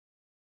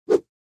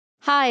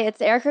Hi,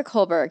 it's Erica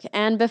Kohlberg,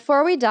 and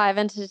before we dive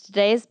into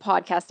today's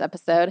podcast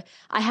episode,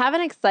 I have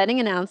an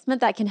exciting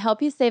announcement that can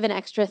help you save an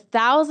extra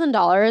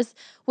 $1,000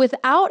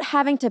 without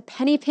having to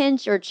penny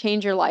pinch or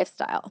change your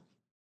lifestyle.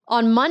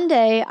 On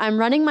Monday, I'm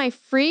running my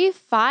free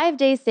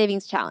 5-day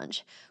savings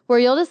challenge, where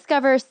you'll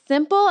discover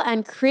simple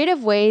and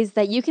creative ways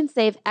that you can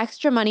save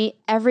extra money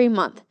every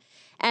month.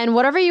 And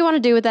whatever you want to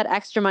do with that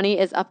extra money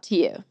is up to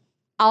you.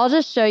 I'll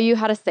just show you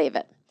how to save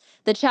it.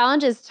 The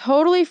challenge is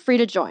totally free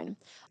to join.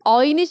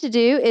 All you need to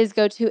do is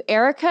go to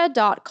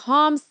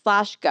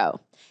erica.com/go.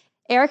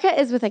 Erica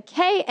is with a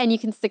K, and you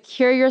can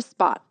secure your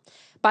spot.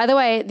 By the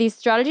way, these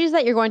strategies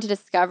that you're going to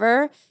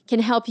discover can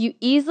help you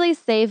easily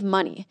save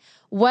money,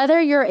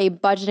 whether you're a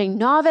budgeting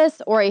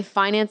novice or a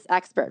finance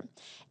expert.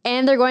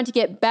 And they're going to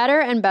get better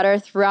and better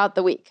throughout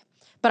the week.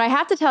 But I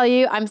have to tell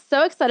you, I'm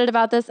so excited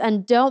about this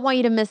and don't want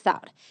you to miss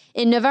out.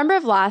 In November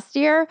of last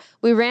year,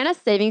 we ran a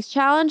savings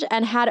challenge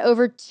and had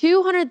over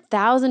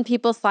 200,000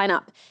 people sign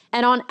up.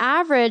 And on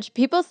average,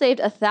 people saved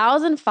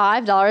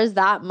 $1,005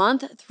 that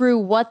month through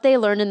what they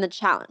learned in the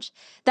challenge.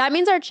 That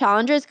means our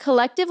challengers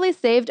collectively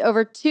saved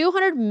over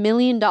 $200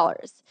 million.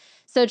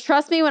 So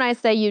trust me when I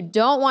say you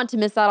don't want to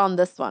miss out on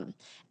this one.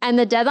 And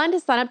the deadline to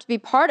sign up to be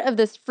part of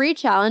this free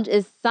challenge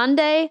is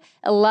Sunday,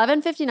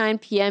 11:59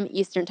 p.m.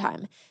 Eastern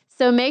Time.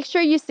 So make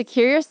sure you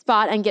secure your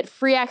spot and get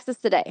free access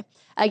today.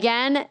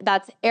 Again,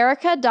 that's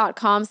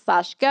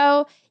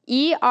erica.com/go,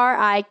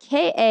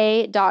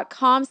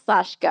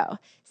 ERIKA.com/go.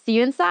 See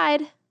you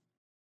inside.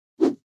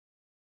 The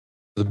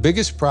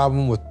biggest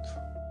problem with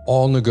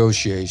all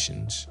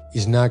negotiations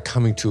is not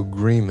coming to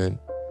agreement,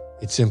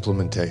 it's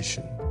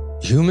implementation.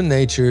 Human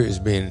nature is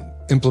being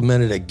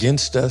implemented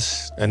against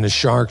us, and the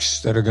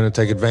sharks that are going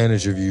to take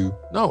advantage of you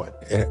know it.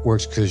 And it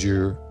works because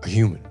you're a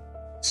human.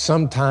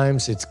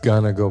 Sometimes it's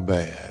going to go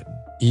bad,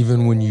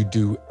 even when you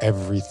do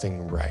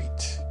everything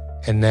right.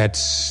 And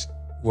that's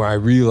where I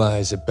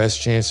realize the best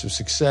chance of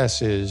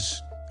success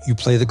is you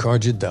play the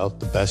cards you're dealt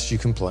the best you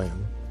can play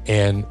them.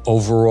 And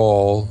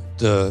overall,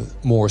 the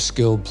more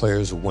skilled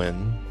players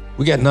win.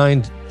 We got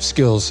 9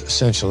 skills,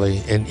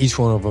 essentially, and each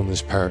one of them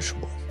is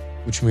perishable,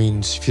 which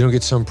means if you don't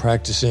get some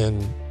practice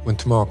in, when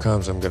tomorrow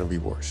comes, I'm going to be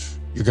worse.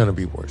 You're going to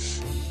be worse.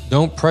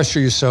 Don't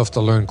pressure yourself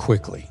to learn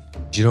quickly.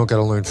 You don't got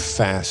to learn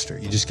faster.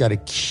 You just got to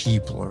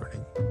keep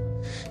learning.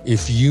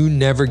 If you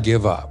never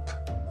give up,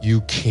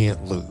 you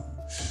can't lose.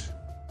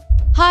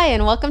 Hi,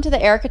 and welcome to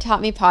the Erica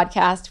Taught Me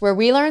podcast, where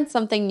we learn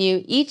something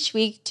new each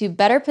week to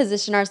better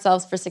position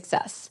ourselves for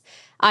success.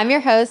 I'm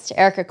your host,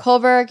 Erica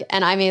Kohlberg,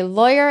 and I'm a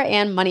lawyer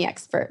and money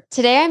expert.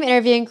 Today, I'm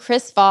interviewing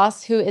Chris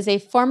Voss, who is a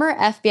former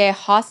FBI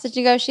hostage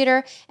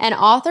negotiator and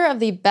author of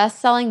the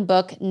best-selling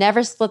book,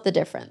 Never Split the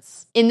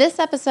Difference. In this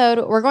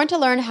episode, we're going to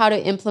learn how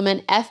to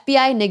implement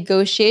FBI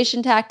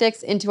negotiation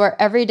tactics into our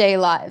everyday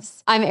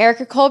lives. I'm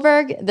Erica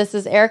Kohlberg, this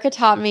is Erica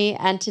Taught Me,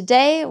 and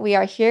today we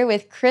are here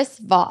with Chris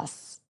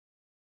Voss.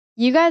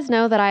 You guys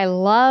know that I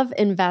love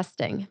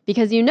investing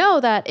because you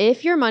know that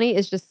if your money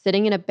is just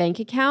sitting in a bank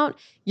account,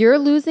 you're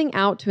losing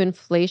out to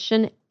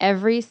inflation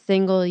every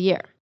single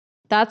year.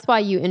 That's why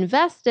you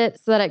invest it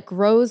so that it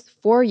grows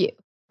for you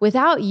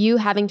without you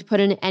having to put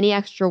in any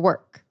extra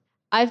work.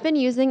 I've been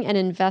using an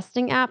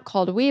investing app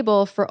called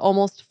Webull for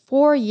almost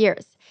 4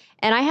 years,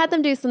 and I had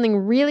them do something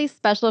really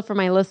special for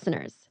my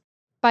listeners.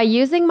 By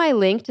using my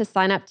link to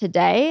sign up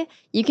today,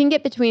 you can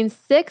get between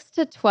 6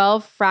 to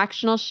 12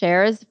 fractional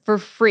shares for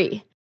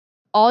free.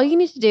 All you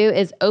need to do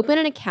is open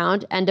an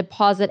account and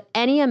deposit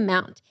any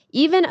amount,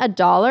 even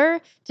 $1,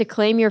 to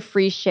claim your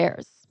free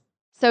shares.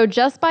 So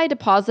just by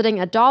depositing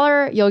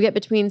 $1, you'll get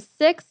between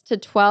 6 to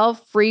 12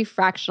 free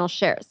fractional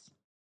shares.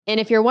 And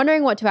if you're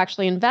wondering what to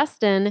actually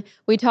invest in,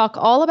 we talk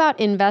all about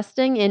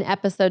investing in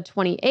episode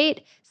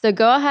 28, so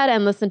go ahead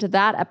and listen to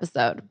that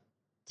episode.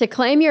 To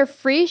claim your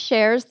free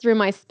shares through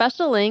my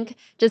special link,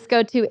 just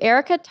go to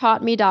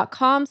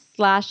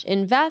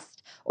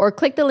ericataughtme.com/invest or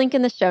click the link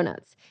in the show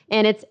notes.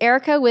 And it's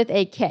Erica with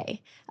a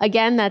K.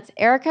 Again, that's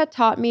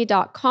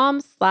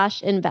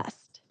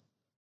ericataughtme.com/invest.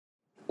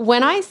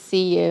 When I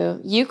see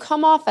you, you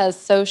come off as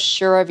so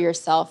sure of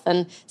yourself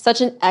and such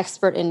an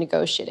expert in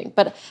negotiating.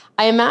 But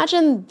I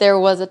imagine there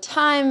was a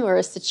time or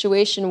a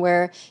situation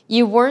where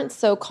you weren't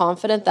so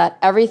confident that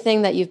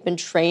everything that you've been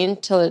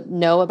trained to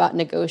know about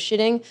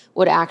negotiating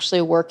would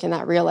actually work in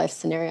that real life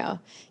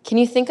scenario. Can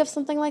you think of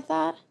something like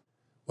that?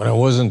 When I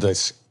wasn't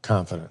as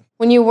confident.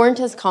 When you weren't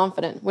as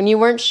confident, when you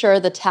weren't sure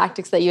the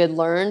tactics that you had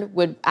learned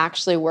would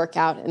actually work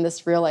out in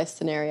this real life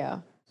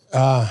scenario?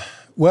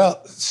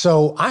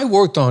 So I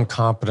worked on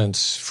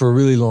competence for a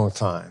really long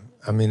time.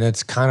 I mean,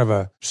 that's kind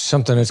of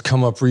something that's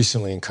come up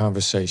recently in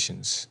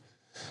conversations.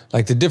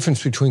 Like the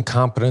difference between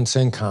competence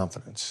and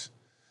confidence.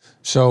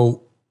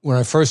 So when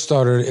I first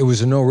started, it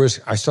was a no risk.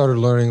 I started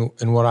learning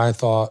in what I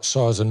saw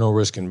as a no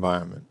risk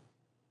environment,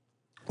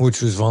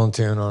 which was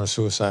volunteering on a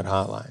suicide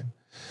hotline.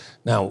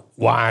 Now,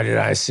 why did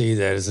I see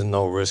that as a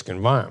no-risk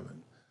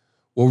environment?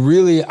 Well,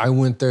 really, I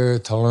went there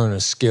to learn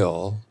a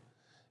skill,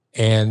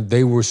 and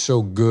they were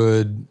so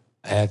good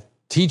at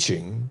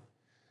teaching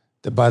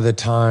that by the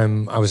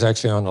time I was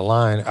actually on the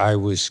line, I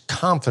was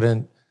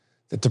confident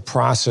that the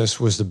process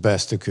was the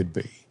best it could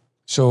be.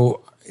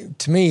 So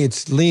to me,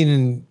 it's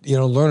learning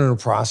a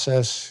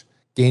process,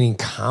 gaining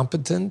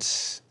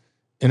competence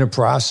in a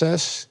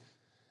process,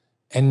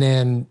 and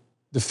then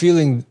the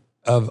feeling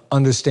of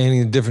understanding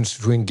the difference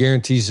between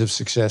guarantees of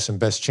success and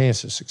best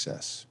chance of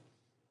success.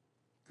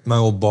 My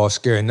old boss,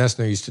 Gary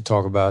Nessner, used to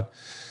talk about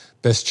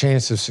best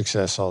chance of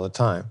success all the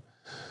time,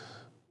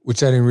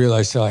 which I didn't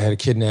realize till I had a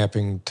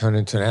kidnapping turn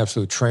into an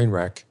absolute train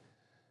wreck,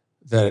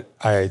 that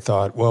I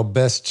thought, well,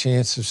 best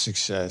chance of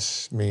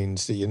success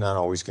means that you're not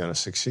always going to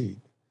succeed.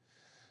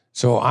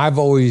 So I've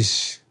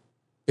always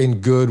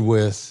been good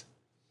with,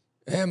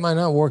 it might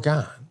not work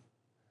on,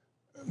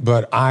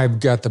 but I've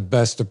got the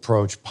best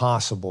approach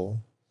possible,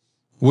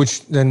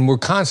 which then we're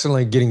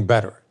constantly getting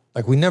better.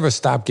 Like we never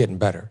stop getting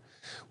better.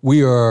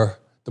 The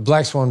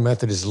Black Swan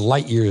method is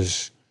light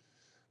years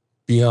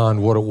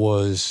beyond what it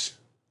was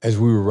as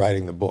we were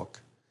writing the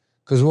book,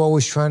 because we're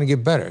always trying to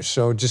get better.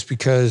 So just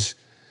because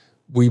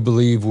we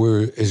believe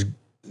we're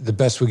the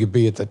best we could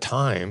be at the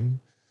time,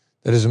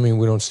 that doesn't mean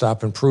we don't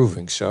stop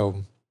improving.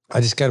 So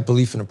I just got a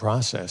belief in the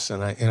process,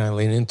 and I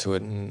lean into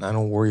it, and I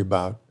don't worry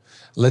about,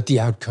 let the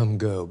outcome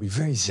go. Be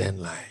very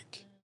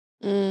Zen-like.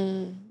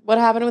 What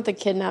happened with the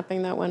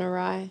kidnapping that went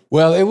awry?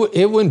 Well,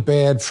 it went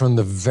bad from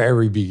the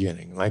very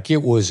beginning. Like,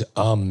 it was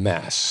a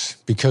mess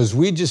because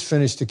we just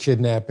finished the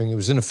kidnapping. It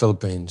was in the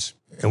Philippines,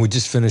 and we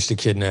just finished the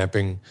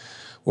kidnapping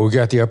where we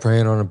got the upper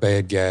hand on the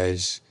bad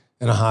guys,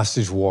 and a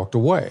hostage walked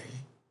away.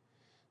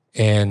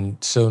 And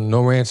so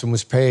no ransom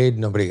was paid,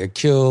 nobody got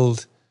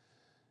killed.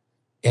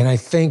 And I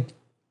think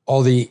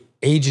all the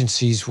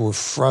agencies were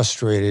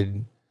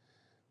frustrated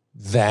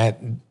that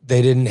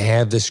they didn't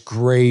have this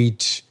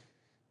great,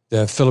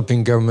 the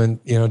Philippine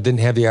government, didn't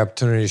have the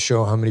opportunity to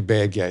show how many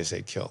bad guys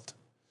they killed.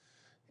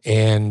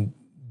 And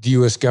the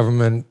U.S.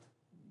 government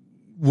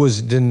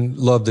didn't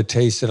love the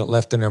taste that it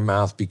left in their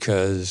mouth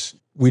because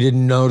we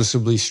didn't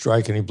noticeably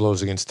strike any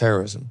blows against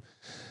terrorism.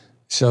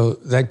 So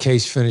that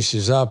case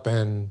finishes up,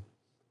 and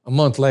a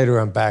month later,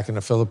 I'm back in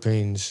the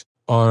Philippines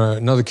on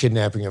another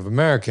kidnapping of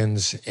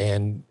Americans,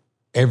 and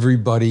there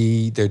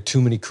are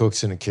too many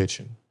cooks in the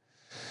kitchen.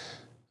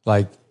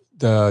 Like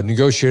the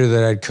negotiator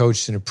that I'd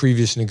coached in a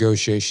previous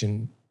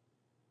negotiation,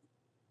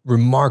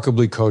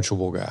 remarkably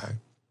coachable guy,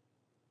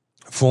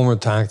 former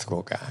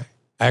tactical guy.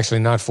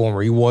 Actually, not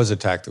former, he was a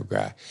tactical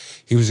guy.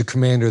 He was a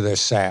commander of their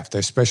SAF,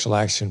 their Special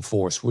Action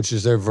Force, which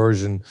is their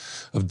version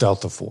of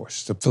Delta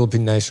Force, the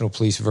Philippine National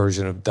Police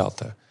version of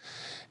Delta.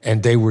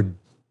 And they were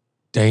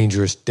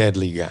dangerous,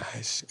 deadly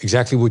guys,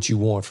 exactly what you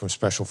want from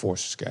Special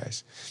Forces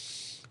guys.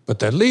 But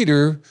their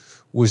leader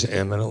was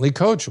eminently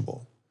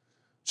coachable.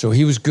 So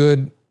he was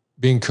good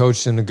being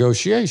coached in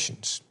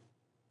negotiations.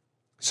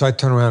 So I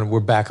turn around and we're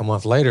back a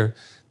month later.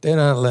 They're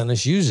not letting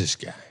us use this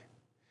guy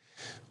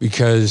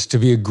because to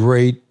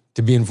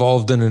be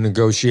involved in the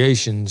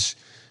negotiations,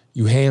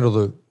 you handle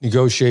the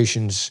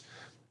negotiations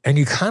and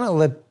you kind of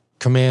let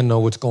command know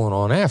what's going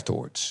on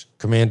afterwards.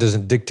 Command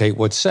doesn't dictate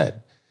what's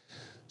said.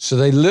 So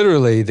they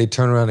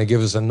turn around and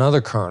give us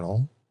another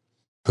colonel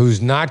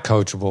who's not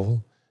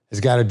coachable, has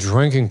got a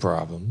drinking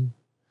problem,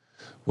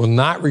 will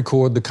not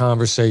record the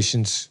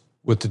conversations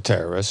with the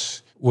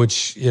terrorists,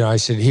 which, I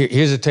said,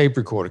 here's a tape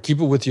recorder. Keep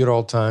it with you at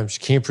all times.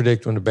 You can't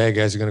predict when the bad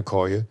guys are going to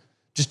call you.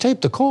 Just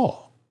tape the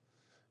call,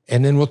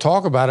 and then we'll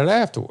talk about it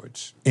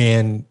afterwards.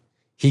 And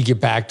he'd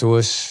get back to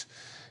us,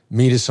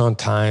 meet us on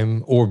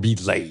time or be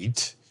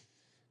late,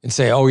 and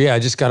say, oh, yeah, I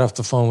just got off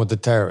the phone with the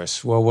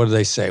terrorists. Well, what do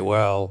they say?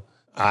 Well,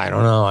 I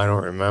don't know. I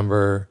don't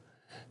remember.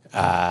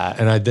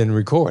 And I didn't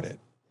record it.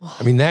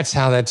 I mean, that's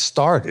how that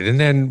started. And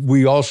then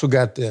we also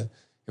got the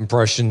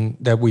impression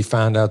that we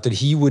found out that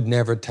he would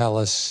never tell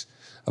us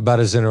about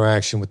his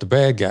interaction with the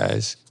bad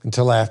guys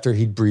until after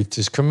he'd briefed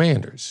his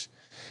commanders.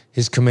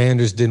 His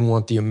commanders didn't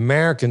want the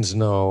Americans to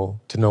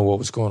know what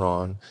was going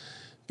on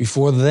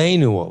before they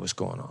knew what was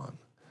going on.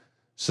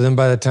 So then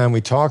by the time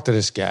we talked to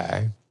this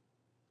guy,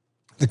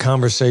 the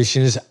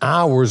conversation is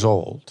hours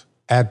old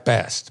at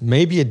best,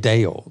 maybe a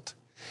day old.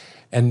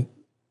 And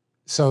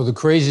so the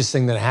craziest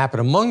thing that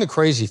happened, among the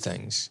crazy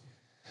things,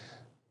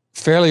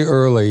 fairly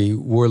early,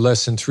 we're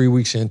less than 3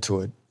 weeks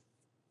into it,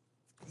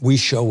 we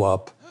show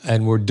up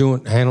and we're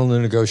handling the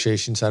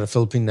negotiations out of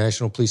Philippine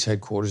National Police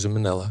Headquarters in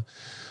Manila.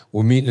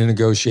 We're meeting a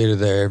negotiator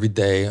there every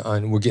day,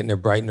 and we're getting there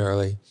bright and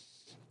early.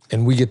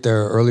 And we get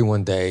there early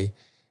one day,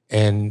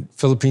 and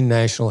Philippine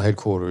National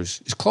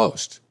Headquarters is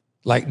closed.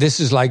 Like, this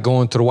is like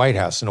going to the White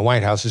House, and the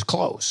White House is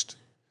closed.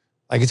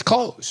 Like, it's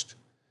closed.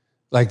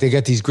 Like, they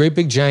got these great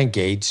big giant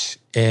gates,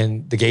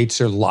 and the gates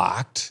are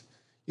locked.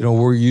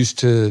 We're used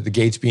to the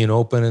gates being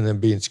open and then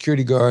being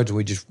security guards,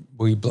 and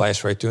we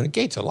blast right through, and the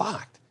gates are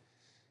locked.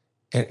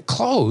 And it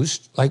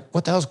closed, like,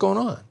 what the hell's going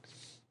on?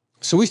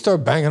 So we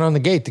start banging on the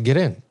gate to get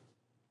in.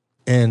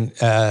 And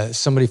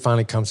somebody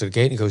finally comes to the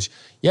gate and goes,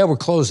 yeah, we're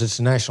closed. It's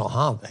a national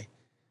holiday.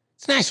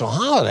 It's a national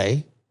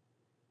holiday?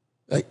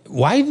 Like,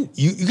 why?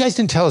 You guys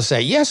didn't tell us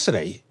that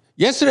yesterday.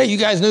 Yesterday, you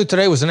guys knew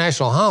today was a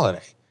national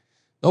holiday.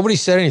 Nobody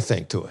said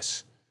anything to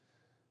us.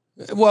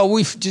 Well,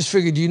 we just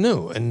figured you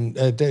knew. And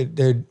it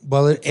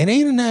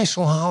ain't a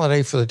national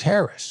holiday for the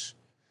terrorists.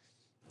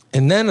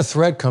 And then a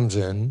threat comes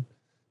in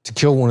to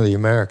kill one of the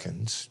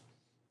Americans.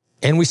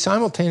 And we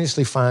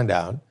simultaneously find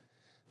out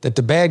that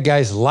the bad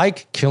guys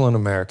like killing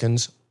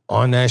Americans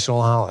on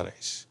national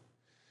holidays.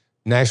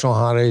 National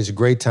holiday is a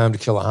great time to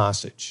kill a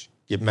hostage,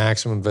 get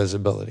maximum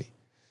visibility.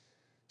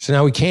 So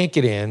now we can't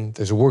get in.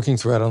 There's a working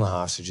threat on the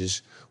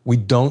hostages. We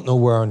don't know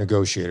where our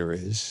negotiator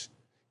is.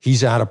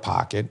 He's out of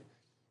pocket.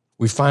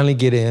 We finally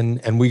get in,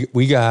 and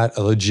we got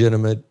a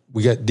legitimate,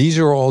 these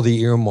are all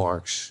the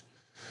earmarks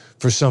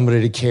for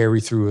somebody to carry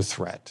through a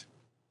threat.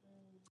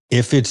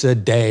 If it's a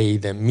day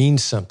that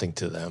means something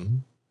to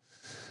them,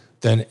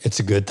 then it's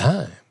a good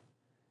time.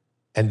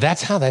 And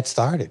that's how that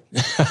started.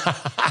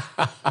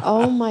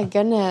 Oh my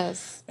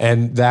goodness.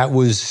 And that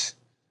was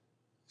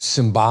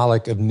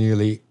symbolic of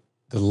nearly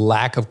the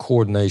lack of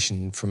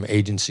coordination from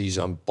agencies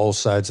on both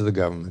sides of the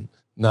government,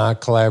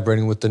 not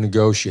collaborating with the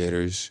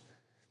negotiators,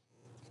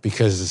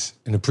 because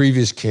in the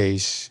previous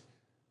case,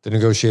 the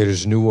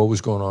negotiators knew what was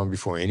going on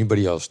before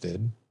anybody else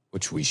did,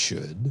 which we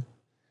should.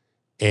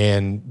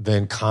 And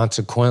then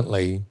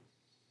consequently,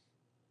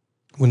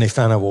 when they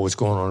found out what was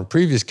going on in the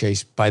previous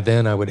case, by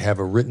then I would have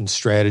a written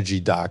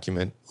strategy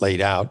document laid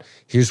out.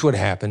 Here's what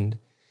happened.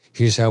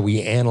 Here's how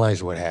we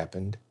analyze what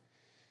happened.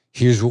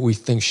 Here's what we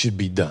think should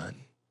be done.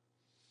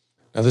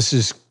 Now, this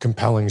is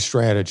compelling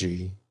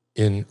strategy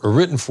in a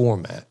written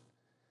format.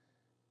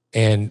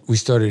 And we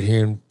started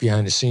hearing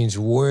behind the scenes,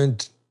 we're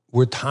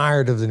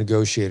tired of the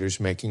negotiators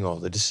making all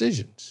the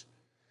decisions.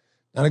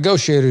 Now,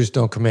 negotiators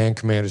don't command,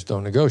 commanders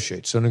don't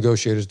negotiate. So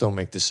negotiators don't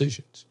make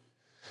decisions.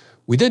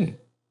 We didn't.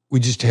 We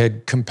just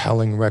had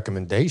compelling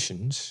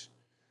recommendations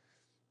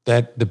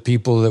that the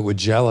people that were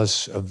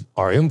jealous of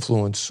our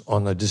influence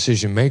on the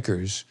decision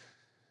makers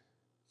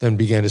then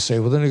began to say,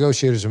 well, the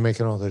negotiators are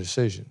making all the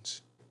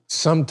decisions.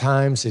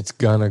 Sometimes it's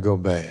gonna go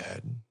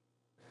bad,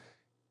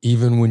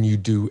 even when you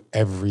do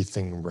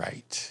everything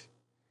right.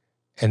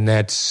 And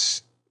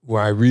that's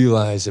where I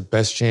realized the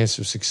best chance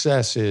of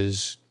success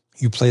is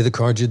you play the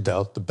cards you're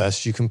dealt the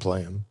best you can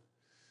play them.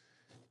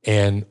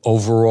 And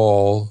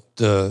overall,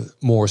 the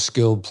more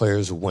skilled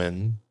players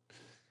win.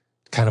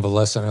 Kind of a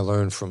lesson I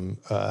learned from,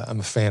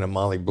 I'm a fan of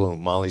Molly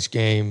Bloom. Molly's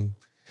Game,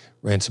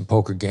 ran some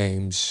poker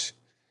games.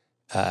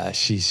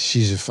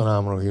 She's a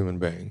phenomenal human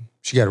being.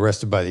 She got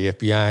arrested by the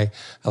FBI.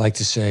 I like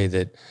to say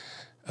that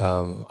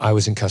I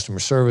was in customer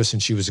service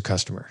and she was a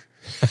customer.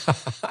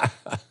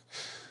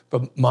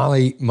 But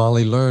Molly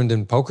learned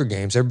in poker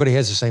games, everybody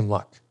has the same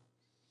luck.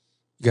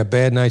 You got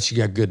bad nights, you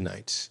got good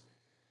nights.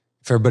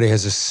 If everybody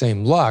has the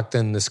same luck,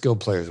 then the skilled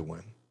players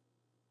win.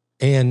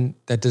 And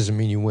that doesn't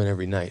mean you win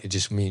every night. It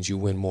just means you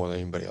win more than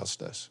anybody else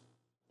does.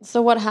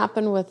 So what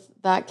happened with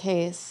that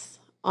case?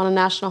 On a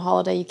national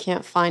holiday, you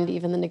can't find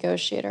even the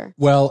negotiator.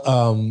 Well,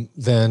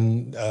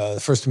 then the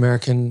first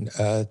American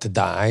to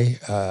die,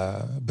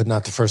 but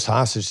not the first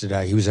hostage to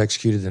die. He was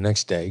executed the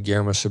next day,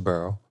 Guillermo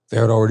Sabero.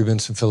 There had already been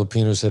some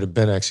Filipinos that had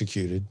been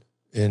executed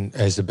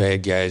as the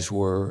bad guys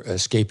were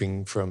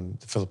escaping from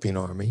the Philippine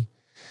army.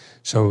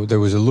 So there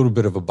was a little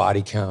bit of a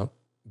body count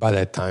by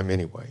that time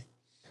anyway.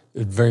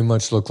 It very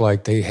much looked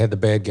like they had the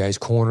bad guys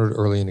cornered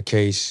early in the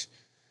case.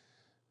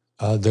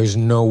 There's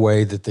no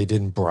way that they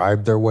didn't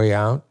bribe their way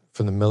out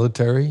from the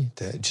military,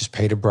 to just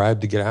paid a bribe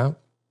to get out.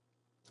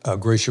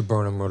 Gracia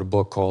Burnham wrote a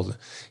book called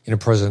In the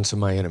Presence of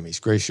My Enemies.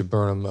 Gracia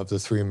Burnham, of the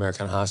 3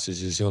 American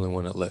hostages, is the only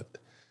one that lived.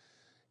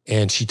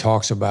 And she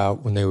talks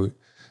about when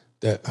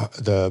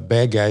the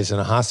bad guys and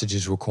the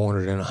hostages were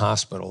cornered in a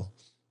hospital,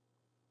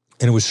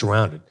 and it was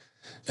surrounded.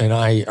 And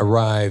I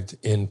arrived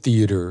in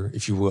theater,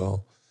 if you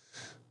will,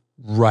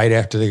 right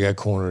after they got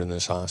cornered in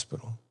this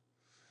hospital.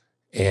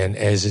 And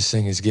as this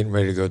thing is getting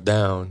ready to go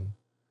down,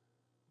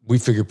 we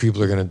figure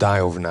people are going to die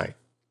overnight.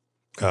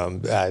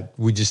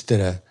 We just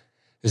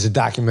there's a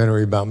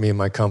documentary about me and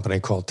my company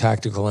called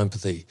Tactical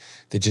Empathy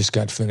that just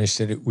got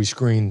finished. We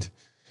screened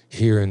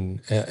here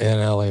in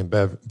LA and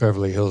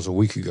Beverly Hills a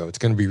week ago. It's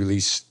going to be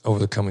released over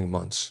the coming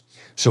months.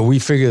 So we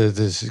figure that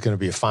this is going to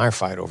be a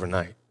firefight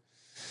overnight.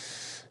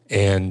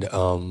 And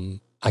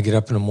I get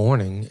up in the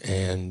morning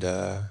and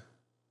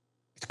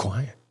it's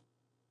quiet.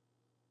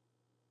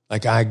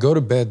 Like I go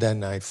to bed that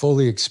night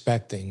fully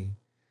expecting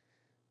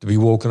to be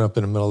woken up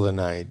in the middle of the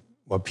night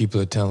while people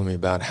are telling me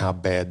about how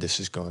bad this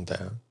is going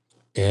down.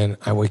 And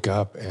I wake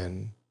up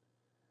and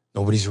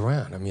nobody's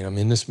around. I mean, I'm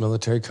in this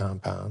military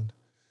compound,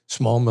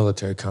 small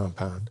military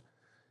compound.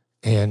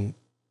 And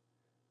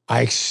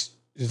I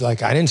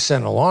didn't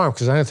set an alarm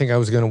because I didn't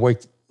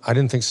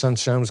think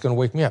sunshine was going to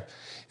wake me up.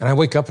 And I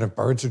wake up and the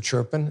birds are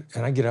chirping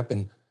and I get up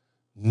and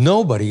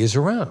nobody is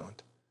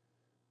around.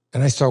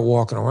 And I start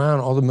walking around,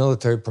 all the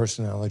military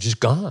personnel are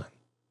just gone.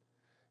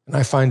 And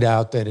I find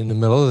out that in the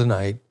middle of the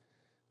night,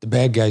 the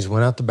bad guys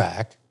went out the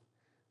back.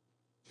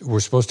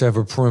 We're supposed to have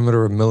a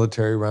perimeter of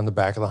military around the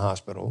back of the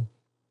hospital.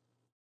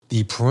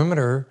 The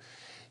perimeter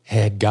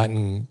had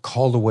gotten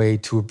called away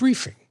to a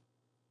briefing.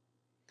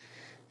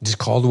 Just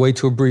called away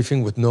to a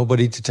briefing with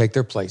nobody to take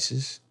their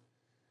places.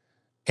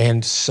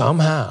 And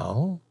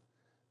somehow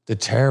the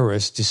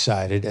terrorists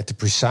decided at the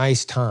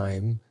precise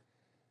time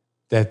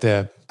that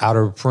the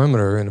outer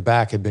perimeter in the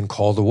back had been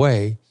called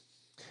away,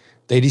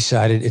 they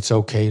decided it's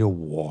okay to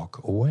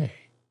walk away.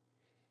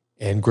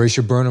 And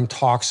Gracia Burnham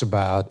talks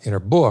about in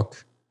her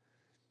book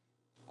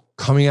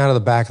coming out of the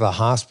back of the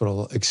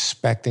hospital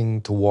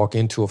expecting to walk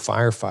into a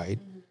firefight,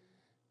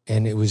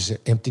 and it was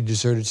empty,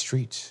 deserted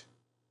streets.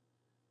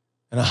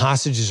 And the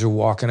hostages are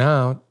walking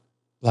out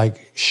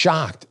like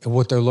shocked at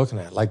what they're looking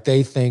at. Like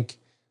they think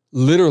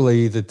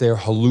literally that they're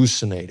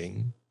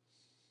hallucinating,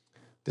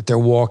 that they're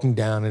walking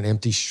down an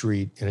empty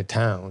street in a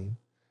town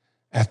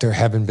after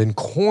having been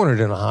cornered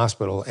in a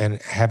hospital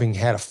and having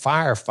had a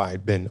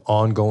firefight been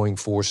ongoing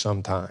for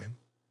some time.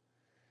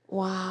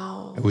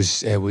 Wow. But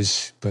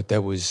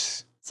that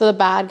was... So the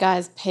bad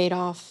guys paid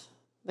off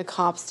the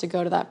cops to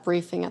go to that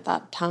briefing at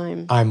that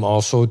time. I'm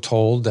also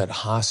told that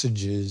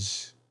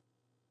hostages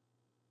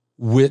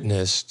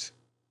witnessed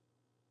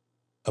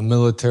a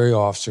military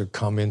officer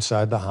come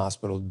inside the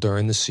hospital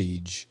during the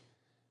siege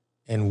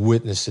and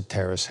witnessed the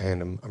terrorists hand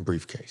him a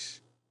briefcase.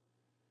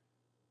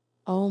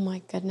 Oh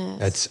my goodness.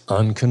 That's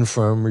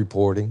unconfirmed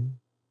reporting.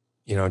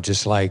 You know,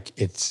 just like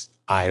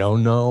I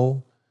don't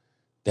know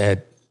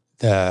that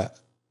the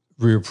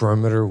rear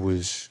perimeter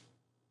was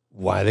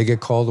why they get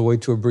called away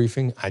to a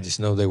briefing. I just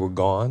know they were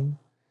gone.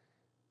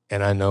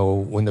 And I know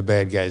when the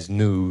bad guys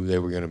knew they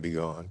were going to be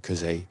gone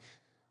because they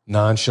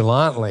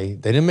nonchalantly,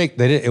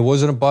 it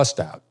wasn't a bust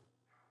out.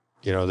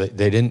 You know,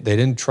 they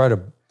didn't try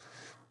to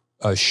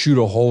shoot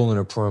a hole in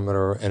a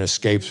perimeter and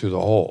escape through the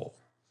hole.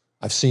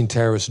 I've seen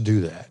terrorists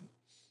do that.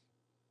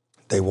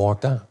 They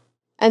walked out.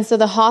 And so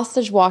the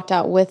hostage walked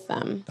out with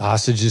them. The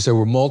hostages, there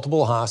were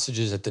multiple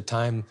hostages at the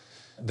time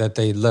that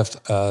they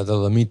left the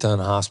Lamitan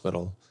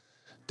hospital.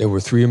 There were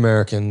 3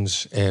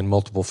 Americans and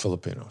multiple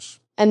Filipinos.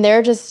 And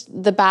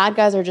the bad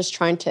guys are just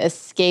trying to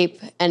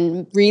escape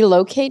and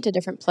relocate to a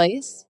different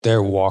place?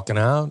 They're walking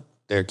out.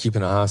 They're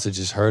keeping the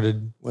hostages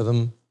herded with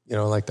them, you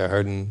know, like they're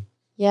herding,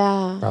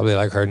 probably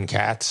like herding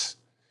cats.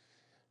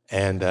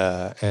 And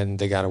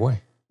they got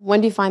away. When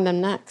do you find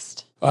them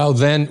next? Well,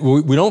 then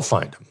we don't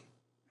find them.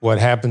 What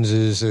happens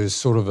is there's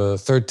sort of a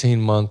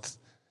 13-month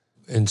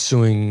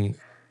ensuing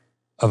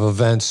of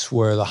events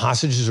where the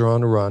hostages are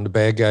on the run, the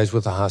bad guys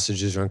with the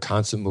hostages are in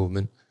constant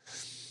movement.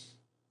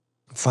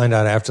 Find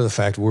out after the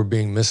fact we're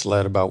being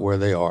misled about where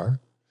they are.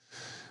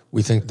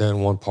 We think they're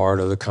in one part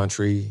of the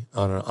country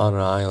on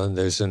an island.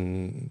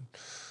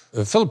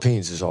 The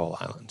Philippines is all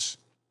islands.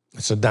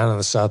 So down in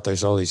the south,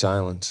 there's all these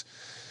islands.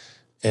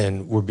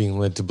 And we're being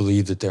led to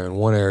believe that they're in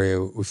one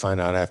area. We find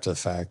out after the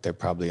fact they're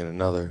probably in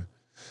another.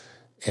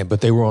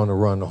 But they were on the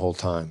run the whole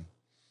time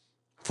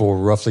for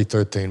roughly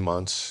 13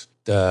 months.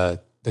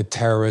 The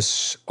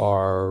terrorists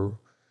are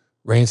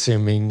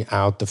ransoming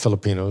out the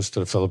Filipinos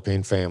to the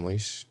Philippine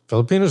families.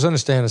 Filipinos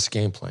understand it's a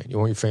game plan. You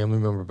want your family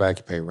member back,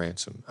 you pay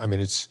ransom. I mean,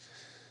 it's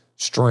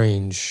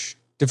strange.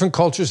 Different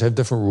cultures have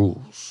different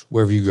rules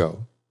wherever you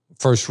go.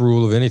 First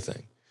rule of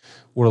anything.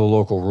 What are the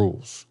local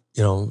rules?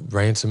 You know,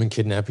 ransom and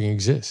kidnapping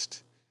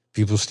exist.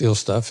 People steal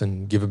stuff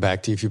and give it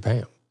back to you if you pay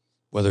them.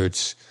 Whether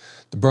it's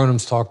the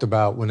Burnhams talked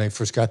about when they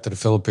first got to the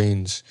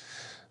Philippines,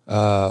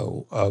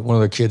 one of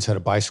their kids had a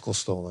bicycle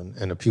stolen,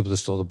 and the people that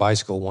stole the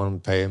bicycle wanted them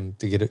to pay him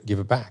to give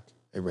it back.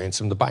 They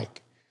ransomed the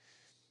bike.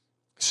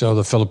 So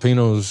the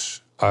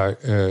Filipinos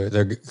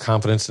their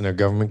confidence in their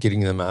government getting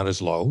them out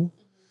is low,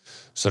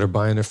 so they're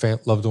buying their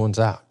loved ones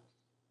out.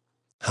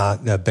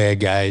 The bad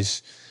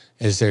guys,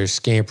 as they're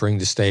scampering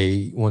to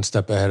stay one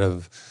step ahead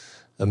of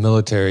the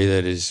military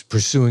that is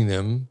pursuing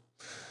them,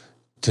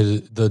 to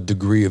the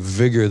degree of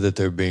vigor that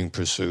they're being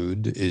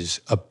pursued is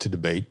up to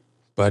debate.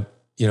 But,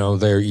 you know,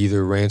 they're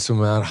either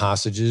ransoming out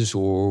hostages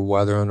or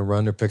while they're on the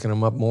run, they're picking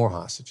them up more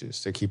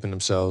hostages. They're keeping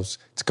themselves,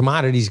 it's a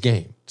commodities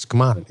game. It's a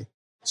commodity.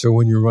 So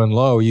when you run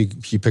low, you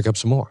pick up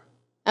some more.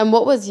 And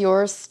what was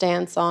your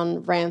stance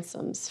on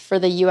ransoms? For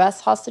the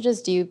U.S.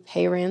 hostages, do you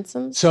pay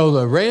ransoms? So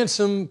the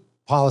ransom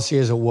policy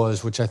as it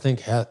was, which I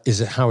think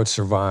is how it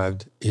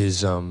survived,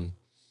 is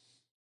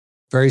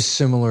very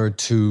similar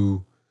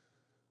to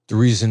the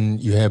reason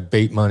you have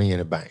bait money in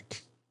a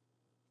bank.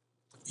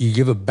 You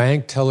give a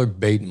bank teller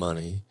bait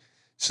money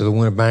so that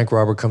when a bank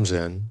robber comes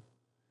in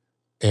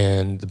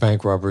and the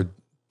bank robber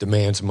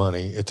demands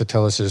money, if the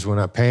teller says, we're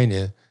not paying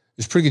you,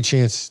 there's a pretty good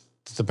chance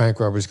that the bank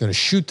robber is going to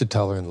shoot the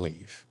teller and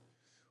leave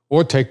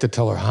or take the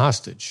teller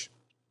hostage.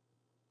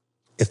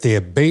 If they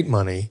have bait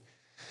money,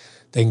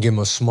 they can give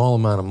them a small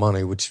amount of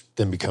money, which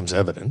then becomes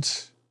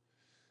evidence.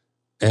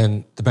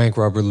 And the bank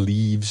robber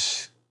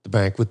leaves the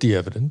bank with the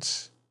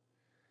evidence,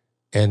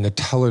 and the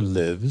teller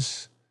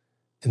lives,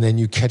 and then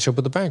you catch up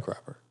with the bank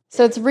robber.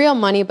 So it's real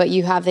money, but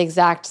you have the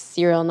exact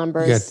serial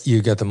numbers.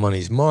 You got the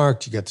money's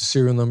marked, you got the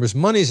serial numbers.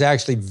 Money's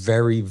actually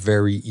very,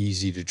 very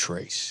easy to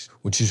trace,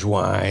 which is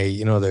why,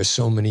 you know, there's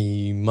so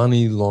many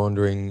money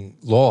laundering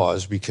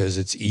laws, because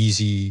it's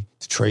easy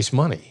to trace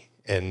money.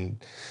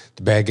 And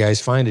the bad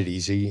guys find it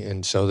easy,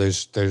 and so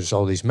there's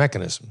all these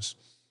mechanisms.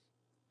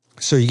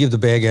 So you give the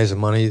bad guys the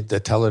money, the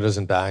teller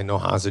doesn't die, no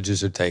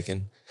hostages are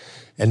taken.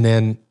 And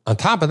then on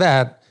top of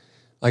that,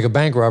 Like a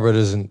bank robber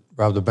doesn't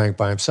rob the bank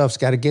by himself. He's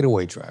got a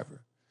getaway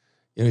driver.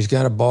 He's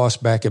got a boss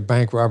back at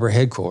bank robber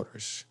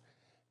headquarters.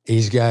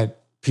 He's got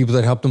people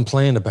that helped him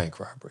plan the bank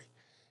robbery.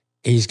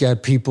 He's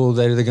got people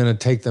that are going to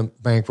take the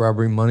bank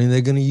robbery money and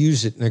they're going to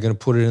use it and they're going to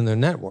put it in their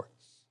network.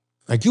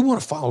 Like, you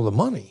want to follow the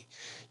money.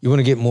 You want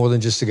to get more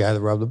than just the guy that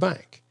robbed the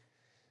bank.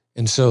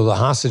 And so the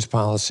hostage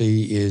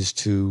policy is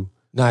to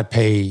not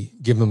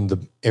give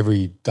them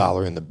every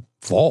dollar in the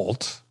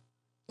vault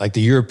like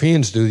the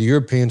Europeans do. The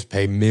Europeans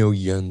pay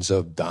millions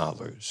of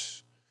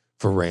dollars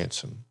for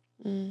ransom.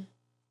 Mm.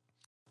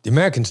 The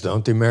Americans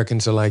don't. The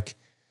Americans are like,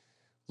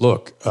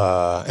 look,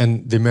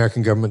 and the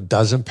American government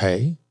doesn't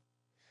pay,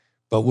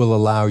 but will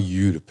allow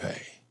you to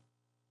pay.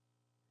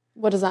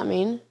 What does that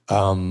mean?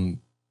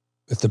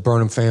 If the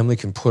Burnham family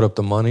can put up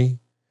the money,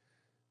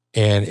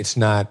 and it's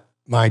not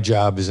my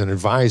job as an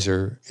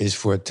advisor is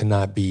for it to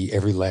not be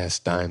every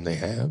last dime they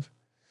have.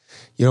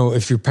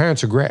 If your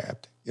parents are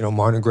grabbed,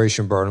 Martin and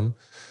Gracia Burnham,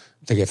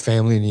 they get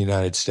family in the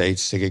United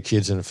States, they get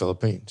kids in the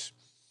Philippines,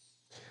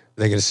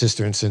 they get a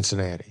sister in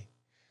Cincinnati.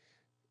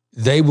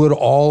 They would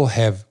all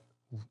have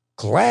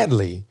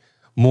gladly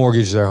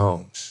mortgaged their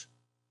homes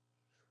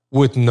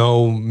with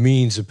no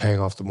means of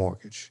paying off the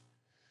mortgage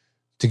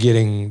to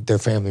getting their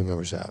family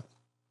members out.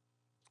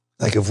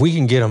 Like, if we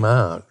can get them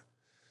out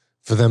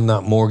for them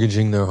not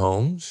mortgaging their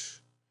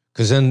homes,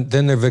 because then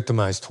they're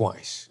victimized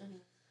twice.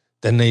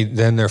 Mm-hmm.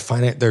 Then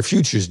their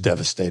future is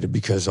devastated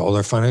because all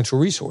their financial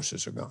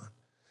resources are gone.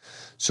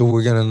 So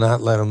we're going to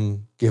not let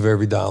them give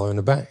every dollar in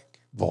the bank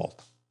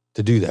vault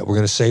to do that. We're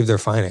going to save their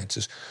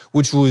finances,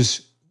 which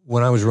was,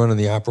 when I was running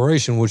the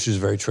operation, which is a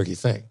very tricky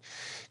thing,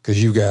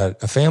 because you've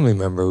got a family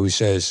member who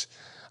says,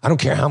 I don't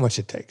care how much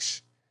it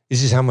takes.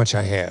 This is how much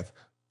I have.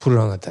 Put it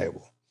on the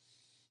table.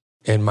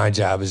 And my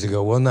job is to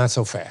go, well, not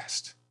so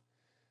fast.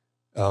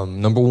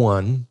 Number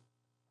one,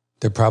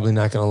 they're probably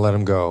not going to let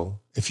them go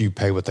if you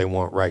pay what they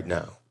want right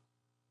now.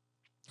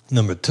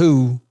 Number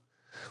two,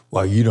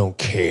 while you don't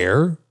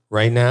care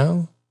right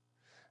now,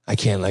 I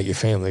can't let your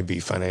family be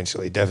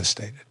financially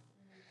devastated.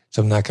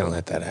 So I'm not going to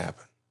let that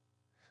happen.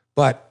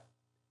 But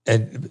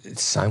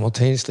it's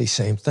simultaneously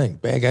same thing.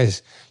 Bad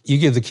guys, you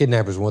give the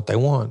kidnappers what they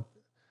want,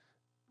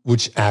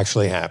 which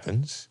actually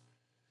happens.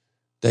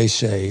 They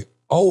say,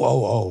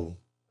 oh,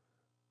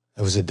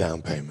 that was a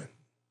down payment.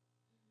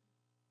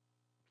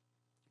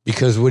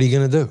 Because what are you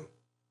going to do?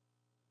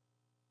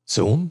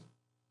 Sue them?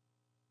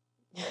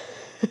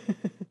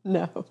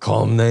 No.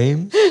 Call them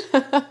names?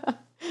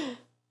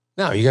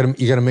 No, you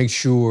got to make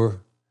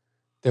sure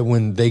that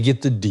when they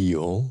get the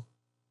deal,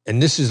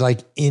 and this is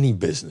like any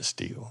business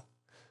deal,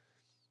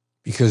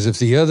 because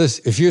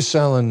if you're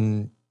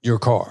selling your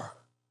car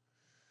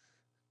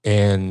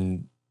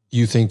and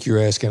you think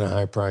you're asking a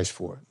high price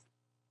for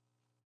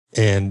it,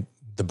 and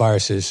the buyer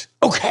says,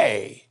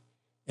 okay,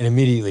 and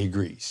immediately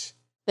agrees.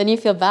 Then you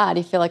feel bad.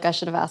 You feel like I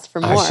should have asked for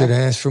more. I should have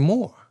asked for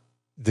more.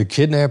 The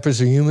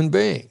kidnappers are human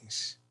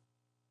beings.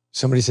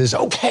 Somebody says,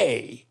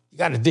 okay, you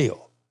got a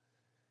deal.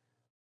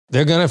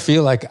 They're going to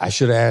feel like I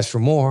should have asked for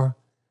more.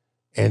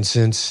 And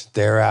since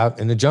they're out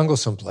in the jungle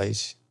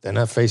someplace, they're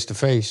not face to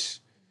face,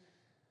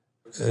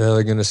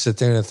 they're going to sit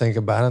there and think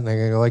about it. And they're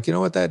going to go like, you know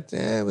what, that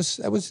was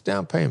a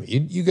down payment.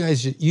 You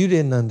guys, you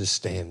didn't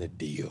understand the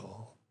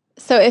deal.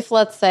 So if,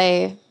 let's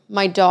say,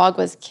 my dog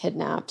was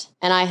kidnapped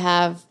and I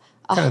have...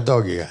 What kind of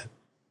dog you got?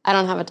 I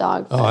don't have a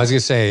dog. Oh, I was going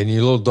to say, and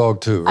your little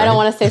dog too, right? I don't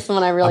want to say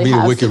someone I really have.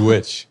 I'll be a wicked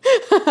witch.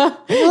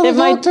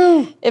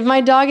 If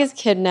my dog is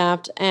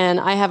kidnapped and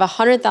I have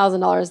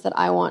 $100,000 that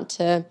I want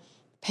to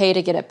pay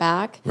to get it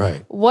back,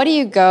 right? What do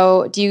you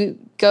go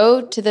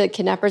to the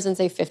kidnappers and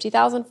say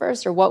 $50,000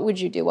 first, or what would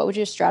you do? What would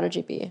your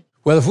strategy be?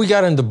 Well, if we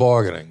got into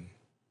bargaining,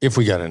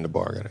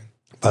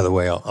 by the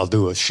way, I'll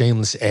do a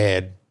shameless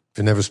ad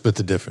to Never Split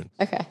the Difference.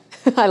 Okay.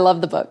 I love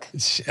the book.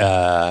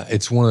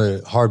 It's one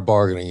of the hard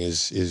bargaining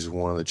is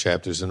one of the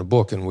chapters in the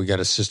book, and we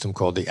got a system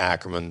called the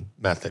Ackerman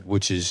method,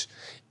 which is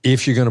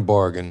if you're going to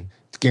bargain,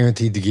 it's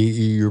guaranteed to get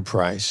you your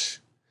price,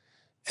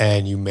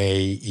 and you may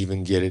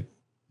even get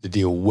the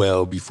deal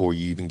well before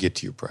you even get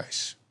to your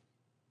price.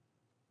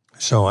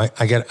 So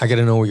I got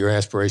to know what your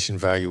aspiration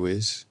value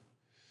is,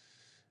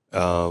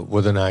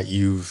 whether or not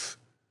you've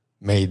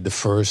made the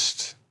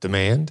first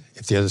demand,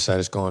 if the other side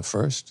has gone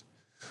first,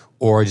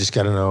 or I just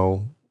got to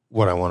know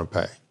what I want to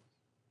pay.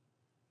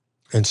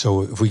 And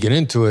so if we get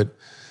into it,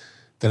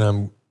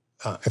 then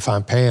if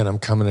I'm paying, I'm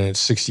coming in at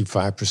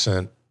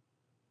 65%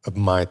 of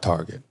my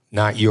target,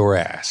 not your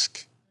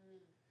ask.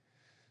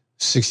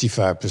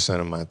 65%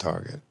 of my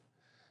target.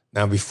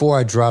 Now, before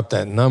I drop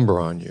that number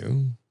on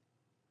you,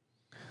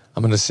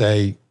 I'm going to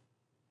say,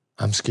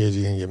 I'm scared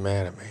you're going to get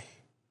mad at me.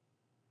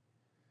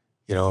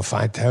 If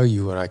I tell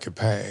you what I could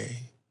pay,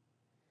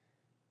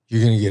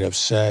 you're going to get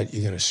upset,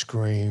 you're going to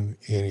scream,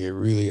 you're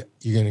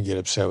going to get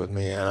upset with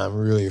me, and I'm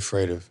really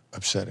afraid of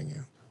upsetting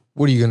you.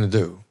 What are you going to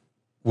do?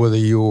 Whether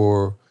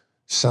you're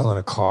selling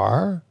a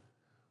car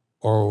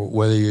or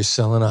whether you're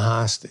selling a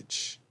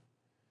hostage,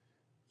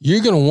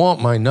 you're going to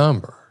want my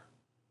number.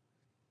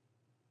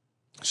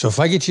 So if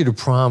I get you to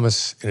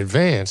promise in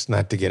advance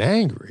not to get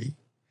angry,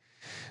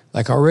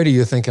 Like already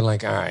you're thinking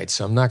like, all right,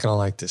 so I'm not going to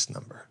like this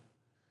number.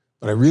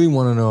 But I really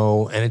want to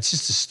know, and it's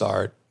just a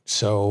start.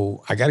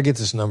 So I got to get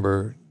this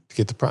number to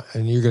get the price.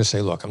 And you're going to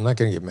say, look, I'm not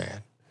going to get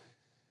mad.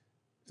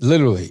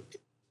 Literally,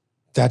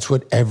 that's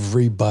what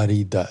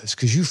everybody does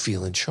because you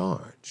feel in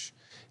charge.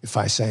 If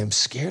I say I'm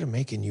scared of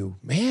making you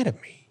mad at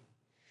me,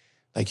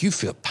 like you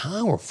feel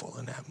powerful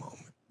in that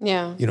moment.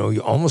 Yeah. You know,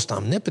 you're almost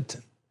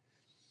omnipotent.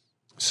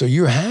 So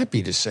you're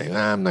happy to say,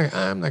 I'm not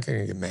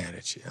going to get mad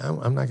at you.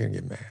 I'm not going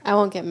to get mad. I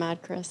won't get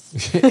mad,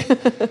 Chris.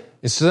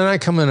 And so then I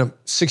come in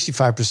at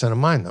 65% of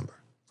my number.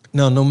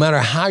 Now, no matter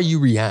how you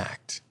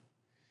react,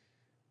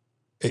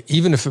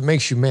 even if it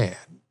makes you mad,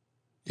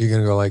 you're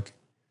going to go like,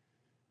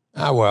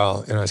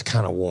 well, it's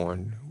kind of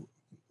worn.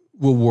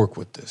 We'll work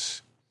with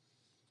this.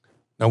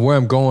 Now, where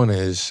I'm going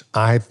is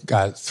I've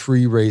got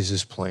 3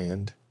 raises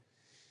planned.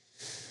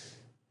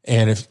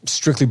 And if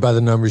strictly by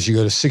the numbers, you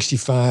go to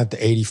 65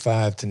 to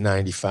 85 to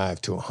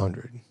 95 to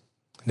 100.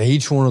 Now,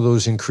 each one of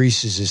those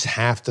increases is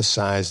half the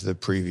size of the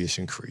previous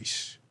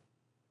increase.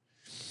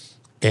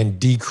 And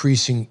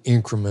decreasing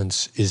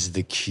increments is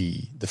the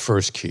key, the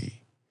first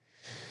key.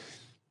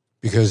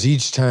 Because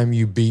each time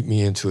you beat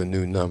me into a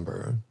new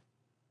number,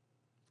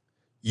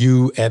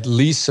 you at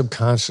least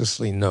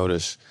subconsciously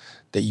notice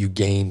that you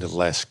gained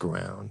less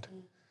ground.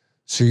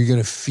 So you're going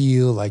to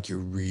feel like you're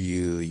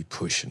really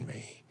pushing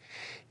me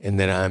and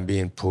that I'm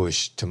being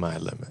pushed to my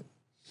limit.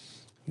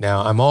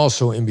 Now, I'm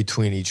also in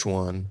between each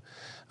one.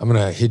 I'm going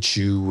to hit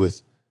you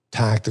with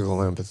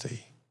tactical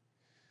empathy.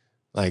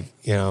 Like,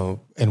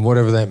 and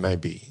whatever that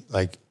might be.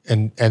 Like,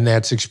 and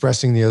that's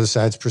expressing the other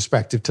side's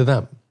perspective to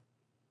them.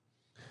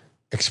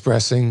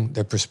 Expressing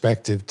their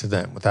perspective to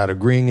them without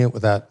agreeing it,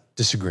 without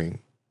disagreeing.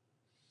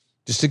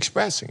 Just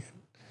expressing it.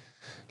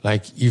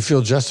 Like, you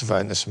feel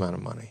justified in this amount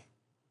of money.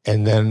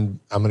 And then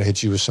I'm going to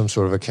hit you with some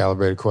sort of a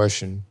calibrated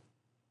question.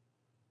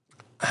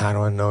 How do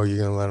I know you're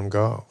going to let them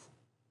go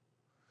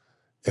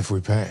if we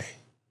pay?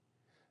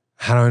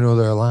 How do I know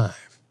they're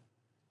alive?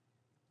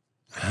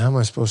 How am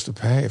I supposed to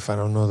pay if I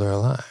don't know they're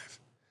alive?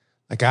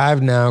 Like,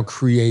 I've now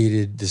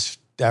created this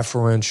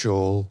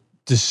deferential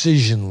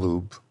decision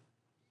loop,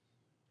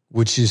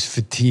 which is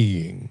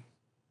fatiguing.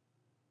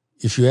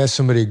 If you ask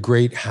somebody a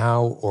great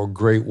how or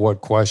great what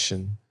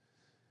question,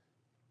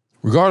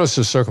 regardless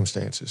of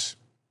circumstances,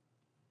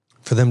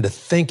 for them to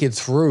think it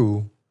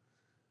through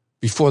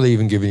before they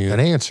even give you an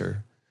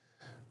answer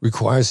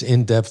requires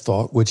in-depth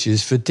thought, which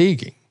is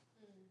fatiguing.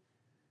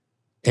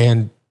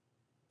 And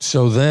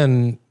so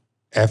then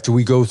after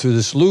we go through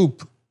this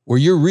loop where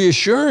you're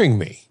reassuring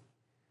me,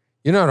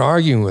 you're not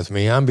arguing with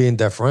me, I'm being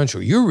deferential,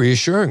 you're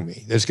reassuring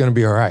me that it's going to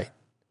be all right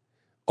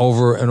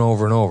over and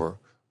over and over,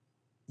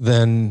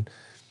 then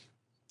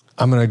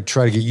I'm going to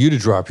try to get you to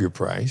drop your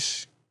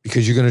price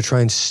because you're going to try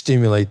and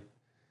stimulate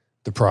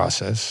the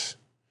process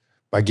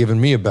by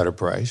giving me a better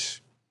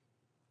price,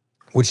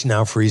 which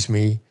now frees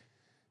me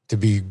to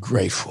be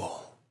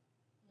grateful.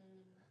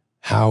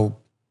 How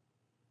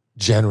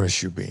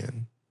generous you're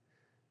being.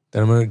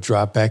 Then I'm going to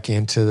drop back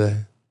into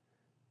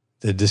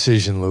the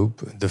decision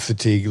loop, the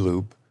fatigue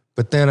loop,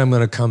 but then I'm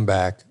going to come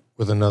back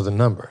with another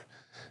number.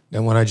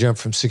 Now, when I jump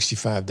from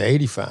 65 to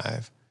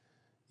 85,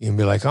 you can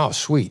be like, oh,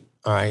 sweet.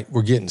 All right,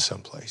 we're getting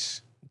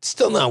someplace. It's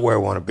still not where I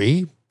want to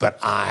be, but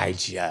I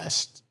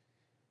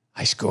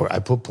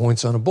put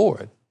points on the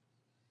board.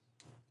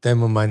 Then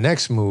when my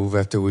next move,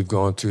 after we've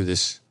gone through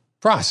this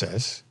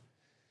process,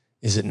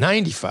 is at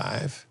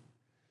 95,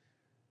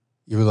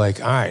 you were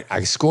like, all right,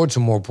 I scored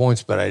some more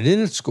points, but I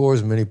didn't score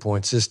as many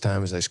points this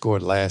time as I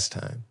scored last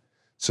time.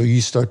 So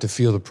you start to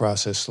feel the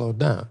process slow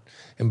down.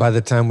 And by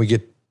the time we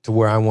get to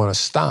where I want to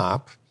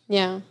stop,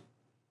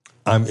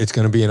 it's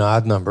going to be an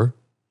odd number.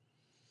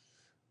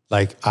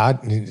 Like,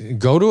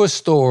 go to a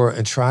store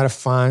and try to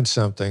find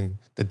something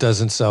that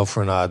doesn't sell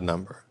for an odd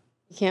number.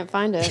 You can't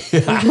find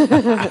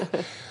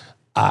it.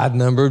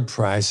 Odd-numbered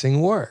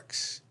pricing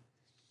works.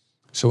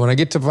 So when I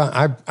get to,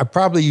 I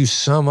probably use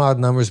some odd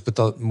numbers, but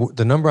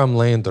the number I'm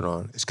landing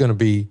on is going to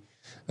be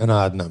an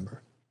odd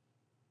number.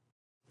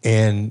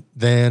 And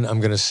then I'm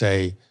going to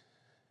say,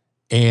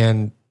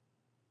 and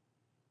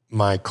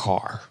my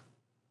car.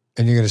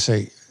 And you're going to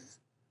say,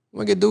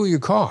 what am I going to do with your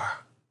car?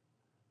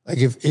 Like,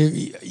 if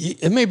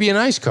it may be a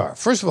nice car.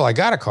 First of all, I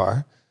got a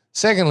car.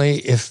 Secondly,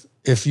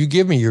 if you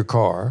give me your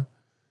car,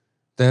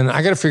 then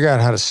I got to figure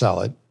out how to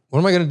sell it. What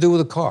am I going to do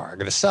with a car? I'm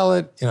going to sell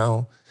it,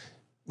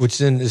 which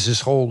then is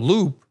this whole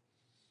loop.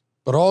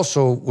 But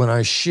also, when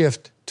I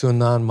shift to a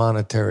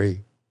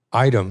non-monetary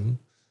item,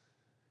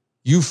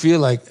 you feel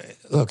like,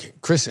 look,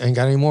 Chris ain't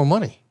got any more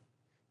money.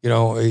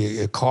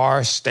 A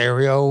car,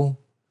 stereo,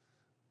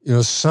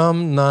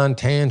 some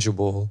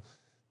non-tangible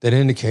that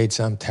indicates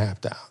I'm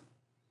tapped out.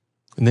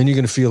 And then you're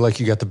going to feel like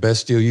you got the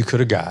best deal you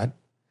could have got.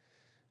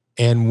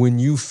 And when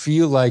you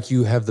feel like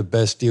you have the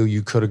best deal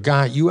you could have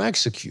got, you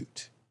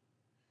execute.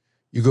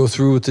 You go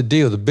through with the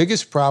deal. The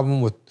biggest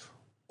problem with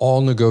all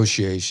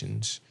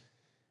negotiations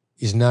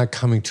is not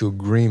coming to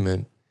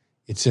agreement,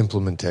 it's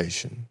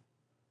implementation.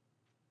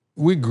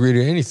 We agree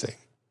to anything.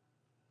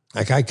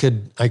 Like I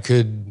could,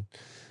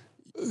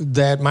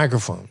 that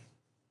microphone,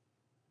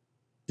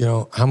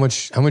 how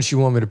much you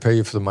want me to pay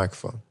you for the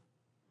microphone?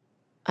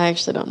 I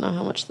actually don't know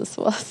how much this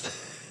was.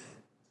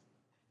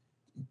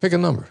 Pick a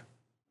number.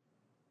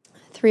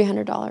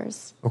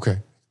 $300. Okay,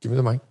 give me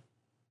the mic.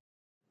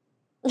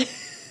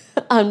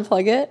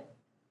 Unplug it.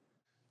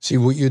 See,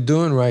 what you're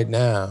doing right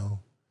now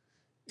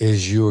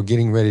is you're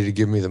getting ready to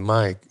give me the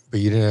mic, but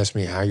you didn't ask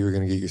me how you were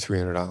going to get your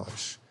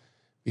 $300.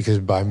 Because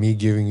by me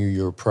giving you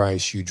your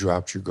price, you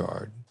dropped your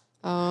guard.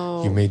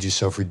 Oh. You made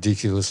yourself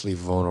ridiculously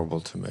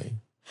vulnerable to me.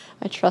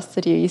 I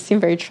trusted you. You seem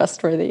very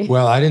trustworthy.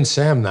 Well, I didn't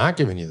say I'm not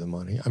giving you the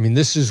money. I mean,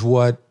 this is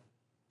what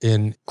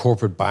in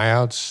corporate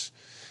buyouts,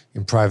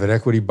 in private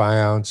equity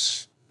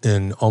buyouts,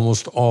 in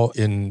almost all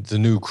in the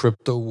new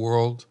crypto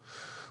world,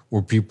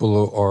 where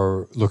people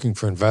are looking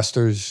for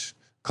investors,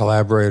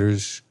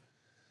 collaborators.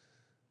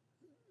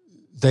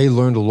 They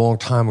learned a long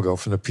time ago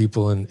from the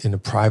people in the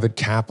private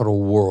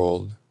capital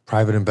world,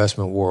 private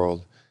investment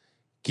world,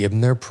 give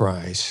them their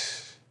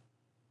price,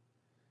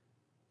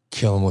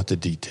 kill them with the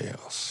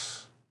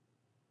details.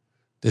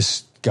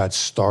 This got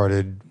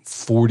started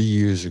 40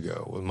 years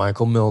ago with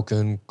Michael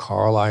Milken,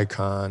 Carl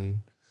Icahn,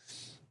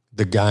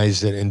 the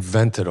guys that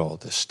invented all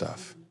this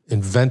stuff,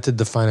 invented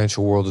the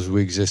financial world as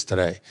we exist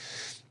today.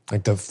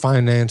 Like the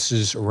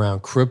finances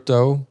around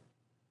crypto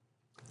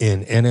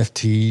and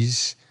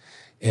NFTs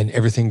and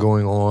everything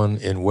going on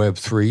in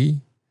Web3,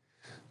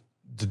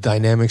 the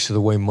dynamics of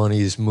the way money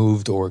is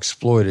moved or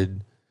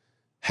exploited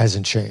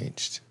hasn't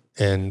changed.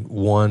 And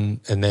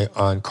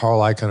Carl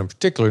Icahn in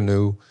particular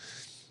knew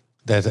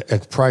that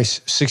at the price,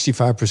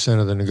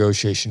 65% of the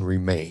negotiation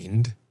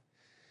remained,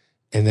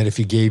 and that if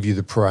he gave you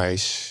the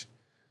price,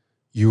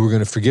 you were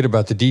going to forget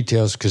about the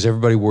details because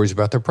everybody worries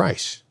about their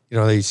price.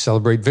 They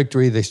celebrate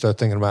victory. They start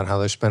thinking about how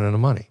they're spending the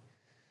money.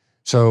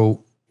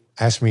 So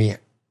ask me,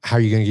 how are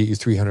you going to get your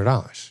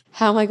 $300?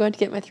 How am I going to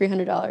get my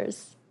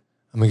 $300?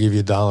 I'm going to give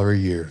you $1 a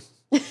year.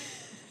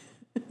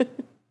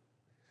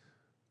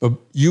 But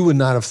you would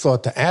not have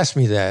thought to ask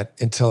me that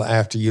until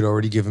after you'd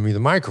already given me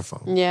the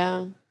microphone.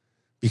 Yeah.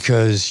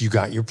 Because you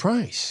got your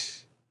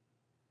price.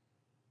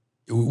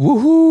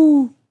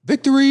 Woohoo!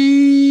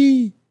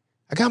 Victory!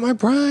 I got my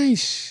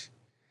price.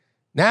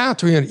 Now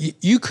 $300.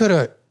 You could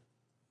have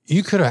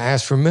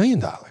asked for $1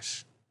 million.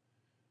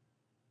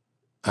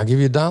 I'll give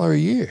you $1 a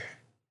year.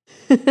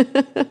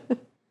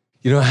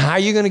 How are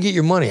you going to get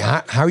your money?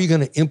 How are you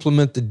going to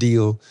implement the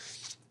deal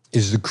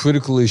is the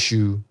critical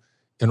issue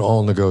in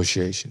all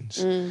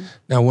negotiations.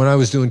 Now, when I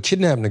was doing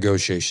kidnap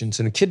negotiations,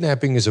 and a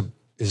kidnapping is a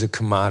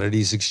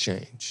commodities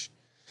exchange.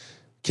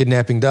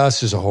 Kidnapping to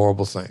us is a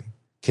horrible thing.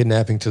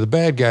 Kidnapping to the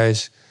bad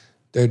guys,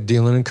 they're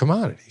dealing in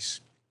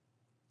commodities.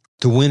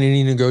 To win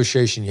any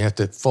negotiation, you have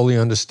to fully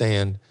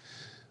understand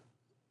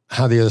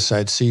how the other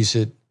side sees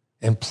it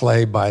and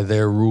play by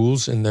their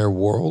rules in their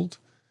world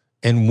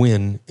and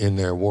win in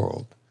their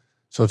world.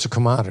 So it's a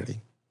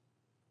commodity.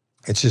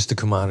 It's just a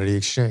commodity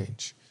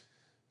exchange.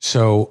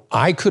 So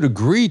I could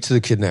agree to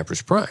the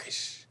kidnapper's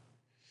price,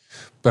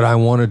 but I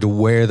wanted to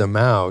wear them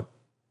out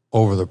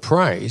over the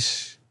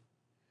price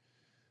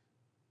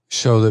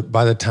so that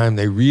by the time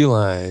they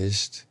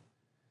realized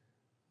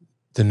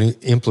the new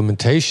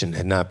implementation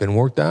had not been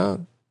worked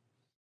out,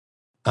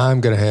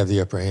 I'm going to have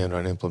the upper hand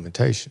on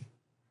implementation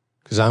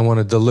because I want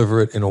to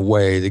deliver it in a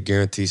way that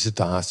guarantees that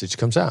the hostage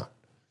comes out.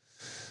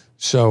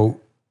 So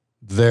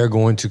they're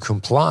going to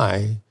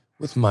comply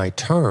with my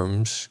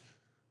terms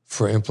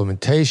for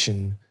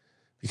implementation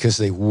because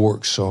they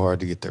worked so hard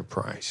to get their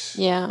price.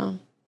 Yeah.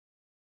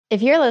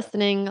 If you're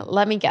listening,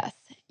 let me guess.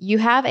 You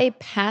have a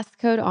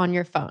passcode on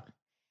your phone.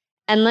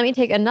 And let me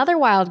take another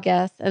wild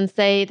guess and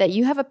say that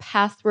you have a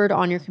password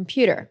on your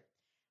computer.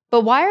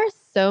 But why are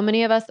so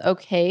many of us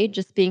okay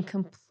just being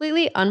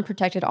completely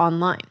unprotected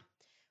online?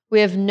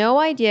 We have no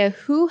idea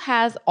who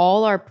has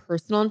all our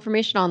personal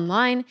information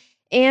online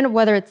and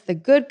whether it's the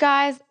good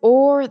guys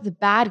or the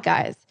bad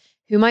guys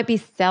who might be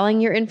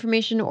selling your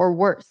information or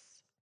worse.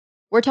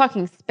 We're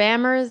talking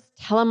spammers,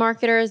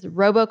 telemarketers,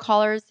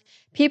 robocallers,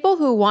 people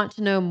who want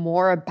to know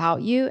more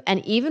about you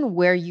and even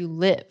where you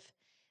live.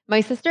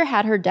 My sister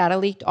had her data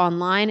leaked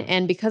online,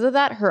 and because of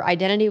that, her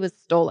identity was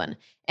stolen.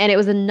 And it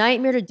was a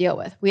nightmare to deal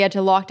with. We had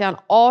to lock down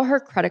all her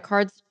credit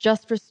cards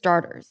just for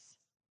starters.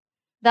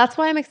 That's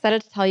why I'm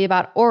excited to tell you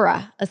about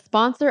Aura, a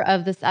sponsor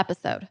of this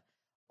episode.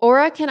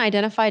 Aura can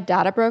identify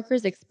data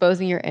brokers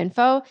exposing your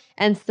info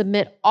and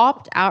submit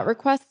opt-out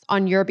requests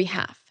on your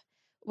behalf.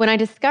 When I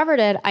discovered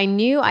it, I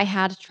knew I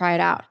had to try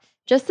it out,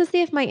 just to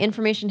see if my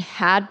information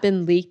had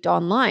been leaked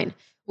online,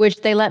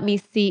 which they let me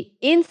see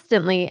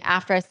instantly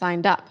after I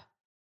signed up.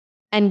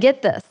 And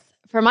get this,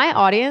 for my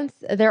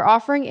audience, they're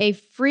offering a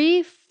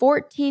free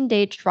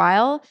 14-day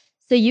trial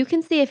so you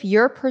can see if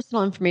your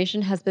personal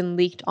information has been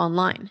leaked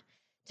online.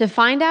 To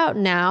find out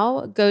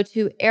now, go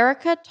to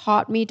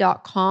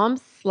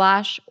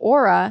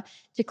ericataughtme.com/aura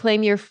to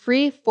claim your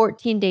free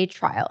 14-day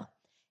trial.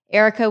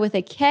 Erica with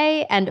a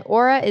K and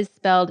Aura is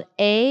spelled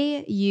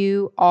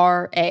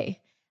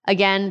A-U-R-A.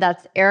 Again,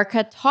 that's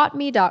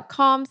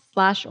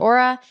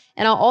ericataughtme.com/aura,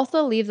 and I'll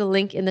also leave the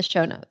link in the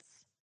show notes.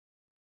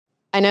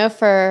 I know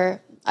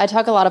for I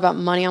talk a lot about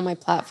money on my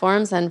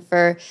platforms, and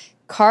for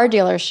car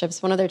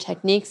dealerships, one of their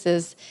techniques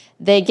is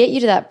they get you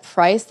to that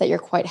price that you're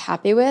quite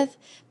happy with,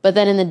 but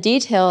then in the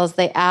details,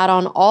 they add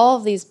on all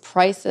of these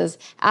prices.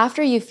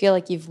 After you feel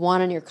like you've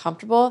won and you're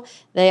comfortable,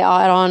 they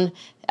add on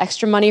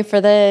extra money for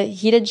the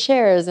heated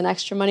chairs and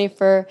extra money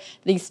for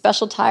these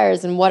special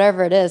tires and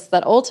whatever it is,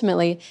 that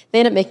ultimately they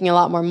end up making a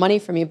lot more money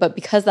from you. But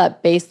because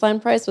that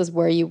baseline price was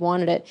where you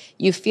wanted it,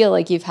 you feel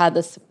like you've had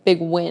this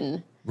big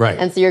win. Right.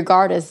 And so your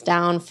guard is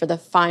down for the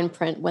fine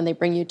print when they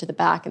bring you to the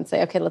back and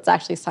say, okay, let's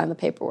actually sign the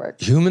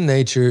paperwork. Human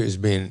nature is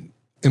being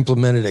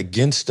implemented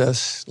against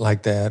us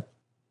like that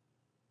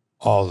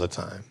all the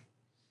time.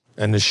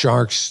 And the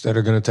sharks that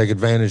are going to take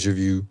advantage of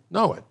you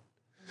know it,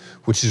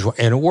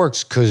 and it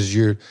works because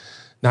you're,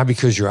 not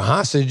because you're a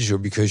hostage or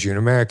because you're an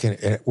American,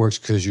 it works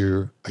because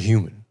you're a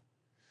human.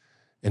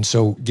 And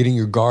so getting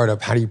your guard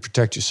up, how do you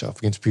protect yourself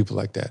against people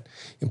like that?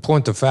 In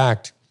point of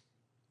fact,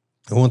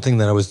 the one thing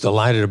that I was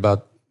delighted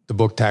about the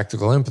book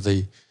Tactical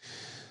Empathy,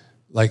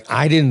 like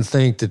I didn't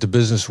think that the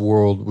business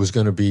world was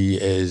going to be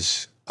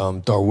as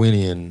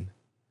Darwinian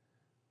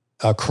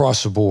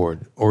across the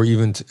board, or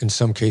even in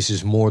some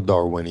cases more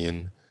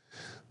Darwinian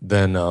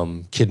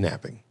than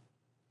kidnapping.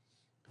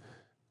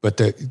 But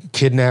the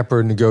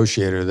kidnapper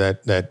negotiator,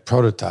 that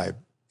prototype,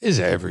 is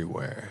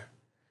everywhere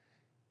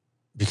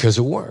because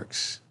it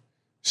works.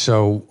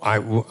 So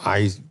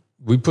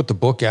we put the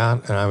book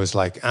out, and I was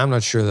like, I'm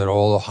not sure that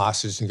all the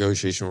hostage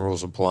negotiation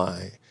rules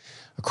apply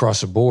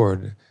across the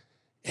board,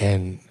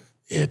 and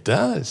it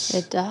does.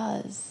 It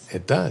does.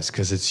 It does,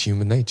 because it's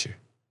human nature.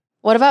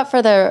 What about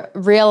for the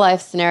real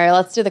life scenario?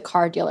 Let's do the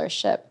car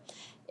dealership.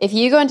 If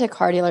you go into a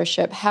car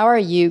dealership, how are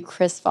you,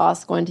 Chris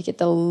Voss, going to get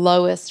the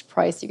lowest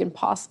price you can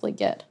possibly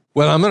get?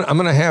 Well,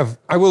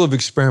 I will have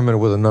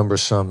experimented with a number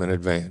sum in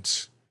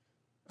advance.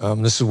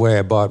 This is the way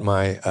I bought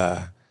my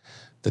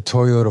the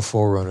Toyota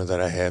 4Runner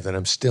that I have, and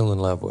I'm still in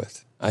love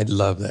with. I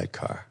love that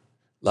car.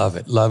 Love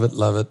it, love it,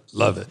 love it,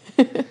 love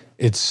it.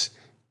 It's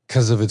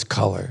because of its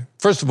color.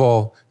 First of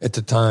all, at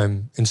the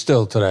time, and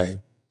still today,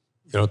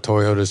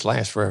 Toyotas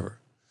last forever.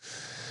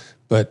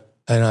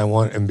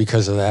 And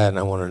because of that, and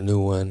I want a new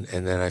one.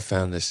 And then I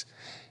found this.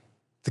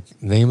 The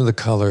name of the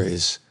color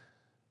is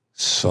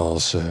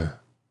Salsa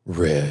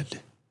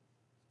Red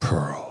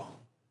Pearl.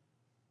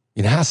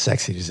 You know, how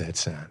sexy does that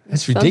sound?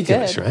 That's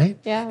ridiculous, right?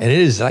 Yeah. And it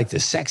is like the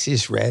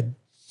sexiest red.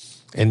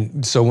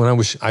 And so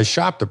when I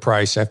shopped the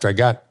price after I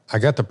got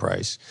the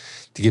price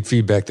to get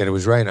feedback that it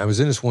was right. And I was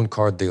in this one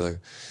car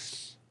dealer.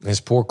 And this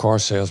poor car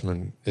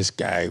salesman, this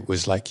guy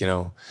was like,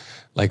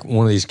 like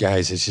one of these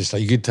guys, it's just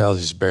like, you could tell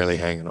he's just barely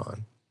hanging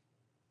on.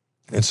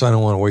 And so I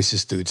don't want to waste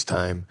this dude's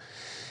time.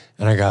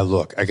 And I got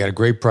a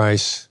great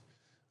price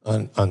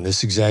on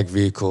this exact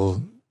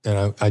vehicle.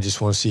 And I just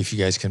want to see if you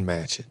guys can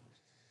match it.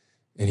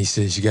 And he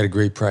says, you got a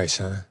great price,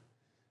 huh?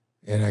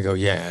 And I go,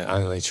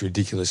 yeah, it's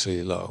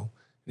ridiculously low.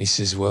 And he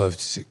says, well, if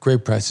it's a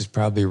great price, it's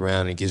probably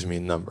around, and he gives me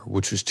a number,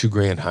 which was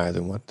 $2,000 higher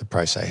than what the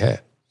price I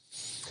had.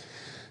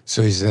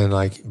 So he's then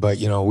like, but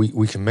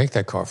we can make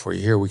that car for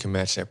you here. We can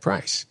match that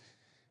price.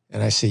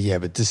 And I say, yeah,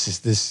 but this is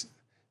the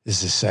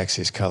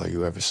sexiest color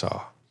you ever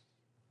saw.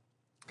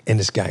 And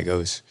this guy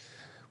goes,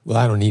 well,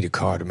 I don't need a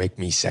car to make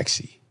me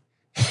sexy.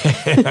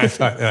 And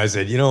I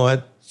said, you know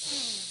what?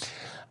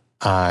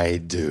 I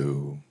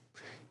do.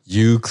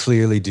 You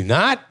clearly do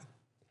not.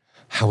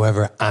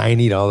 However, I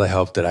need all the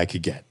help that I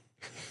could get.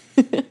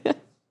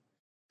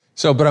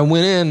 But I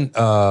went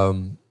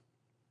in,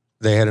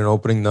 they had an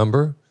opening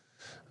number.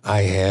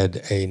 I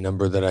had a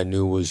number that I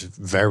knew was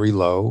very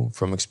low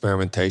from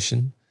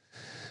experimentation.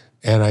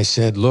 And I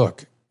said,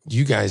 look,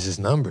 you guys'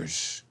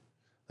 numbers,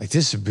 like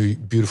this is a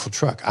beautiful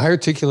truck. I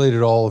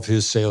articulated all of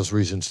his sales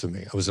reasons to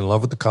me. I was in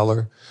love with the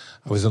color.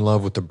 I was in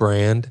love with the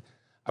brand.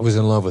 I was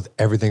in love with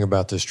everything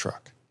about this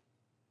truck.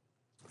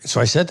 So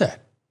I said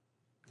that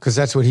because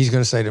that's what he's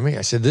going to say to me.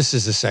 I said, this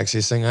is the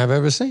sexiest thing I've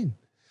ever seen.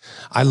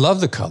 I love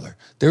the color.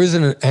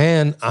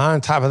 And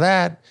on top of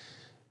that,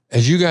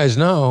 as you guys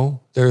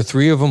know, there are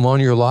 3 of them on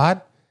your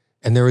lot,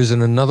 and there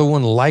isn't another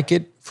one like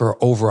it for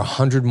over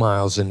 100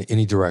 miles in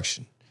any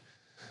direction.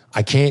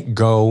 I can't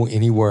go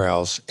anywhere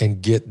else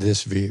and get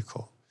this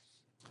vehicle,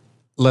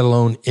 let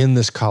alone in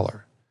this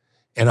color.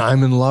 And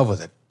I'm in love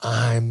with it.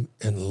 I'm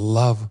in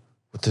love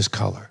with this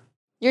color.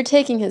 You're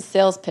taking his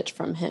sales pitch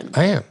from him.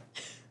 I am.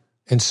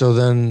 And so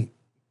then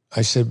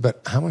I said,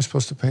 but how am I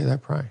supposed to pay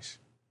that price?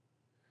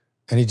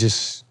 And he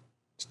just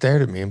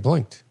stared at me and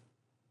blinked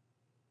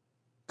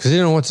because he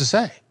didn't know what to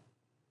say.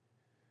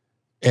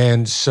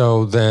 And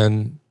so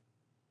then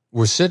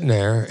we're sitting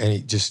there, and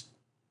he gets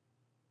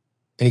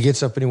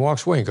up and he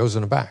walks away and goes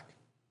in the back.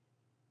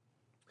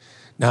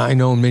 Now, I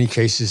know in many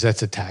cases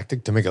that's a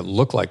tactic to make it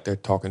look like they're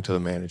talking to the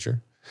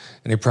manager,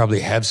 and they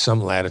probably have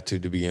some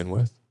latitude to begin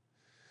with.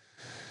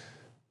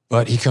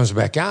 But he comes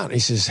back out and he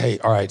says, hey,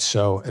 all right,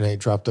 so, and they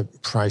dropped the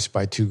price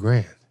by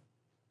 $2,000.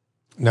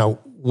 Now,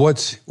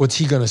 what's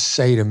he going to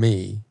say to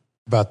me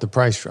about the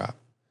price drop?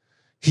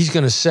 He's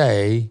going to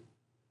say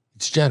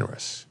it's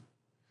generous.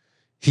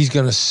 He's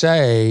going to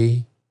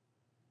say,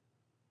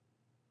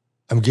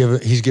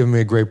 he's giving me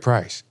a great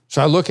price.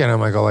 So I look at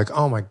him, I go like,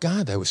 oh my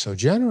God, that was so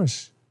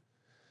generous.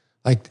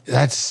 Like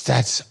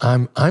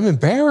I'm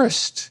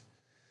embarrassed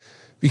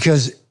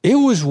because it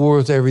was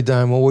worth every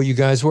dime of what you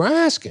guys were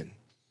asking.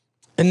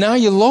 And now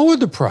you lowered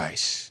the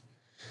price.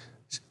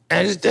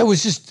 And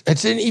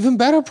it's an even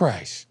better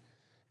price.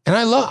 And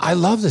I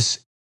love this.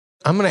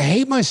 I'm going to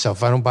hate myself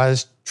if I don't buy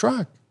this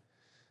truck.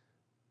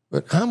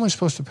 But how am I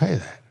supposed to pay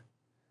that?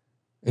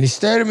 And he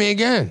stared at me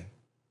again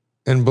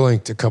and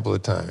blinked a couple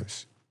of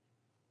times.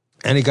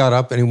 And he got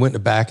up and he went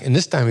in the back. And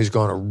this time he's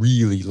gone a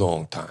really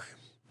long time.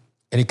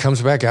 And he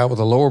comes back out with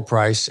a lower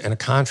price and a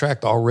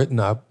contract all written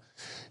up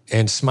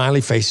and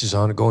smiley faces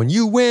on it going,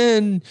 you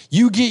win,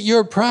 you get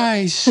your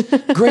price,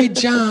 great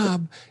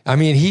job. I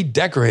mean, he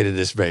decorated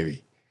this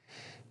baby.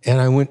 And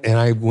I went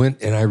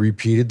and I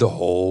repeated the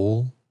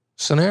whole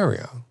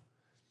scenario.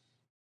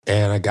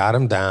 And I got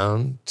him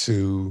down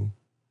to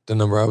the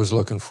number I was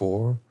looking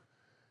for.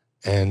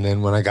 And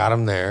then when I got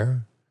him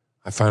there,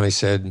 I finally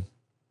said,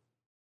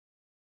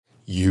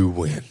 you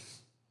win.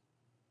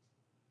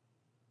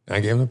 And I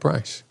gave him the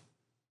price.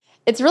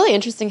 It's really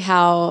interesting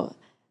how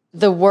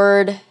the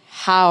word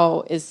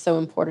how is so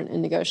important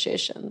in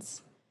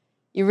negotiations.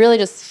 You really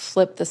just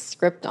flip the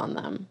script on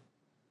them.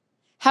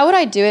 How would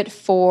I do it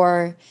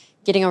for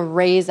getting a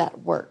raise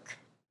at work?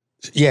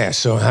 Yeah,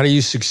 so how do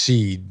you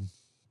succeed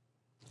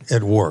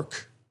at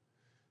work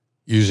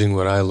using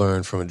what I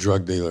learned from a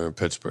drug dealer in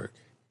Pittsburgh?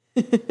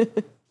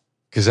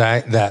 Because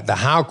the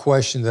how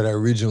question that I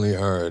originally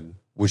heard,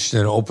 which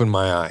then opened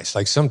my eyes.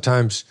 Like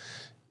sometimes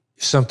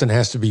something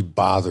has to be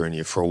bothering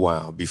you for a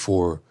while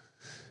before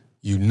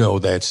you know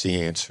that's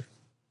the answer.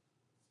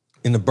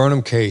 In the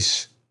Burnham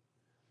case,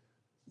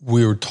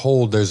 we were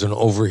told there's an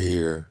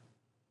overhear,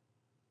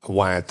 a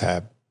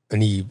wiretap,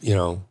 and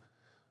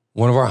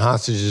one of our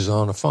hostages is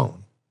on the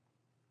phone.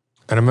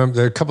 And I remember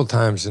there are a couple of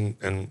times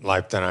in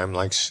life that I'm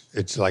like,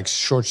 it's like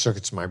short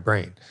circuits my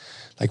brain.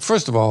 Like,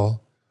 first of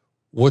all,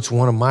 what's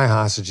one of my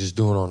hostages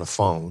doing on the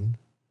phone?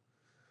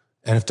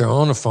 And if they're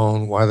on the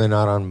phone, why are they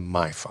not on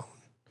my phone?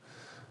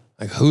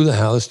 Like, who the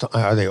hell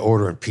are they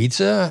ordering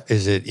pizza?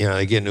 Is it,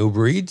 they getting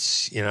Uber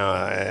Eats?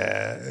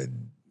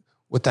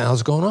 What the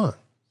hell's going on?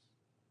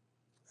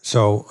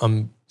 So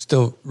I'm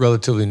still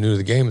relatively new to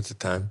the game at the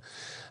time.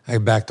 I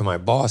got back to my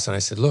boss and I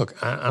said, look,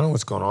 I don't know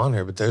what's going on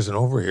here, but there's an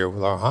overhear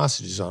with our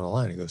hostages on the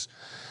line. He goes,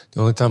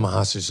 the only time a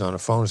hostage is on the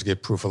phone is to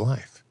get proof of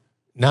life.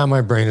 Now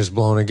my brain is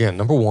blown again.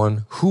 Number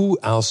one, who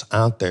else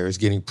out there is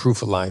getting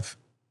proof of life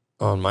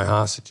on my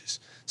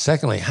hostages?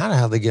 Secondly, how the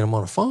hell did they get them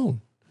on the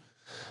phone?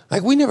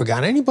 Like, we never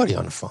got anybody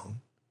on the phone.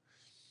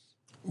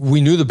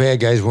 We knew the bad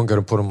guys weren't going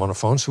to put them on the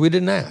phone, so we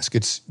didn't ask.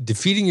 It's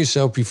defeating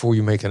yourself before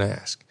you make an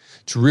ask.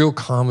 It's a real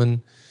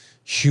common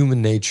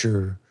human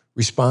nature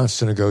response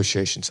to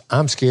negotiations.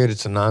 I'm scared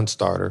it's a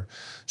non-starter,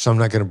 so I'm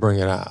not going to bring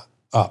it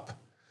up,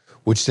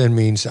 which then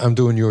means I'm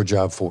doing your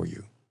job for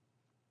you.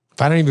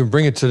 If I don't even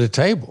bring it to the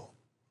table,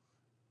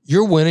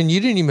 you're winning. You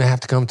didn't even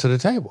have to come to the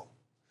table.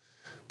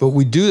 But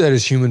we do that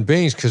as human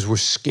beings because we're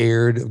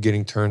scared of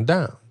getting turned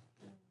down.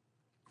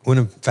 When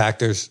in fact,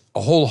 there's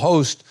a whole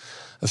host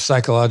of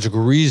psychological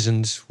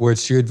reasons where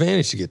it's to your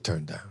advantage to get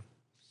turned down.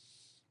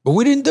 But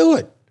we didn't do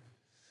it.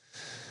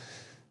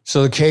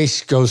 So the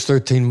case goes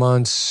 13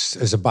 months.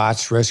 As a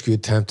botched rescue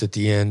attempt at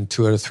the end,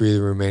 2 out of 3 of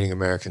the remaining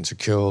Americans are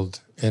killed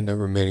and the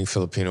remaining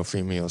Filipino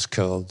female is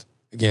killed.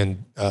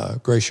 Again,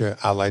 Gracia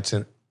outlines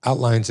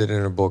it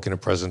in her book, In the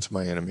Presence of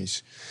My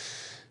Enemies.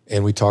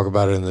 And we talk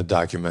about it in the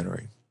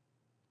documentary.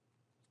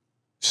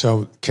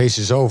 So case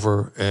is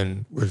over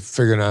and we're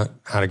figuring out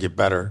how to get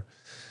better.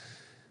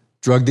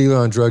 Drug dealer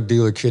on drug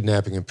dealer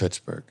kidnapping in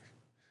Pittsburgh.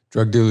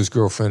 Drug dealer's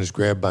girlfriend is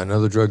grabbed by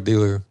another drug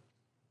dealer.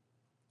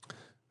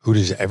 Who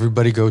does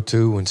everybody go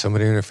to when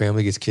somebody in their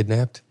family gets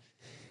kidnapped?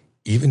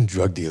 Even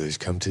drug dealers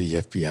come to the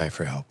FBI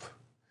for help.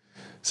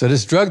 So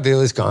this drug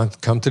dealer's come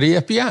to the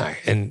FBI.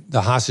 And the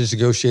hostage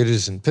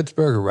negotiators in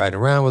Pittsburgh are riding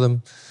around with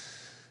him,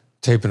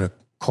 taping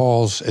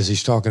calls as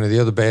he's talking to the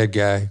other bad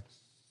guy.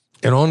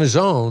 And on his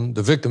own,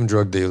 the victim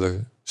drug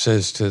dealer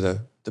says to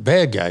the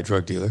bad guy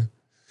drug dealer,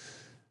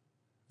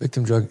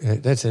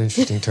 that's an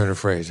interesting turn of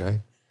phrase,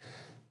 right?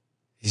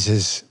 He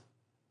says,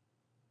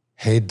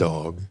 hey,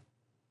 dog,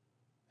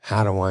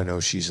 how do I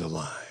know she's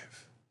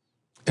alive?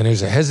 And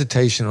there's a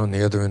hesitation on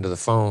the other end of the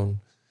phone.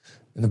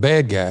 And the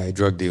bad guy,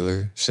 drug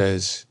dealer,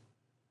 says,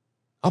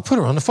 I'll put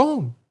her on the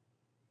phone.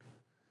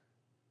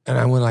 And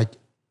I went like,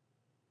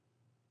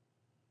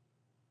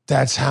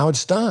 that's how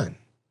it's done.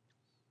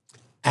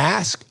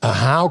 Ask a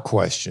how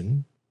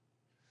question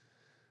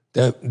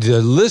that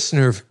the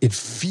listener, it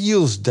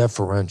feels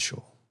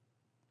deferential.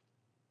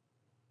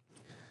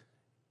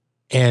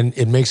 And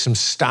it makes them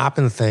stop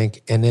and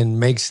think and then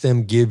makes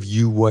them give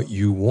you what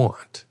you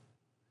want.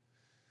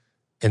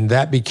 And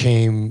that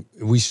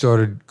we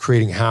started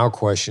creating how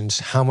questions.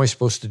 How am I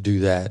supposed to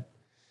do that?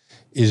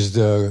 Is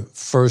the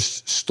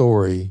first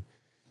story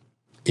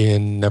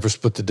in Never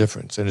Split the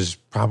Difference. And is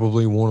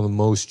probably one of the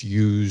most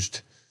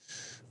used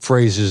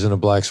phrases in a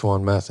Black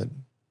Swan method.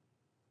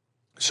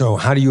 So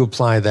how do you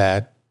apply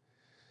that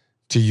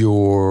to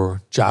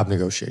your job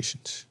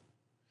negotiations?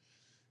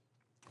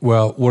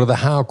 Well, what are the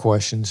how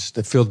questions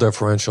that feel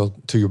deferential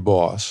to your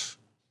boss,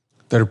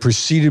 that are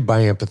preceded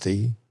by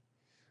empathy?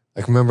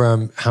 Like,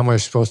 remember, how am I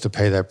supposed to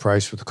pay that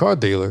price with the car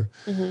dealer?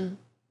 Mm-hmm.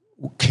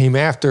 Came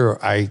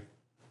after I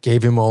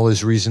gave him all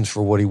his reasons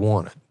for what he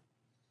wanted.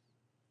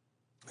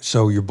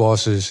 So your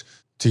boss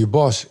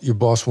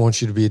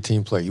wants you to be a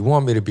team player. You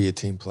want me to be a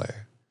team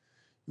player.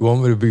 You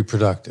want me to be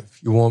productive.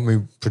 You want me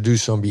to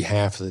produce on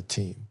behalf of the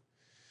team.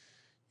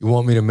 You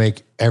want me to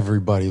make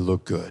everybody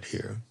look good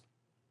here.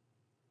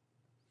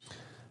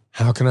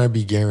 How can I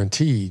be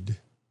guaranteed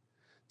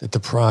that the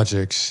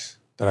projects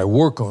that I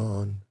work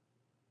on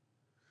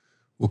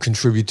will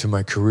contribute to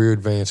my career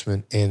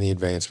advancement and the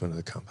advancement of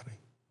the company?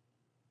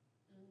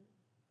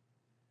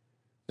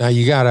 Now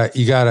you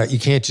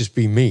can't just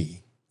be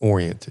me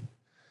oriented.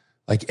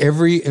 Like,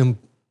 every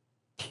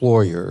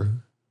employer,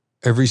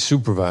 every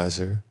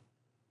supervisor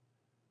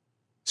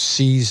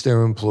sees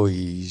their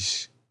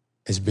employees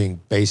as being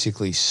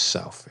basically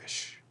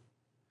selfish.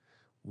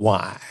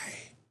 Why?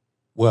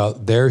 Well,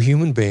 they're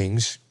human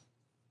beings,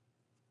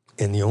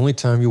 and the only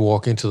time you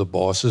walk into the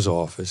boss's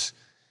office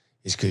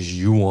is because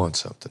you want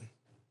something.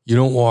 You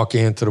don't walk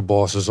into the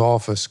boss's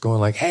office going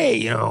like,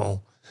 hey,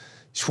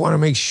 just want to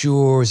make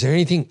sure, is there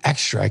anything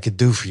extra I could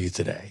do for you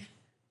today?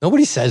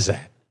 Nobody says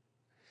that.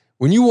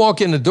 When you walk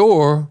in the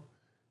door,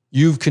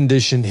 you've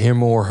conditioned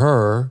him or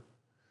her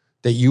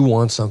that you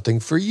want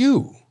something for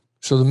you.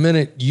 So the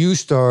minute you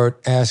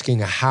start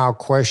asking a how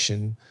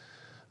question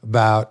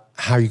about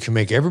how you can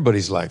make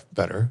everybody's life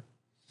better,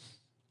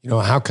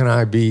 how can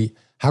I be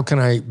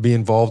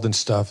involved in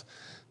stuff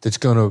that's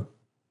going to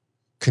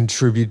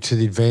contribute to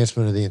the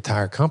advancement of the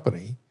entire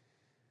company?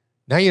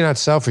 Now you're not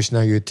selfish,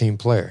 now you're a team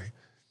player.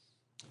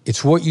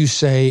 It's what you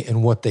say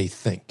and what they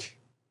think.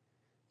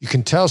 You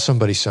can tell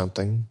somebody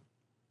something,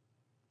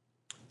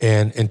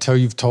 and until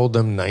you've told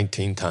them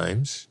 19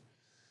 times,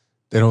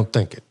 they don't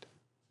think it.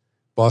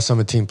 Boss, I'm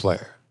a team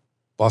player.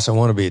 Boss, I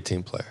want to be a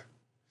team player.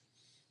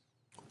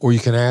 Or you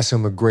can ask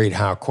them a great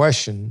how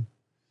question.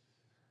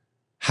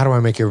 How do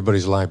I make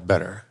everybody's life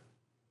better?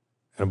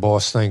 And a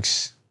boss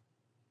thinks,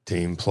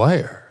 team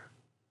player,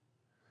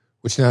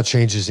 which now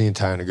changes the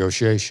entire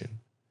negotiation.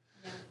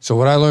 Yeah. So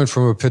what I learned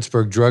from a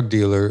Pittsburgh drug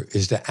dealer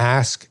is to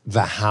ask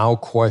the how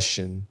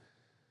question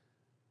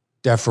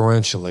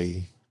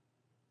deferentially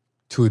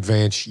to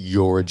advance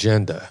your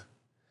agenda,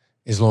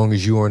 as long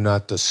as you are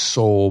not the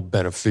sole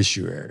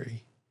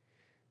beneficiary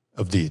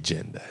of the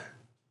agenda,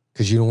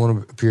 because you don't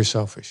want to appear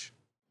selfish.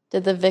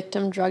 Did the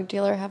victim drug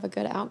dealer have a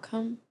good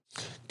outcome?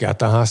 Got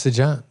the hostage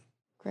on.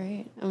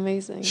 Great.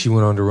 Amazing. She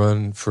went on to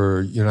run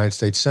for United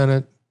States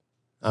Senate.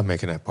 I'm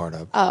making that part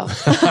up. Oh.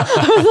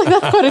 I was like,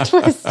 that's quite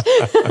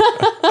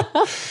a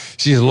twist.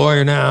 She's a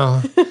lawyer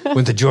now,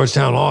 went to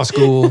Georgetown Law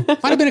School.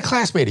 Might have been a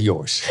classmate of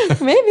yours.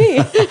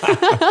 Maybe.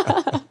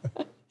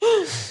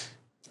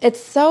 It's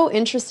so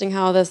interesting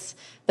how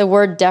the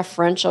word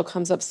deferential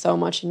comes up so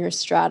much in your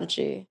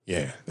strategy.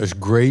 Yeah, there's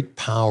great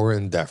power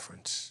in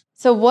deference.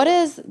 So what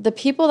is the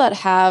people that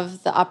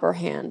have the upper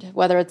hand,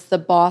 whether it's the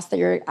boss that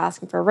you're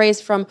asking for a raise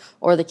from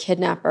or the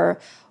kidnapper,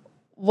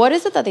 what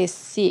is it that they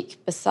seek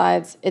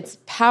besides its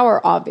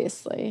power,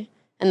 obviously?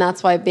 And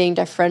that's why being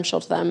deferential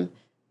to them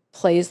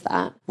plays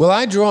that. Well,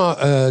 I draw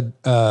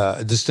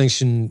a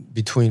distinction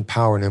between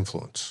power and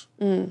influence.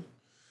 Mm.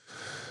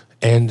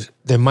 And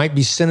there might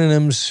be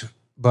synonyms,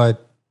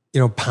 but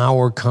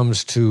power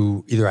comes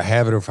to either I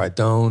have it or if I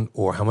don't,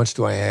 or how much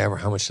do I have or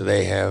how much do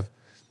they have.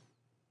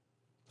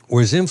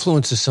 Whereas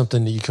influence is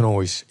something that you can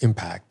always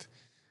impact.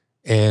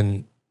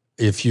 And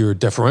if you're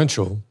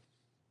deferential,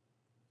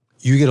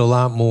 you get a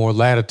lot more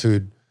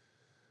latitude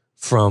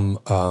from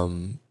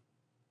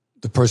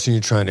the person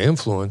you're trying to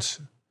influence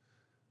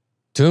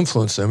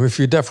them if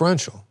you're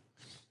deferential.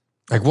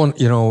 Like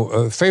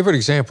a favorite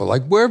example,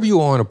 like wherever you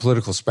are on a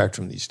political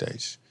spectrum these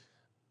days,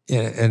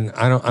 and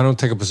I don't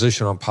take a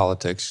position on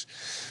politics,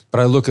 but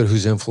I look at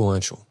who's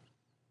influential.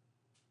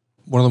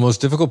 One of the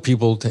most difficult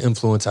people to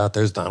influence out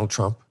there is Donald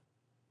Trump.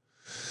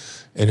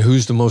 And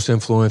who's the most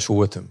influential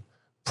with him?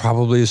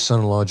 Probably his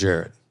son-in-law,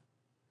 Jared.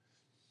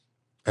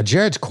 Now,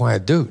 Jared's a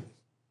quiet dude.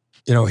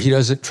 He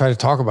doesn't try to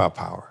talk about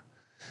power.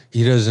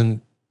 He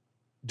doesn't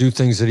do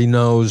things that he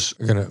knows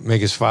are going to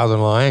make his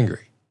father-in-law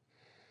angry.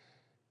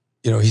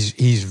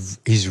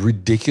 He's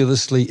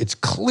ridiculously, it's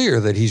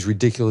clear that he's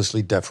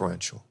ridiculously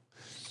deferential.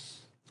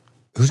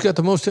 Who's got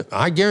the most?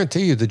 I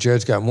guarantee you that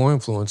Jared's got more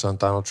influence on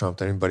Donald Trump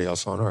than anybody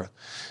else on earth.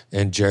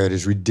 And Jared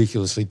is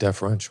ridiculously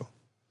deferential.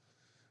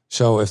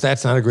 So if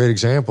that's not a great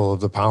example of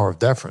the power of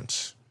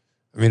deference,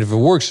 if it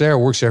works there, it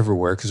works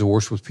everywhere because it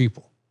works with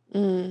people.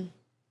 Mm.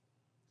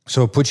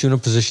 So it puts you in a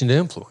position to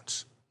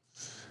influence.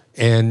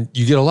 And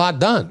you get a lot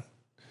done.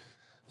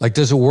 Like,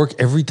 does it work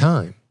every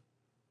time?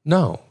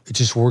 No, it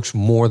just works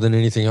more than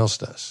anything else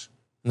does.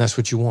 And that's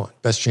what you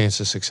want, best chance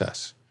of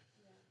success.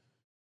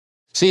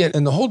 See,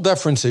 and the whole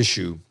deference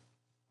issue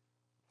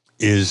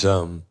is,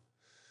 you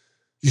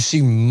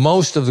see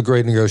most of the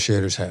great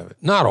negotiators have it.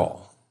 Not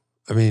all.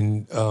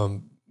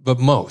 But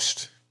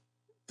most.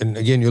 And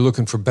again, you're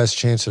looking for best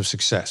chance of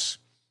success.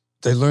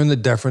 They learn that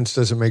deference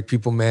doesn't make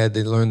people mad.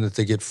 They learn that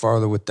they get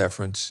farther with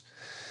deference.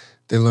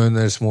 They learn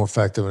that it's more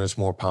effective and it's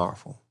more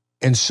powerful.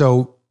 And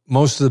so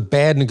most of the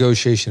bad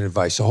negotiation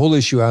advice, the whole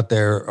issue out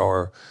there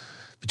are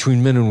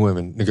between men and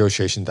women,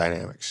 negotiation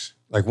dynamics.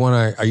 Like one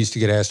I used to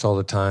get asked all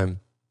the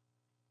time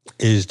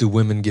is, do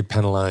women get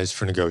penalized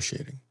for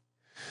negotiating?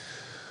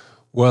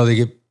 Well, they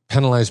get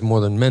penalized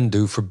more than men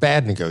do for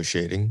bad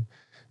negotiating.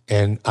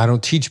 And I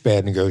don't teach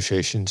bad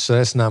negotiation, so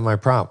that's not my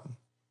problem.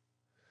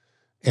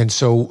 And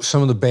so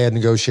some of the bad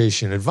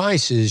negotiation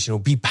advice is,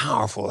 be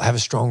powerful, have a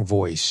strong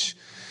voice,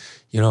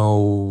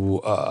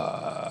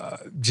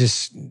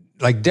 just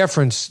like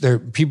deference.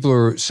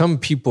 Some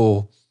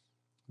people,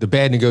 the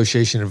bad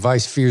negotiation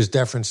advice fears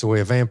deference the way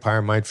a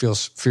vampire might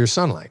fear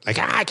sunlight. Like,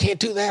 I can't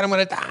do that, I'm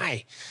going to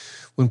die.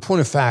 When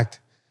point of fact,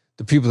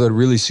 the people that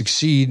really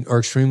succeed are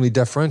extremely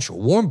deferential.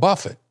 Warren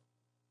Buffett,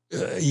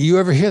 you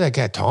ever hear that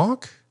guy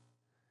talk?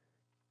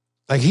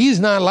 Like, he's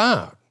not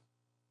loud.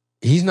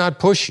 He's not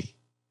pushy.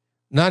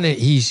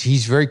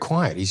 He's very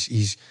quiet.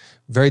 He's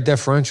very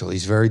deferential.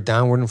 He's very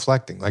downward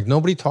inflecting. Like,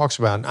 nobody talks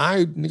about,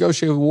 I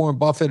negotiated with Warren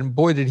Buffett and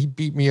boy, did he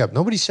beat me up.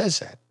 Nobody says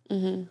that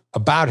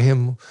about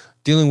him,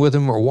 dealing with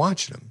him or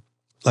watching him.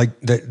 Like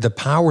the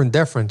power and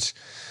deference.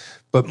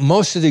 But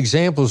most of the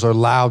examples are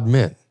loud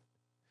men.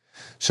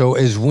 So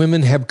as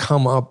women have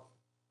come up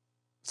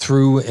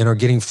through and are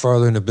getting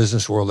further in the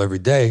business world every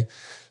day,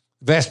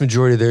 the vast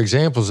majority of their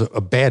examples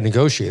of bad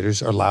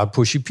negotiators are loud,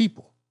 pushy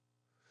people.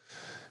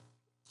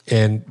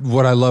 And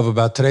what I love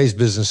about today's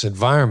business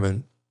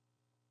environment,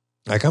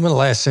 like I'm a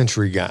last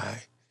century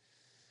guy.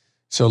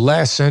 So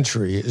last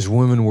century, as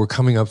women were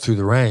coming up through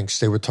the ranks,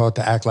 they were taught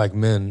to act like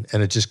men,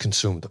 and it just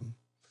consumed them.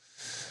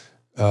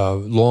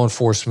 Law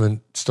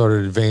enforcement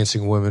started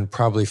advancing women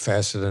probably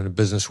faster than the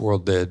business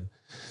world did.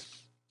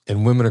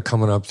 And women are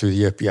coming up through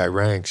the FBI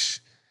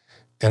ranks,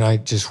 and I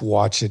just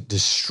watch it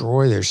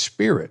destroy their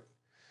spirit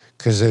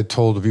because they're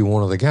told to be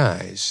one of the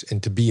guys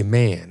and to be a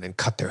man and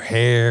cut their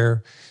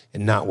hair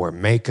and not wear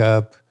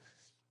makeup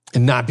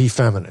and not be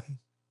feminine.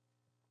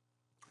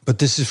 But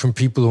this is from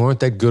people who aren't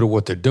that good at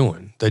what they're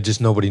doing.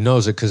 Nobody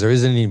knows it because there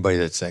isn't anybody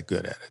that's that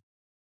good at it.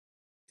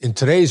 In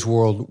today's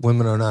world,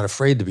 women are not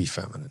afraid to be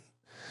feminine,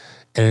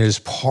 and it is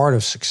part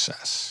of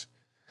success.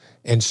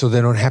 And so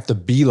they don't have to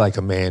be like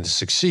a man to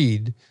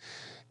succeed.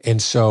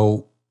 And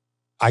so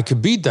I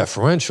could be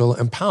deferential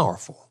and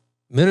powerful.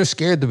 Men are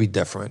scared to be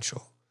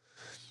deferential.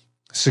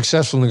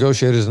 Successful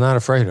negotiators are not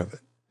afraid of it.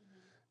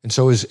 And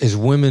so as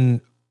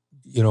women,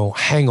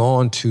 hang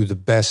on to the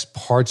best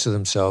parts of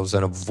themselves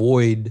and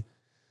avoid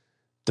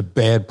the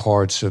bad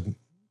parts of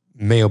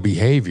male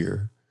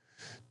behavior,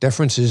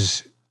 deference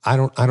is, I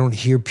don't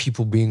hear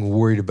people being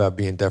worried about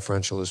being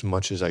deferential as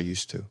much as I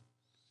used to,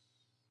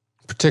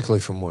 particularly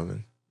from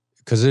women,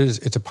 because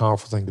it's a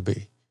powerful thing to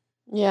be.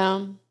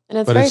 Yeah.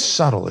 But it's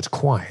subtle, it's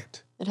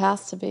quiet. It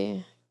has to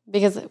be.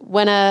 Because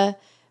when a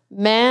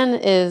man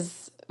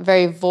is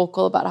very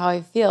vocal about how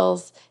he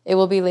feels, it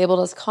will be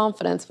labeled as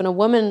confidence. When a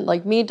woman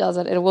like me does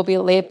it, it will be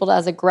labeled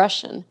as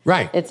aggression.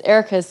 Right. It's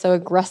Erica is so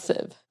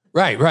aggressive.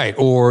 Right.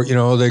 Or,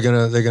 they're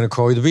gonna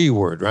call you the V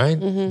word, right?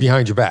 Mm-hmm.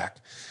 Behind your back.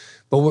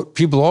 But what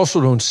people also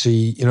don't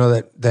see,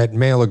 that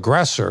male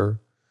aggressor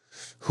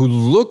who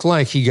looked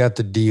like he got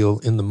the deal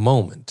in the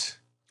moment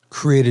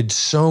created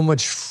so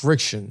much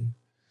friction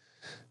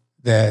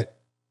that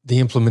the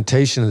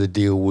implementation of the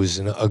deal was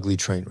an ugly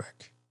train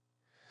wreck.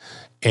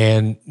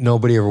 And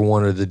nobody ever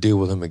wanted to deal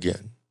with him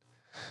again.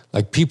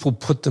 Like, people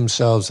put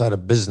themselves out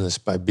of business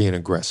by being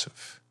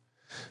aggressive.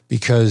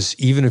 Because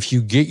even if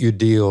you get your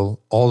deal,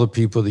 all the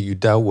people that you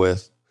dealt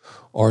with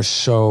are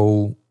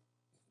so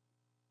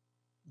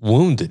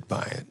wounded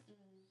by it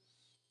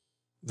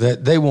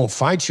that they won't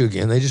fight you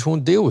again. They just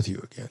won't deal with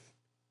you again.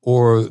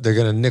 Or they're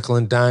going to nickel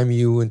and dime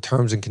you in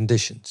terms and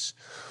conditions.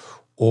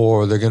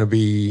 Or they're going to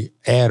be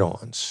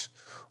add-ons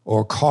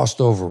or cost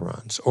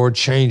overruns or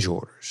change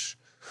orders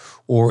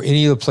or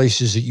any of the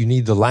places that you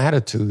need the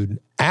latitude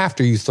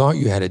after you thought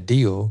you had a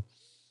deal,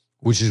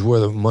 which is where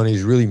the money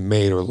is really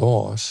made or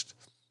lost.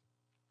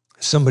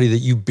 Somebody that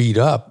you beat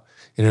up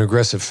in an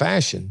aggressive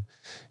fashion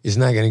is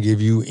not going to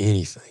give you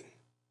anything.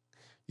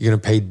 You're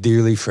going to pay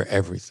dearly for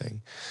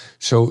everything.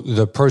 So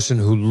the person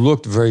who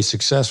looked very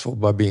successful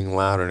by being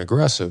loud and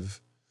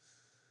aggressive,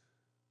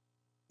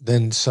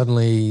 then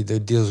suddenly the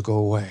deals go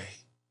away,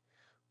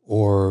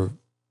 or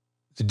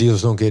the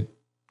deals don't get.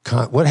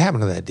 What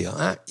happened to that deal?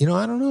 I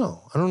don't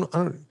know. I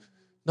don't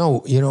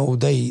know.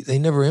 They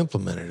never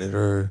implemented it,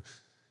 or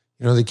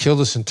they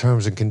killed us in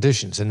terms and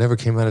conditions. It never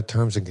came out of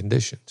terms and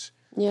conditions.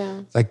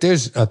 Yeah, like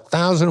there's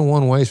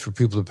 1,001 ways for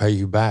people to pay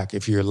you back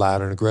if you're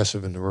loud and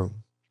aggressive in the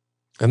room,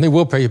 and they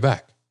will pay you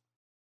back.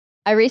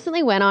 I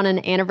recently went on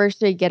an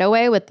anniversary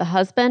getaway with the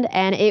husband,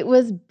 and it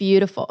was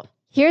beautiful.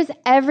 Here's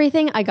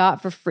everything I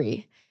got for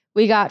free.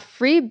 We got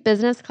free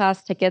business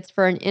class tickets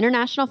for an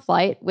international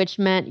flight, which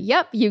meant,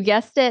 yep, you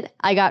guessed it,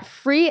 I got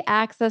free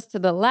access to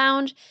the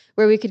lounge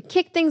where we could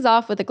kick things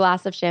off with a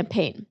glass of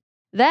champagne.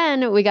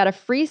 Then we got a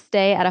free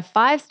stay at a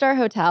 5-star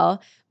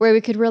hotel where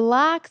we could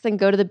relax and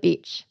go to the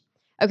beach.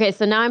 Okay,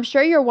 so now I'm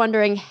sure you're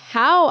wondering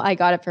how I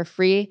got it for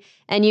free,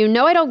 and you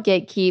know I don't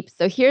gatekeep,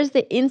 so here's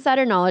the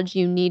insider knowledge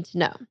you need to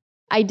know.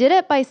 I did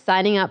it by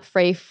signing up for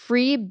a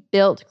free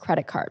Built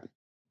credit card.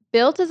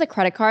 Built is a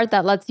credit card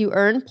that lets you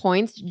earn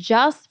points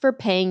just for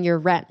paying your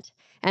rent,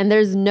 and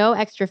there's no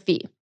extra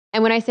fee.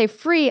 And when I say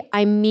free,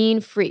 I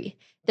mean free.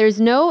 There's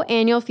no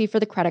annual fee for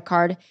the credit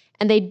card,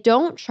 and they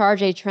don't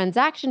charge a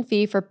transaction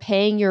fee for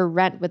paying your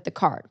rent with the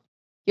card.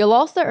 You'll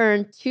also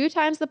earn 2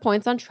 times the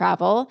points on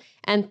travel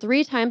and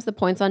 3 times the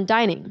points on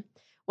dining.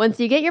 Once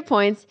you get your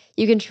points,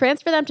 you can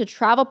transfer them to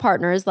travel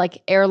partners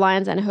like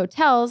airlines and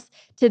hotels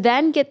to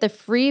then get the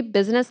free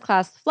business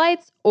class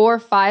flights or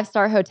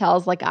 5-star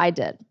hotels like I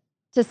did.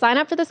 To sign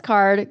up for this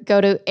card,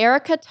 go to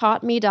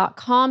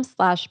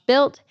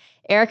ericataughtme.com/built.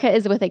 Erica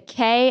is with a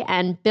K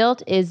and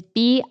Built is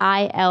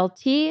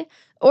BILT.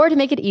 Or to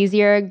make it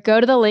easier, go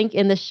to the link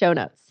in the show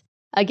notes.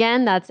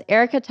 Again, that's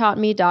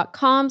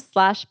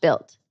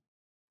ericataughtme.com/built.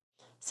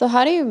 So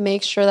how do you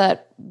make sure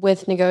that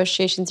with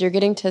negotiations, you're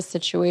getting to a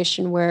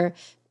situation where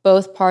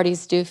both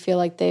parties do feel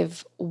like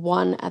they've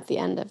won at the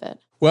end of it?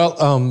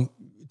 Well,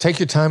 take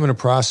your time in the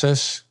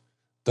process.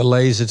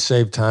 Delays that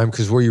save time,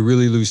 because where you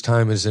really lose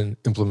time is in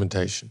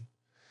implementation.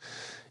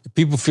 If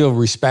people feel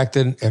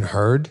respected and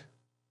heard,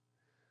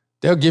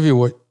 they'll give you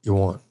what you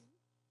want.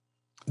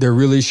 Their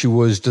real issue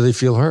was, do they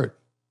feel heard?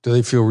 Do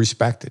they feel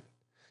respected?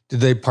 Did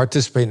they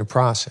participate in the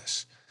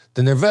process?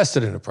 Then they're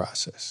vested in the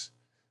process.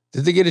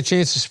 Did they get a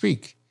chance to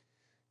speak?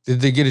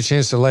 Did they get a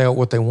chance to lay out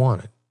what they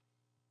wanted?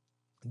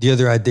 The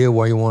other idea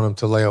why you want them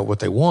to lay out what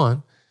they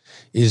want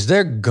is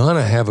they're going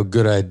to have a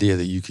good idea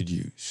that you could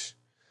use.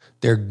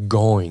 They're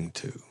going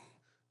to.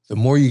 The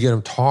more you get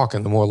them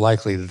talking, the more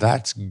likely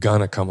that's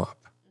going to come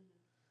up.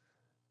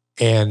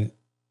 And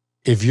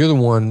if you're the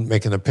one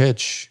making the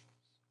pitch,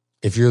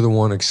 if you're the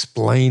one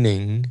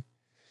explaining,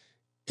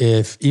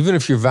 even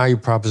if your value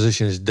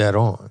proposition is dead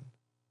on,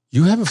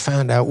 you haven't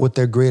found out what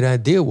their great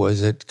idea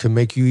was that could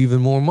make you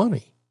even more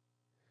money.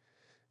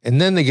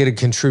 And then they get to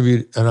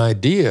contribute an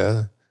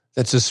idea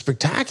that's a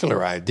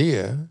spectacular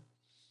idea.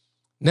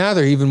 Now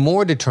they're even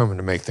more determined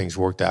to make things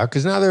work out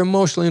because now they're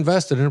emotionally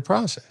invested in the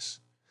process.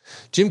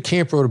 Jim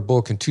Camp wrote a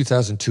book in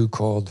 2002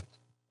 called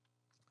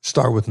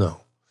Start With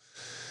No.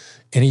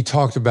 And he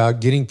talked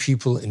about getting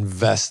people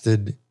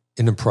invested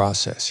in the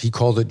process. He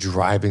called it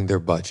driving their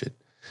budget.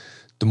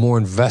 The more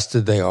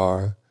invested they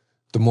are,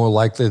 the more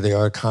likely they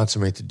are to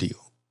consummate the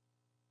deal.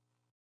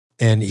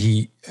 And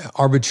he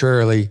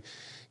arbitrarily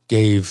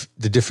gave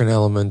the different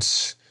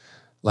elements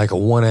like a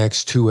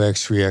 1x,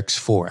 2x, 3x,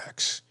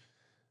 4x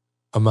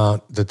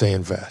amount that they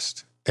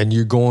invest. And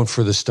you're going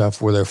for the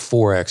stuff where they're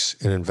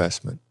 4x in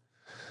investment.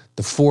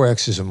 The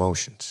 4x is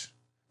emotions.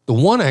 The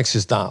 1x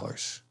is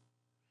dollars.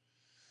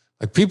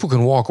 Like people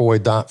can walk away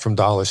from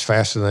dollars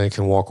faster than they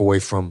can walk away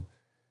from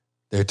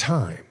their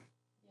time.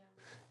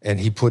 And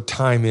he put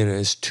time in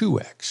as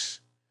 2x.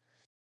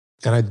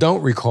 And I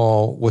don't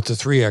recall what the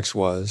 3x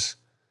was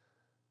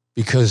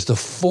because the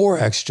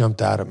 4x jumped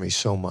out at me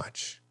so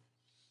much.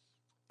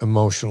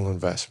 Emotional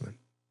investment.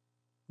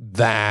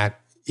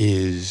 That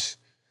is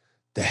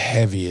the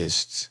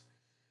heaviest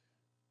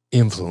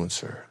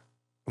influencer,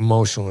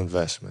 emotional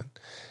investment.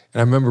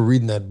 And I remember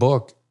reading that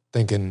book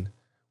thinking,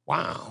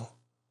 wow,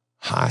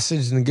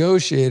 hostage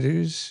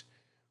negotiators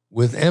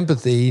with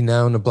empathy,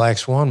 now in the Black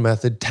Swan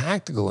method,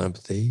 tactical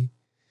empathy,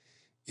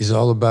 is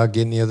all about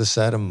getting the other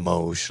side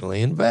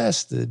emotionally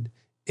invested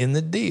in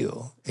the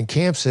deal. And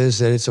Camp says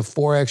that it's a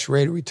 4x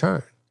rate of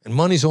return. And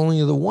money's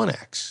only the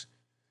 1x.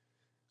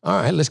 All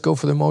right, let's go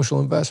for the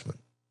emotional investment.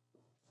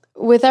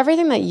 With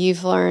everything that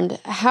you've learned,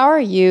 how are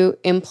you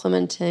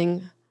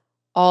implementing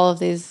all of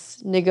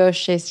these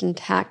negotiation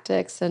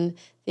tactics and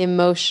the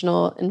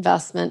emotional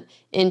investment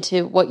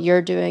into what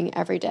you're doing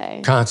every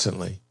day?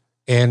 Constantly.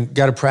 And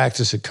got to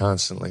practice it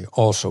constantly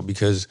also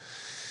because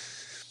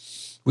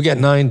we got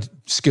 9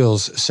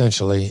 skills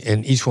essentially,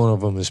 and each one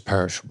of them is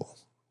perishable,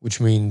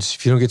 which means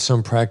if you don't get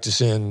some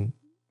practice in,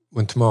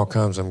 when tomorrow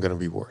comes, I'm going to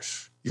be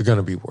worse. You're going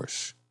to be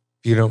worse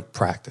if you don't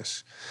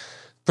practice.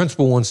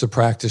 Principle one's to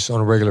practice on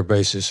a regular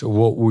basis of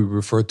what we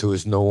refer to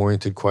as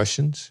no-oriented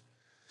questions.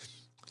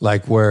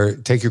 Like where,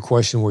 take your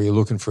question where you're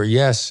looking for a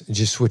yes and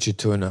just switch it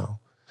to a no.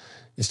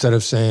 Instead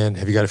of saying,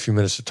 have you got a few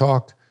minutes to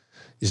talk?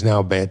 Is now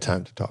a bad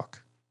time to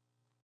talk.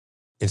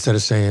 Instead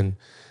of saying,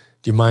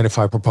 do you mind if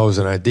I propose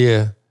an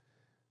idea?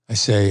 I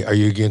say, are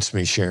you against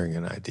me sharing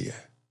an idea?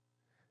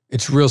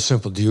 It's real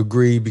simple. Do you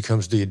agree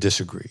becomes, do you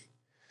disagree?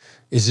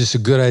 Is this a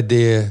good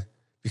idea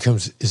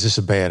becomes, is this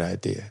a bad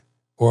idea?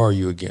 Or are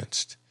you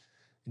against?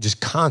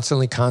 Just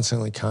constantly.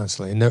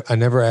 And I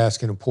never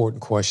ask an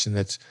important question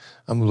that's,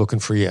 I'm looking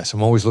for yes.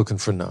 I'm always looking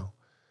for no.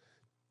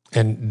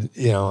 And,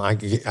 I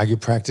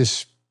get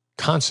practice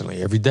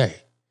constantly, every day.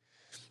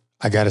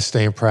 I got to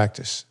stay in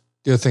practice.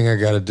 The other thing I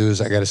got to do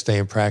is I got to stay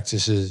in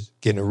practice is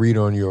getting a read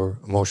on your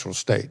emotional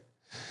state.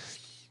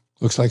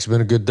 Looks like it's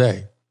been a good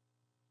day.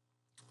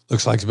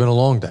 Looks like it's been a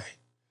long day.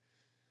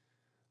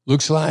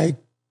 Looks like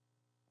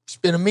it's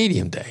been a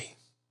medium day.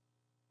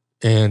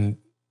 And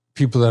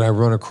people that I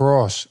run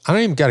across, I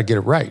don't even got to get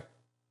it right.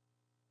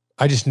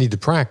 I just need to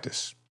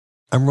practice.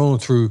 I'm rolling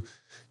through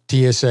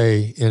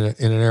TSA in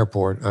an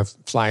airport. I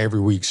fly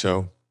every week,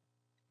 so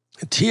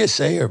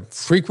TSA are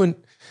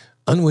frequent,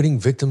 unwitting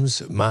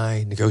victims of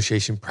my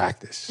negotiation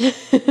practice.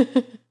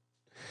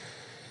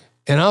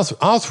 And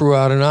I'll throw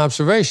out an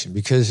observation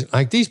because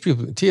like these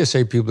people,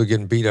 TSA people are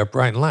getting beat up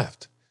right and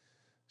left.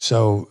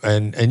 So,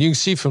 and you can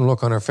see from the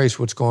look on their face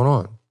what's going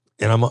on.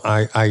 And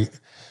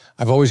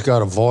I've always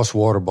got a Voss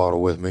water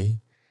bottle with me.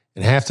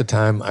 And half the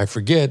time I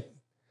forget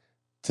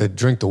to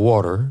drink the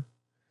water.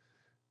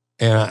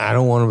 And I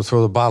don't want to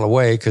throw the bottle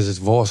away because it's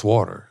Voss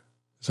water.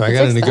 So I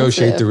got to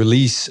negotiate the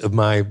release of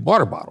my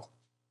water bottle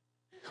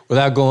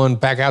without going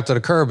back out to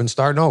the curb and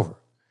starting over.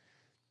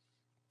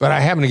 But I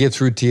happen to get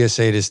through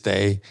TSA this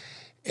day,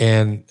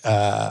 and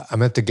I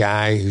met the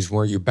guy who's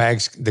where your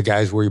bags, the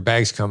guys where your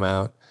bags come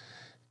out,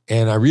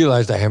 and I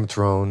realized I haven't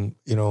thrown,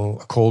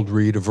 a cold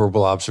read, a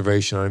verbal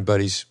observation on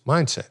anybody's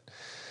mindset.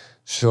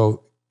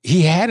 So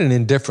he had an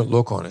indifferent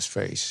look on his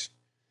face.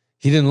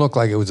 He didn't look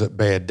like it was a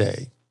bad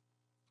day.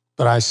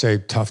 But I say,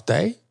 tough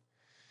day?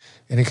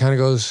 And he kind of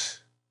goes,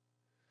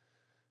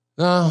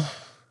 no.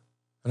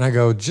 And I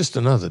go, just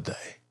another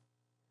day.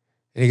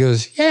 And he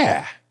goes,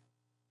 yeah.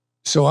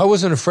 So I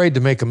wasn't afraid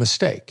to make a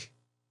mistake.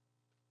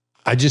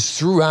 I just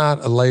threw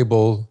out a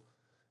label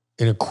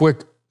in a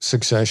quick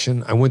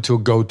succession. I went to a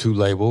go-to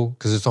label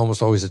because it's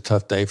almost always a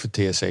tough day for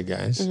TSA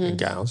guys and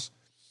gals.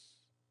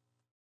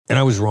 And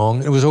I was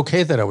wrong. It was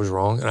okay that I was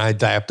wrong. And I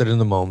adapted in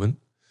the moment.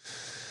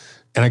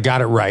 And I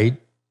got it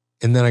right.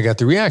 And then I got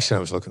the reaction I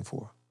was looking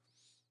for.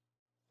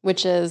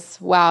 Which is,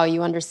 wow,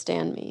 you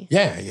understand me.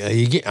 Yeah,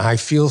 I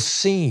feel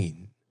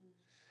seen.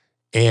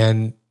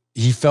 And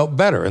he felt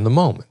better in the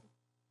moment.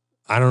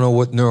 I don't know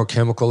what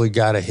neurochemical he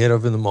got a hit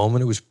of in the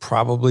moment. It was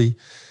probably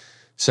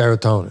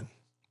serotonin.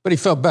 But he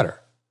felt better.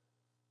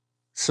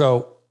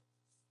 So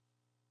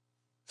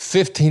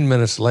 15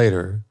 minutes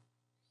later,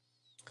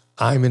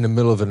 I'm in the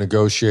middle of a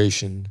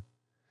negotiation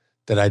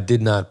that I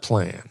did not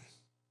plan.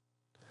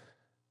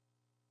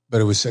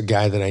 But it was a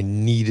guy that I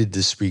needed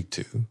to speak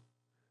to.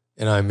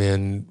 And I'm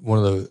in one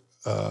of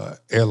the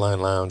airline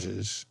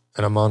lounges,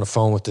 and I'm on the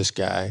phone with this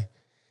guy.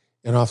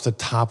 And off the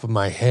top of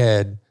my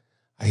head,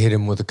 I hit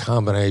him with a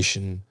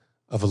combination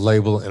of a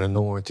label and an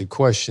unwarranted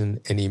question,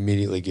 and he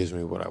immediately gives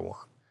me what I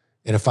want.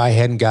 And if I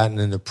hadn't gotten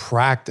into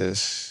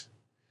practice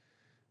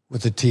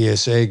with the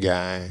TSA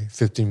guy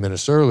 15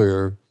 minutes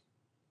earlier,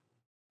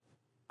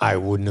 I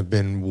wouldn't have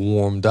been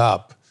warmed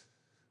up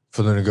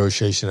for the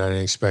negotiation I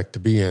didn't expect to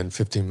be in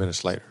 15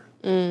 minutes later.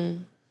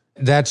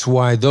 That's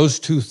why those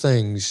two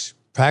things,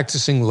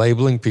 practicing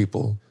labeling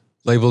people,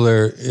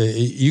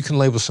 you can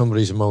label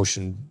somebody's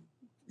emotion.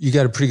 You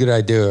got a pretty good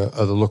idea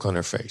of the look on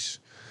their face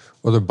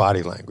or their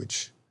body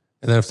language.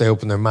 And then if they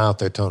open their mouth,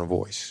 their tone of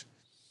voice.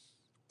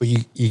 But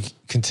you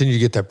continue to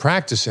get that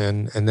practice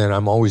in, and then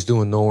I'm always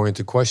doing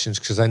no-oriented questions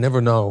because I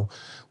never know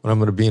when I'm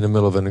going to be in the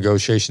middle of a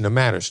negotiation that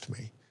matters to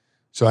me.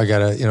 So I got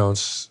to,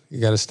 you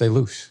got to stay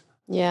loose.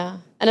 Yeah.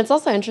 And it's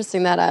also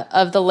interesting that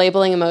of the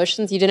labeling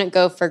emotions, you didn't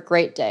go for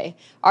great day.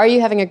 Are you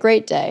having a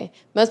great day?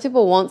 Most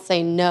people won't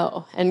say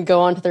no and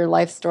go on to their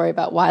life story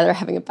about why they're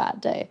having a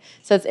bad day.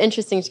 So it's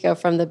interesting to go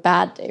from the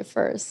bad day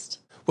first.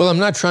 Well, I'm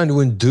not trying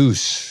to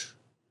induce.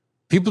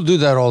 People do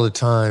that all the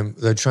time.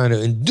 They're trying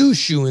to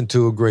induce you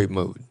into a great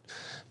mood,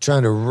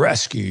 trying to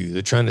rescue you.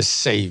 They're trying to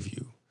save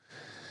you.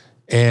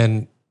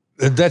 And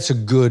that's a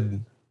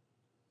good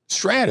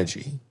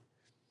strategy.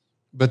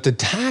 But the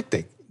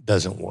tactic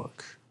doesn't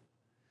work.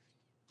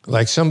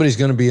 Like somebody's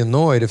going to be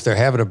annoyed if they're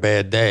having a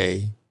bad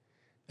day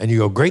and you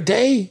go, great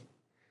day?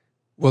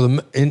 Well,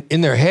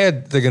 in their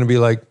head, they're going to be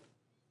like,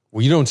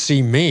 well, you don't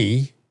see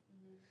me.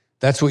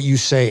 That's what you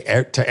say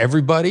to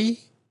everybody.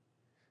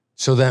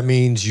 So that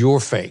means you're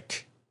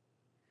fake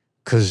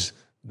because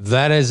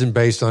that isn't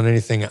based on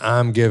anything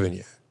I'm giving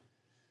you.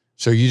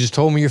 So you just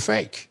told me you're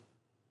fake.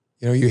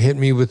 You hit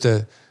me with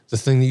the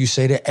thing that you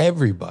say to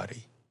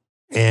everybody.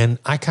 And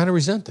I kind of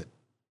resent it.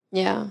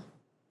 Yeah.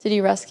 Did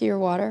you rescue your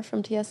water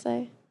from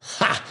TSA?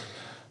 Ha!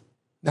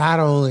 Not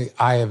only,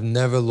 I have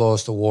never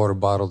lost a water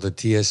bottle to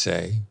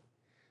TSA.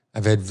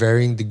 I've had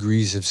varying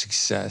degrees of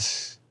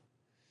success.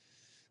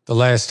 The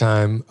last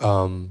time,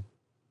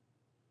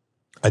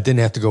 I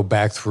didn't have to go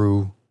back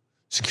through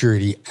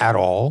security at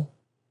all.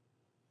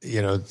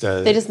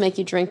 They just make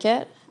you drink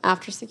it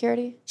after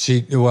security?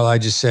 I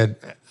just said,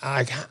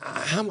 I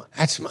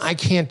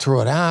can't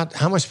throw it out.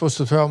 How am I supposed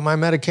to throw out my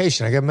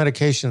medication? I got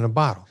medication in a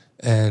bottle.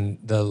 And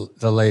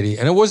the lady,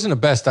 and it wasn't the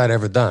best I'd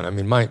ever done. I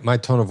mean, my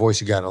tone of voice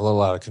had gotten a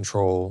little out of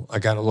control. I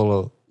got a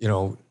little,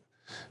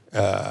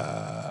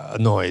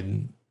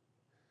 annoyed.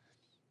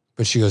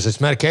 But she goes, it's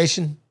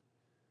medication?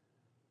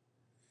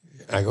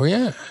 I go,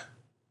 yeah.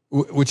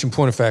 Which in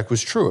point of fact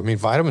was true. I mean,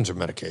 vitamins are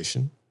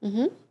medication.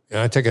 Mm-hmm. And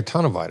I take a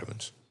ton of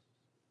vitamins.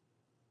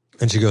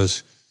 And she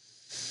goes,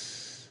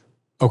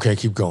 okay,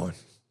 keep going.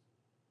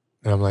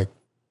 And I'm like,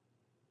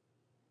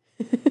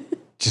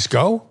 just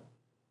go?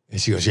 And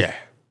she goes, yeah.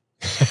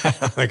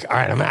 I'm like, all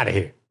right, I'm out of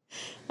here.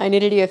 I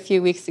needed you a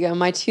few weeks ago.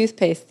 My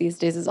toothpaste these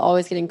days is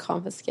always getting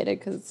confiscated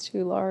because it's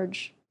too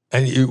large.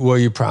 And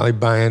you're probably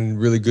buying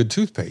really good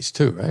toothpaste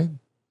too, right?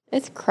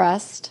 It's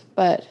Crest,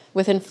 but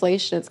with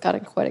inflation, it's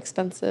gotten quite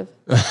expensive.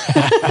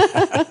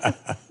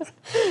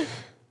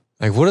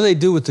 Like, what do they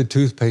do with the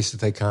toothpaste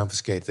that they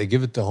confiscate? They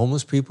give it to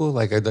homeless people?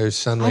 Like, are they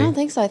suddenly... I don't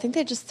think so. I think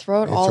they just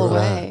throw it all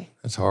away.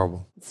 That's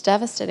horrible. It's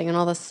devastating, and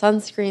all the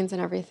sunscreens and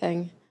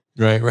everything.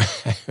 Right.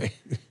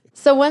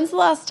 So when's the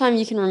last time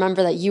you can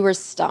remember that you were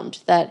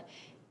stumped, that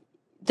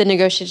the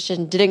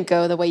negotiation didn't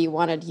go the way you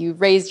wanted? You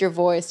raised your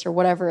voice or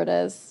whatever it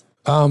is?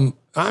 I'm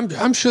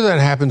sure that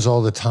happens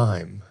all the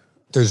time.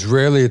 There's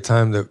rarely a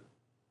time that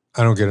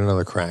I don't get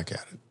another crack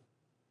at it.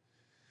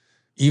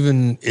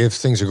 Even if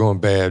things are going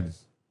bad,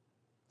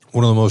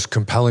 one of the most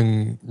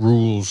compelling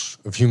rules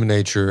of human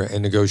nature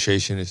and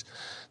negotiation is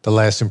the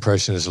last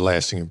impression is a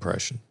lasting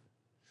impression.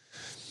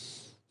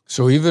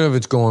 So even if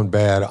it's going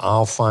bad,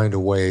 I'll find a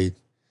way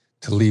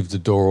to leave the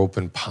door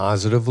open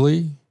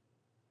positively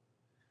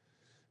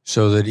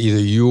so that either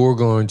you're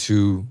going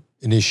to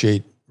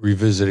initiate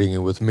revisiting it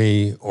with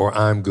me or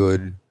I'm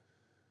good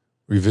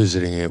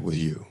revisiting it with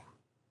you.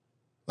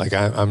 Like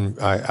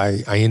I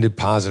ended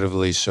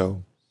positively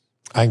so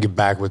I can get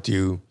back with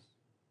you.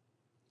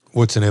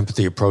 What's an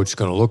empathy approach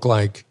going to look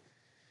like?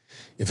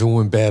 If it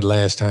went bad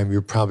last time,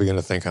 you're probably going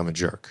to think I'm a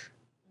jerk.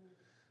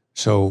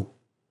 So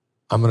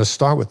I'm going to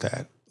start with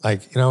that.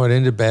 Like, it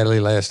ended badly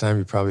last time,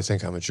 you probably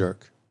think I'm a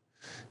jerk.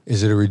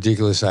 Is it a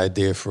ridiculous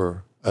idea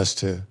for us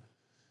to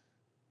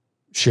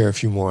share a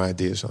few more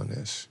ideas on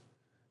this?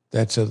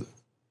 That's an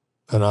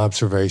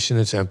observation,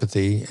 it's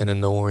empathy, and a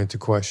no-oriented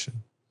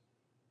question.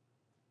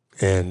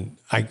 And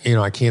I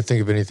can't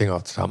think of anything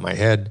off the top of my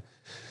head,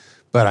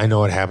 but I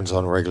know it happens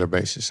on a regular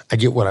basis. I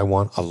get what I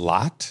want a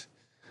lot,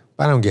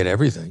 but I don't get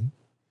everything.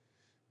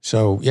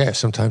 So, yeah,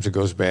 sometimes it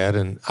goes bad,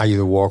 and I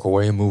either walk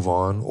away and move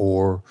on,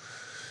 or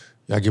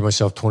I give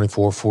myself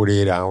 24,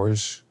 48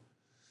 hours.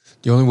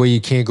 The only way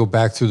you can't go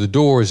back through the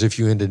door is if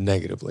you ended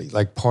negatively,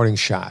 like parting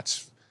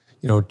shots,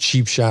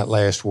 cheap shot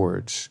last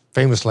words,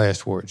 famous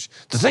last words.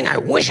 The thing I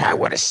wish I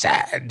would have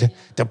said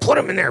to put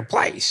them in their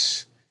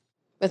place.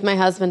 With my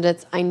husband,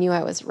 it's, I knew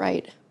I was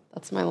right.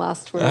 That's my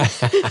last word.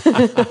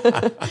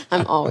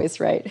 I'm always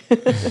right.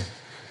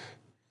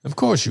 Of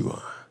course you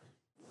are.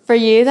 For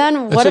you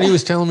then? That's what he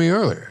was telling me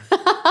earlier.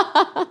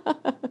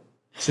 I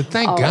said,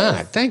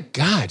 thank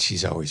God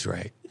she's always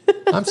right.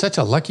 I'm such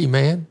a lucky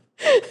man.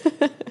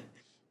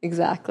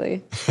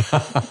 Exactly.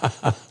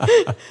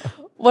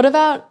 What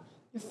about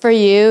for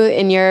you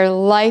in your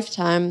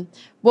lifetime?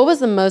 What was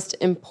the most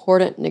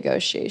important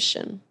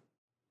negotiation?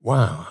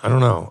 Wow, I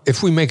don't know.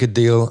 If we make a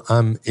deal,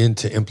 I'm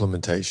into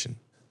implementation.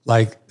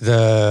 Like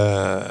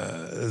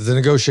the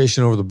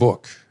negotiation over the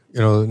book.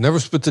 Never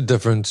Split the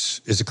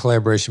Difference is a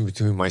collaboration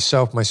between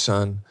myself, my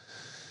son,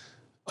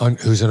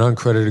 who's an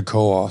uncredited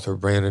co-author,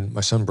 Brandon,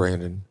 my son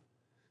Brandon,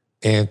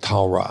 and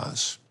Tal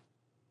Raz.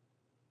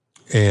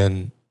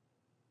 And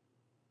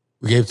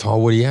we gave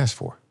Tal what he asked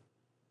for.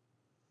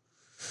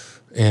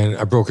 And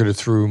I brokered it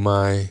through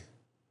my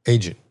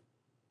agent.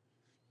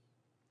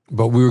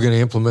 But we were going to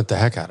implement the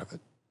heck out of it.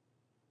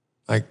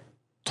 Like,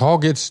 Tal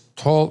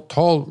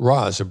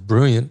Raz, a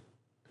brilliant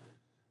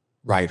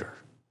writer.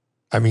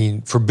 I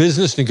mean, for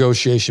business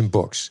negotiation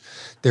books,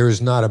 there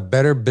is not a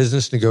better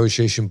business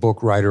negotiation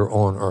book writer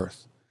on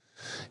earth.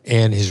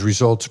 And his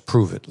results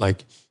prove it.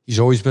 Like, he's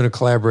always been a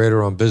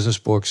collaborator on business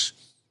books,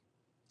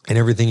 and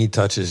everything he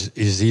touches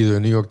is either a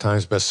New York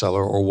Times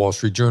bestseller or Wall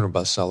Street Journal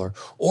bestseller,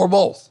 or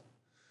both.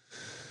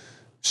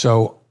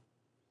 So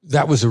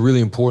that was a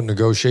really important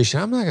negotiation.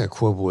 I'm not going to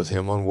quibble with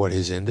him on what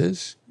his end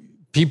is.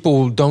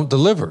 People don't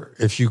deliver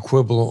if you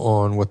quibble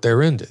on what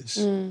their end is.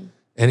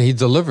 And he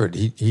delivered.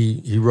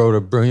 He wrote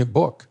a brilliant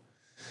book.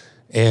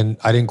 And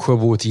I didn't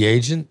quibble with the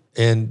agent.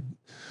 And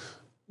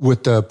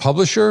with the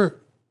publisher,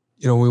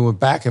 we went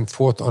back and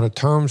forth on the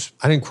terms.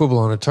 I didn't quibble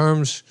on the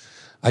terms.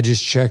 I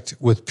just checked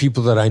with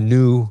people that I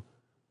knew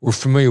were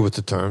familiar with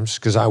the terms,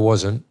 because I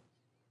wasn't.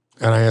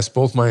 And I asked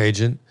both my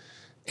agent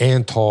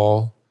and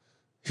Tal,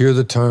 here are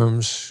the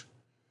terms.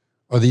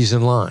 Are these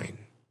in line?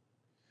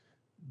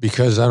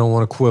 Because I don't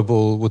want to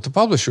quibble with the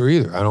publisher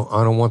either. I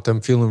don't want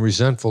them feeling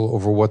resentful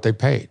over what they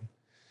paid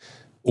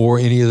or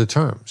any of the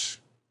terms.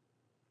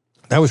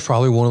 That was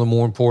probably one of the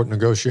more important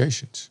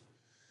negotiations.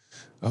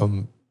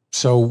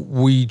 So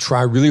we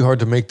try really hard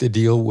to make the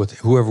deal with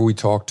whoever we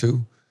talk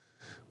to.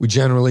 We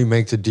generally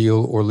make the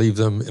deal or leave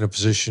them in a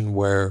position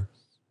where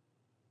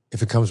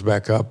if it comes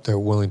back up, they're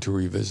willing to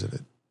revisit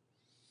it.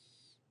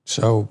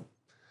 So,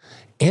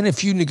 and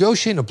if you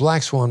negotiate in a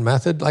black swan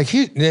method, like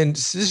here, and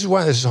this is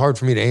why this is hard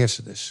for me to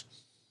answer this.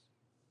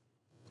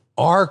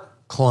 Our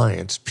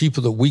clients,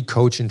 people that we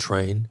coach and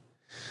train,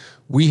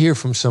 we hear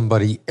from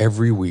somebody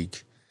every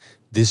week,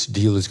 this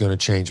deal is going to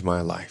change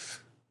my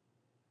life.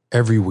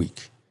 Every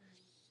week.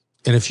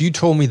 And if you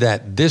told me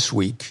that this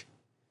week,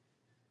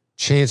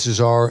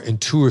 chances are in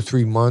 2 or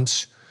 3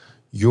 months,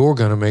 you're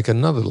going to make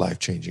another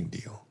life-changing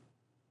deal.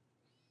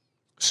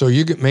 So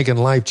you're making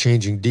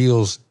life-changing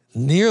deals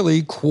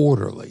nearly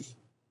quarterly.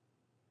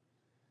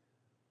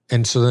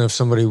 And so then if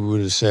somebody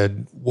would have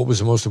said, what was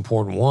the most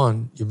important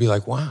one? You'd be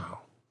like, wow,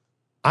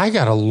 I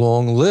got a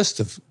long list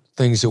of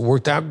things that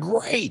worked out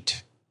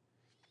great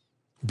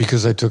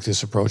because I took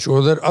this approach,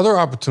 or that other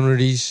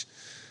opportunities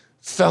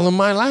fell in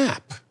my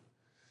lap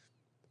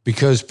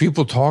because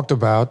people talked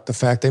about the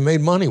fact they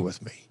made money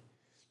with me,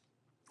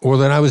 or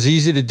that I was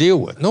easy to deal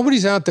with.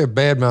 Nobody's out there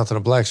bad-mouthing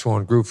a Black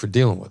Swan group for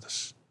dealing with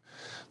us.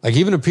 Like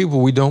even the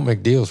people we don't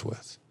make deals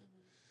with.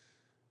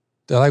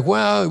 They're like,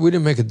 well, we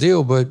didn't make a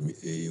deal, but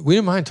we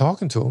didn't mind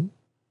talking to them.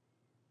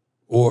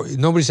 Or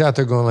nobody's out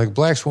there going like,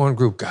 Black Swan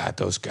Group, God,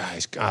 those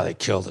guys, God, they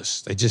killed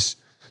us.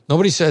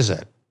 Nobody says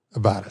that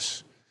about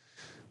us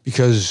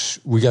because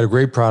we got a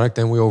great product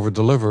and we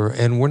over-deliver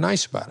and we're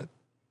nice about it.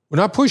 We're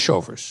not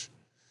pushovers.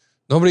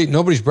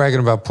 Nobody's bragging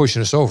about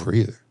pushing us over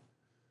either.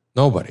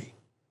 Nobody.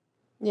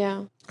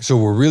 Yeah. So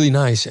we're really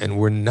nice and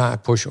we're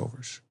not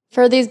pushovers.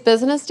 For these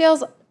business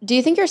deals, do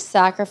you think you're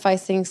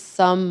sacrificing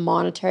some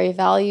monetary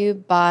value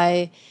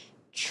by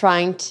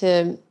trying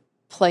to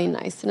play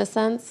nice in a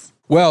sense?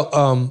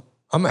 Well,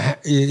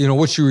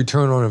 what's your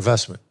return on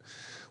investment?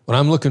 What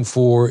I'm looking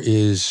for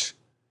is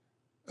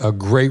a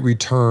great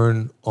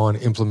return on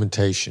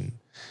implementation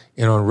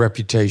and on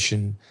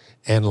reputation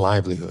and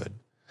livelihood.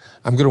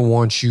 I'm going to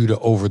want you to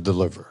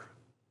over-deliver.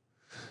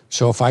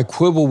 So if I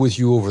quibble with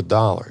you over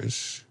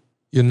dollars,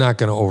 you're not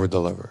going to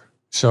over-deliver.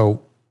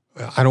 So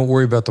I don't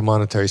worry about the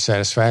monetary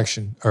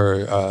satisfaction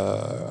or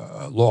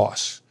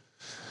loss.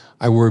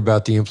 I worry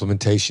about the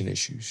implementation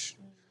issues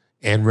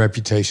and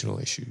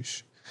reputational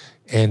issues.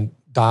 And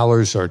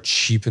dollars are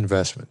cheap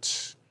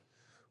investments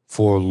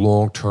for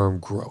long-term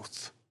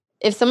growth.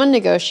 If someone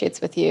negotiates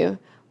with you,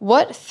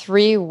 what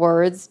 3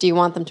 words do you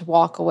want them to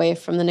walk away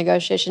from the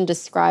negotiation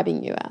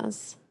describing you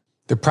as?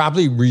 They're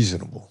probably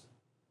reasonable.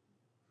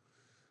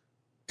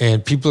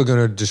 And people are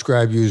going to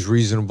describe you as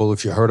reasonable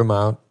if you hurt them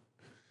out.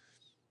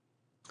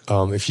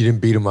 If you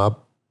didn't beat them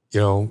up,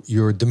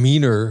 your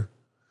demeanor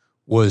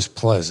was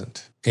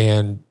pleasant.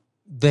 And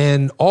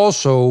then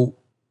also,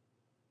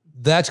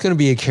 that's going to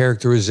be a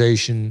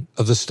characterization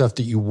of the stuff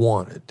that you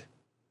wanted.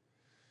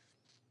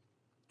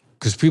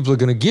 Because people are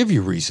going to give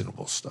you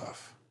reasonable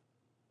stuff.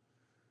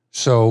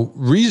 So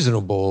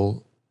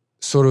reasonable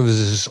sort of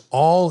is this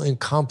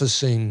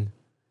all-encompassing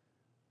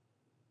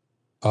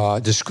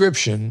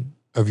description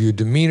of your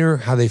demeanor,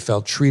 how they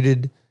felt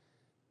treated,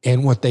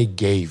 and what they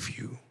gave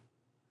you.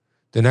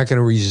 They're not going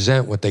to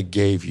resent what they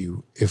gave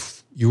you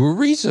if you were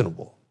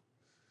reasonable.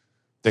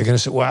 They're going to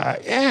say, well,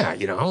 yeah,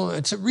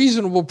 it's a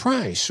reasonable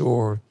price,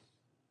 or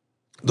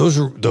those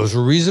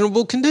are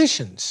reasonable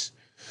conditions,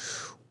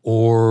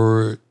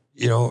 or,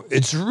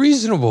 it's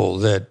reasonable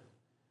that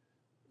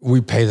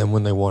we pay them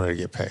when they wanted to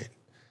get paid.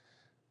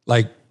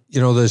 Like,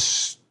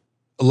 there's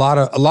a lot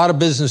of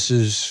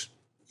businesses,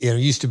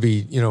 used to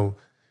be,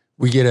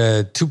 we get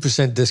a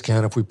 2%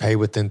 discount if we pay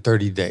within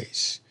 30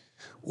 days.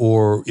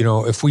 Or,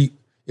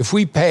 if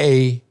we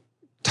pay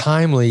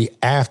timely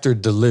after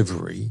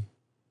delivery,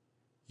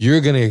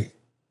 you're going to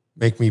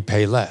make me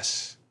pay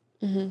less,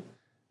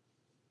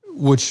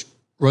 which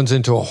runs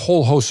into a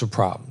whole host of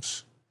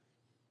problems.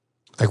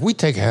 Like we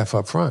take half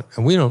up front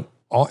and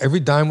every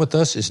dime with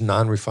us is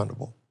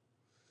non-refundable.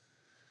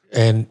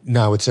 And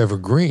now it's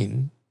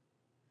evergreen,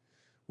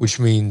 which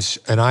means,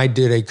 and I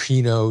did a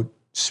keynote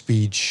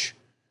speech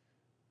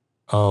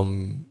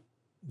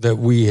that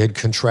we had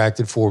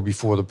contracted for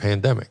before the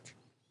pandemic.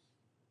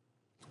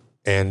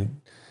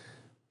 And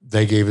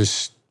they gave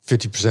us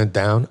 50%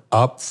 down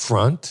up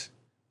front,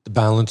 the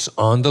balance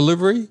on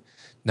delivery,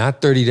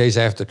 not 30 days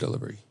after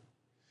delivery,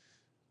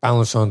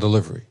 balance on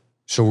delivery.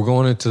 So we're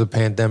going into the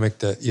pandemic,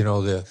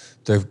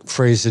 the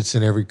phrase that's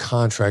in every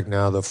contract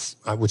now,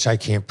 which I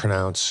can't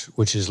pronounce,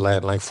 which is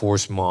Latin, like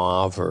force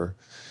mauve or,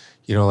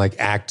 like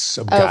acts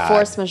of God.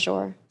 Force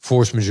majeure.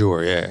 Force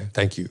majeure, yeah.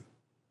 Thank you.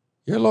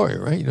 You're a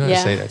lawyer, right? You know how to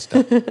say that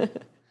stuff.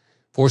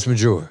 Force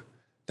majeure.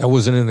 That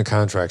wasn't in the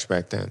contracts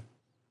back then.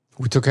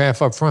 We took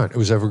half up front. It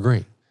was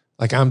evergreen.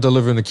 Like I'm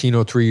delivering the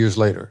keynote 3 years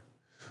later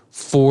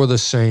for the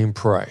same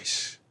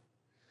price.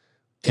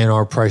 And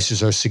our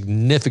prices are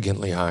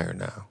significantly higher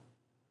now.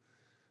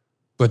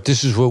 But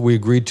this is what we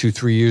agreed to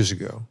 3 years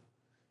ago.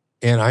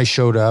 And I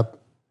showed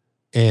up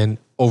and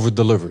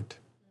over-delivered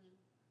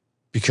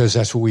because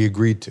that's what we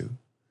agreed to.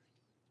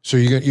 So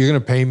you're going to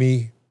pay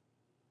me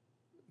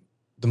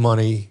the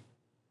money,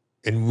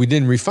 and we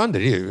didn't refund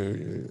it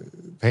either.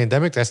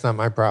 Pandemic, that's not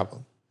my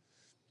problem.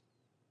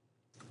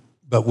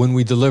 But when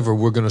we deliver,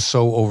 we're going to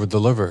so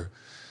over-deliver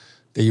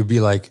that you'll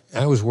be like,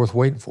 that was worth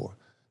waiting for.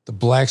 The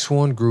Black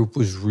Swan Group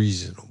was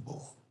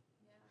reasonable.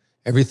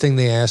 Everything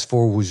they asked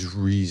for was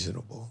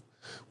reasonable.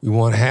 We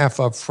want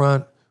half up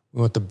front. We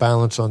want the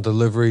balance on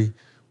delivery.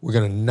 We're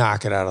going to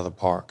knock it out of the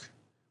park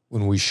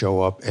when we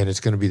show up, and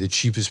it's going to be the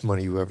cheapest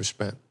money you ever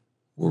spent.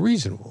 We're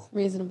reasonable.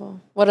 Reasonable.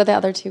 What are the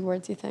other 2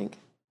 words you think?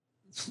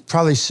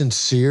 Probably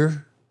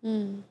sincere.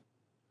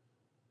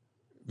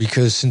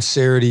 Because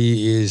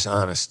sincerity is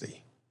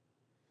honesty.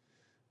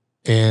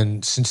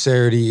 And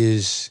sincerity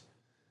is,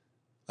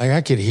 like,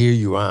 I could hear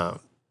you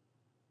out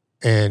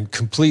and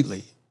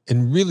completely.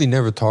 and really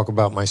never talk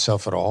about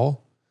myself at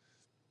all,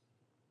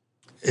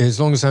 as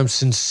long as I'm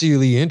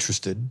sincerely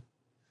interested,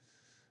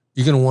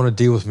 you're going to want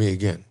to deal with me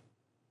again.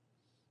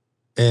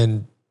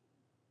 And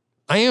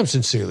I am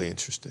sincerely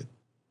interested,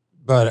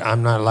 but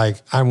I'm not like,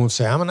 I won't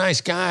say, I'm a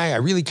nice guy, I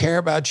really care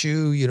about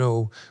you,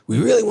 we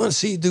really want to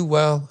see you do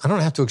well. I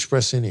don't have to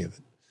express any of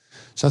it.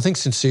 So I think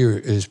sincere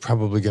is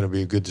probably going to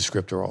be a good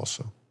descriptor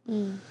also.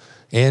 Mm.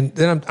 And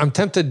then I'm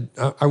tempted,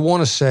 I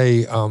want to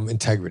say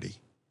integrity.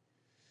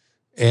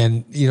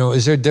 And,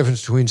 is there a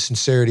difference between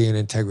sincerity and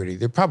integrity?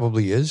 There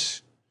probably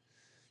is.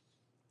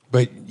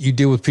 But you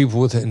deal with people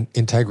with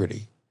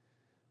integrity.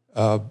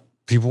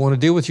 People want to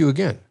deal with you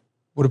again.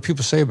 What do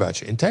people say about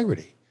you?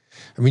 Integrity.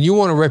 I mean, you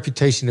want a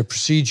reputation that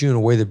precedes you in a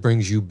way that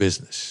brings you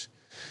business.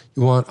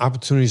 You want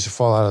opportunities to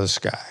fall out of the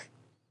sky.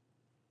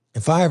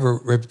 If I have a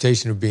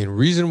reputation of being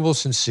reasonable,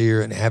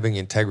 sincere, and having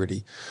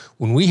integrity,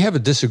 when we have a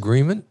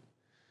disagreement,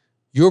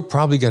 you're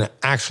probably going to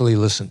actually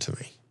listen to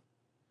me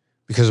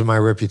because of my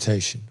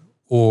reputation.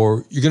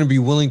 Or you're going to be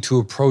willing to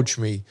approach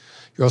me.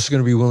 You're also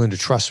going to be willing to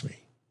trust me.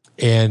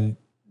 And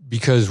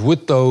because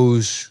with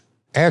those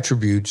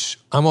attributes,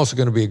 I'm also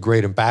going to be a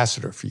great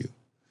ambassador for you.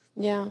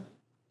 Yeah.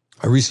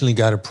 I recently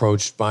got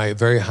approached by a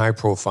very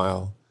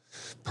high-profile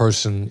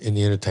person in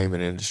the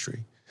entertainment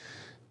industry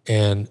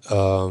and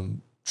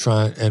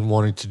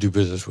wanting to do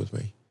business with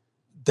me.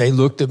 They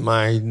looked at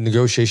my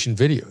negotiation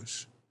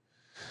videos,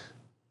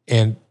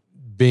 and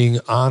being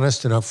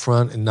honest and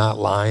upfront and not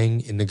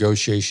lying in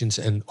negotiations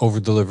and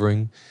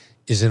over-delivering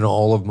is in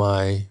all of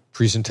my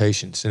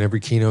presentations and every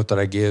keynote that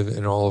I give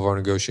and all of our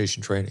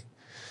negotiation training.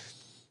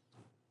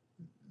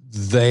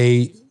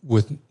 They,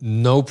 with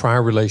no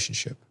prior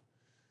relationship,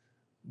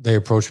 they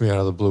approached me out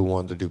of the blue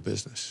wanting to do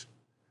business.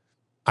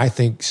 I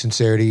think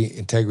sincerity,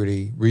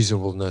 integrity,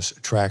 reasonableness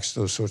attracts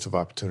those sorts of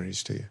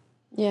opportunities to you.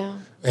 Yeah.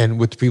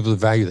 And with the people that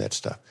value that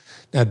stuff.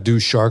 Now, do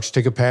sharks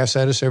take a pass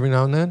at us every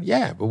now and then?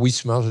 Yeah, but we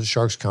smell the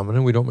sharks coming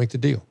and we don't make the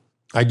deal.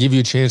 I give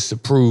you a chance to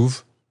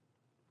prove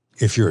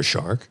if you're a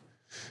shark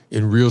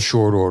in real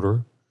short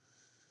order,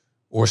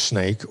 or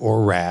snake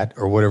or rat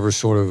or whatever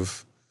sort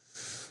of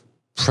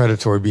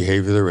predatory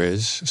behavior there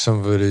is. Some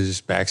of it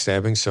is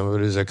backstabbing. Some of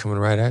it is coming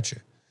right at you.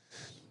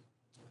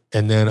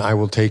 And then I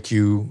will take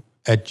you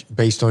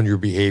based on your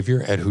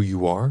behavior at who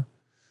you are.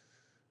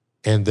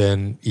 And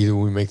then either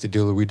we make the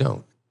deal or we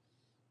don't.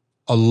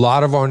 A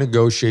lot of our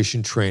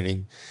negotiation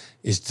training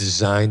is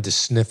designed to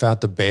sniff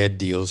out the bad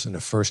deals in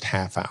the first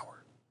half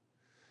hour.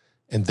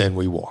 And then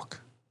we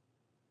walk.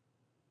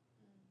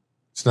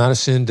 It's not a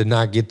sin to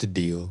not get the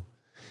deal.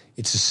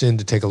 It's a sin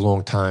to take a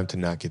long time to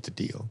not get the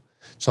deal.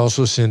 It's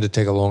also a sin to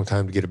take a long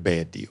time to get a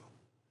bad deal.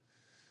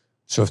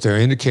 So if there are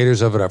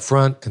indicators of it up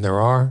front, and there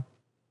are,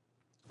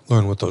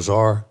 learn what those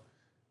are,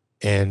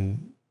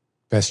 and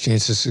best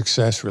chance of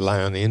success,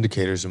 rely on the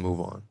indicators and move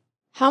on.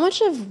 How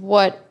much of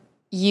what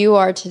you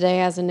are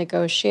today as a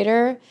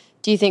negotiator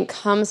do you think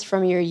comes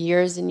from your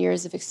years and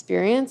years of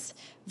experience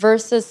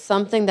versus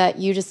something that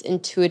you just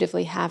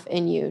intuitively have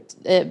in you,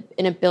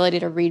 an ability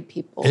to read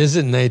people? Is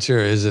it nature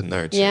or is it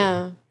nurture?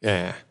 Yeah.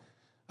 Yeah.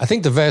 I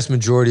think the vast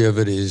majority of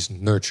it is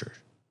nurture.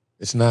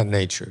 It's not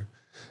nature.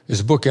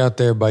 There's a book out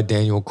there by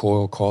Daniel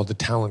Coyle called The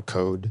Talent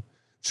Code.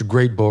 It's a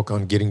great book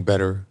on getting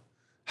better,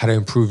 how to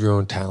improve your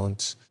own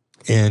talents.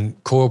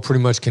 And Coyle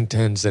pretty much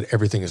contends that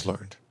everything is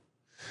learned.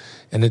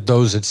 And that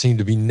those that seem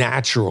to be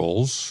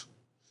naturals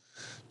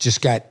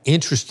just got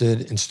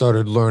interested and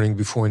started learning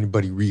before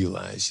anybody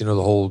realized. The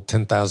whole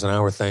 10,000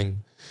 hour thing.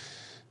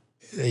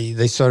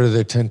 They started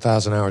their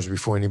 10,000 hours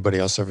before anybody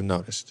else ever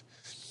noticed.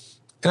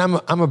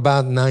 And I'm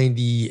about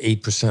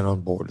 98%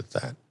 on board with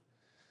that.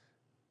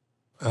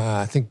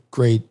 I think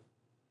great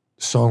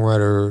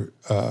songwriter,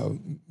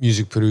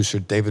 music producer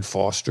David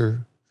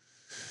Foster,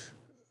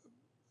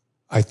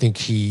 I think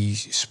he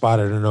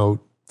spotted a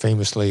note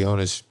famously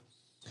on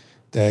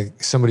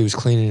that somebody was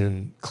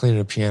cleaning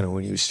a piano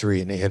when he was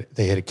 3, and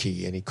they had a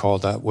key, and he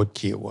called out what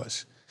key it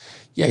was.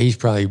 Yeah, he's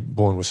probably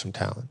born with some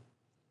talent.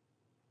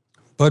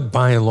 But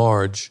by and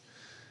large,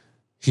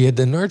 he had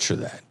to nurture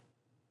that.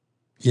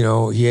 He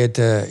had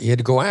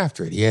to go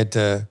after it. He had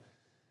to,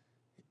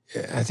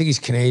 I think he's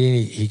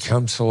Canadian. He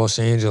comes to Los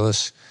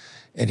Angeles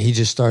and he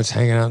just starts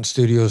hanging out in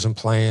studios and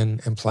playing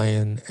and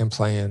playing and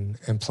playing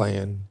and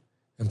playing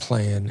and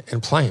playing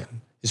and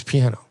playing his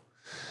piano.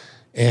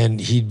 And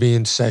he'd be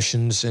in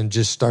sessions and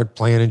just start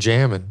playing and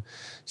jamming.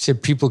 He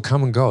said people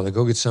come and go. They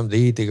go get something to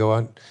eat. They go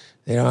out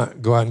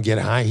and get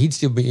high. He'd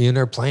still be in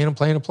there playing and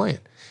playing and playing.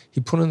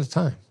 He put in the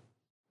time.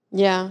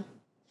 Yeah.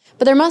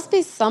 But there must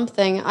be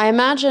something. I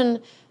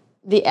imagine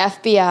the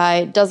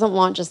FBI doesn't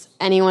want just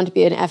anyone to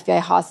be an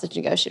FBI hostage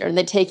negotiator. And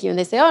they take you and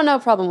they say, oh, no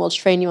problem, we'll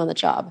train you on the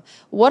job.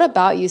 What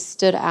about you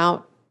stood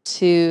out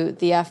to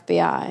the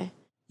FBI?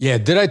 Yeah,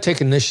 did I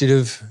take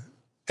initiative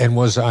and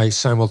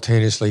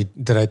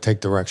did I take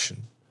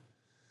direction?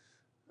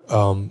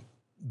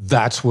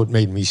 That's what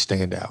made me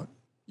stand out.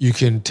 You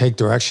can take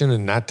direction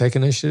and not take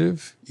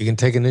initiative. You can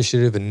take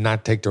initiative and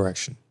not take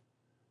direction.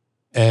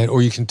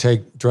 Or you can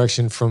take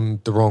direction from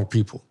the wrong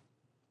people.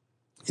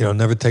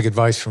 Never take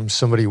advice from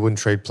somebody you wouldn't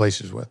trade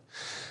places with.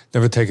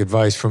 Never take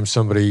advice from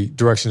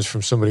directions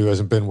from somebody who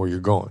hasn't been where you're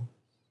going.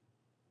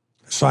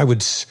 So I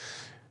would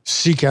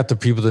seek out the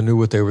people that knew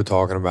what they were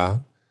talking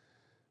about.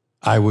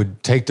 I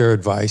would take their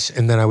advice,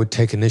 and then I would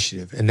take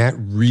initiative. And that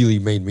really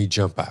made me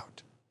jump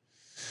out.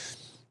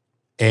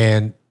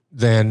 And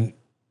then,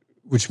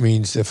 which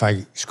means if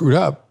I screwed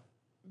up,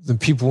 then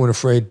people weren't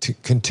afraid to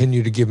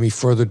continue to give me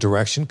further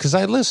direction because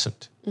I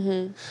listened.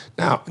 Mm-hmm.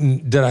 Now,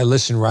 did I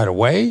listen right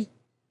away?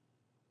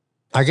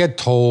 I got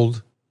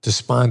told to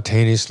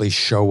spontaneously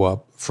show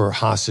up for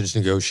hostage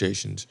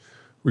negotiations,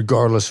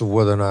 regardless of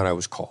whether or not I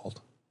was called.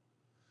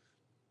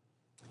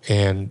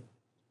 And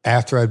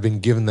after I'd been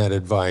given that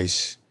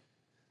advice,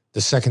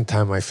 the second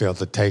time I failed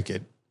to take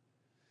it,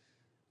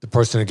 the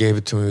person that gave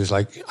it to me was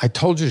like, I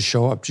told you to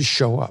show up, just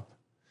show up.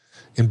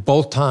 And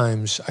both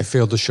times I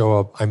failed to show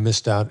up, I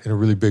missed out in a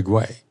really big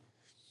way.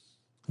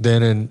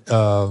 Then in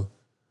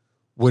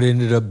what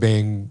ended up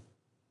being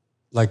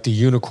like the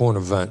unicorn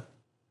event,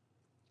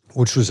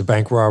 which was a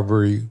bank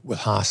robbery with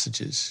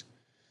hostages,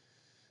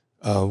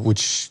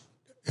 which,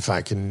 if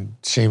I can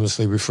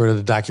shamelessly refer to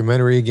the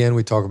documentary again,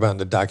 we talk about in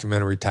the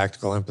documentary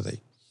Tactical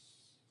Empathy.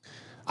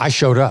 I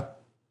showed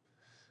up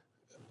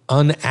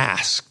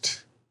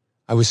unasked.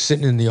 I was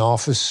sitting in the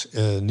office,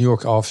 New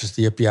York office,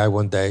 the FBI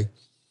one day,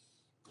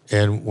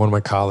 and one of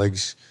my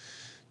colleagues,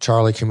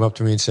 Charlie, came up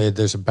to me and said,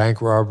 there's a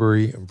bank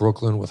robbery in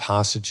Brooklyn with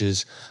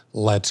hostages.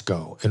 Let's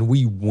go. And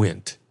we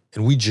went,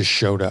 and we just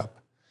showed up.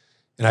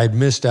 And I had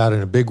missed out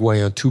in a big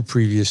way on 2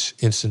 previous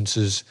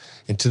instances.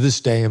 And to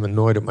this day, I'm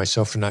annoyed at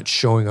myself for not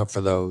showing up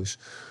for those.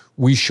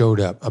 We showed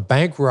up. A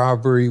bank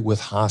robbery with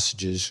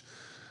hostages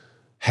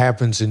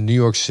happens in New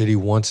York City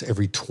once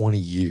every 20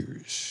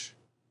 years.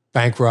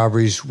 Bank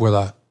robberies where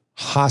the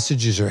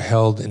hostages are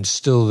held and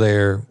still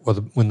there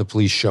when the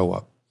police show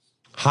up.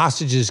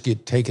 Hostages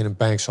get taken in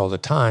banks all the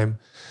time,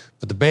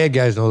 but the bad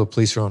guys know the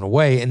police are on the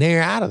way and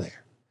they're out of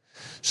there.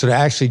 So to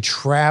actually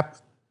trap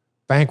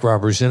bank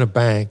robbers in a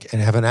bank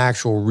and have an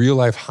actual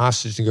real-life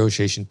hostage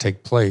negotiation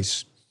take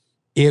place,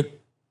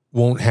 it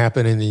won't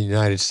happen in the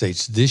United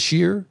States this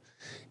year.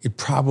 It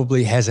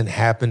probably hasn't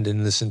happened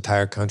in this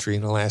entire country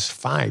in the last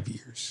 5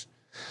 years.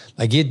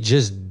 Like, it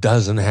just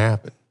doesn't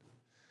happen.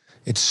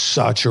 It's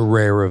such a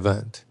rare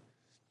event.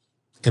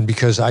 And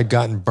because I'd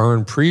gotten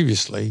burned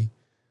previously,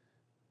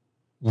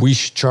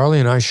 Charlie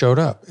and I showed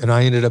up, and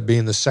I ended up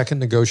being the second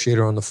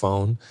negotiator on the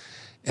phone,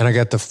 and I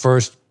got the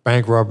first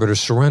bank robber to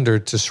surrender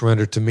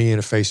to me in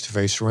a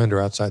face-to-face surrender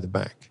outside the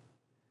bank.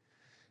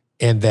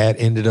 And that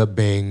ended up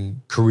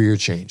being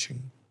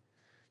career-changing.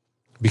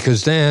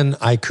 Because then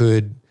I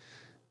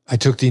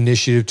took the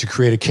initiative to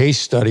create a case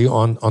study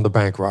on the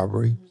bank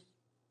robbery.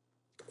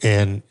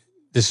 And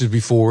this is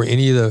before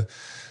any of the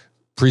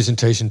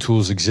presentation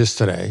tools exist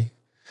today.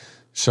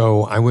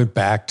 So I went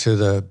back to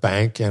the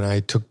bank and I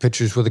took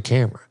pictures with a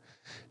camera.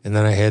 And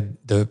then I had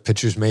the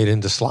pictures made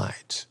into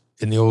slides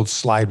in the old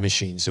slide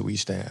machines that we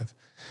used to have.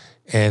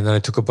 And then I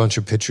took a bunch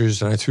of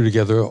pictures and I threw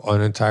together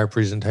an entire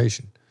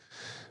presentation.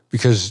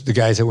 Because the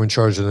guys that were in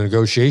charge of the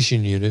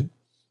negotiation unit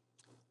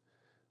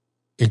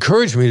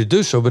encouraged me to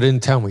do so, but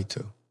didn't tell me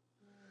to.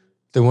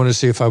 They wanted to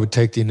see if I would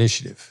take the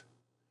initiative.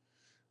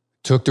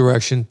 Took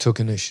direction, took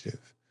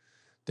initiative.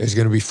 There's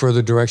going to be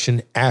further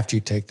direction after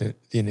you take the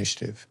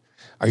initiative.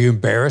 Are you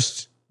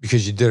embarrassed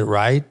because you did it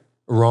right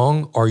or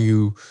wrong? Are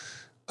you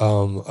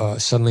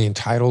suddenly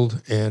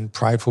entitled and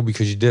prideful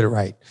because you did it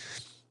right?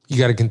 You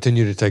got to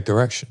continue to take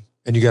direction,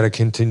 and you got to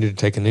continue to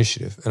take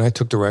initiative. And I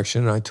took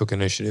direction, and I took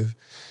initiative,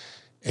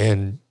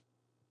 and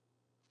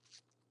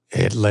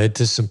it led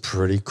to some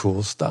pretty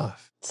cool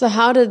stuff. So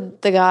how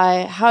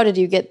did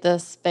you get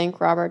this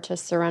bank robber to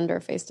surrender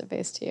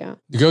face-to-face to you?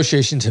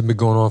 Negotiations had been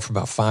going on for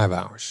about 5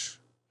 hours.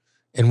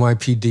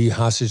 NYPD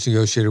hostage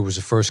negotiator was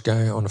the first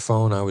guy on the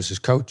phone. I was his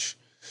coach.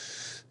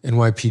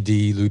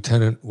 NYPD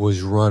lieutenant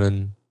was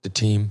running the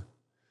team.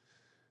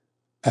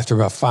 After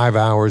about 5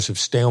 hours of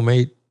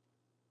stalemate,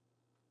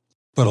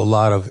 but a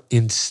lot of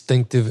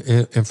instinctive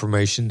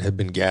information had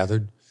been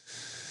gathered,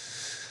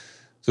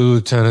 the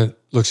lieutenant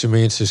looks at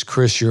me and says,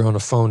 Chris, you're on the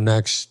phone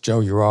next. Joe,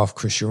 you're off.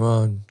 Chris, you're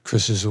on.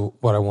 Chris, is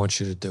what I want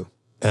you to do.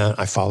 And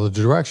I followed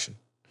the direction,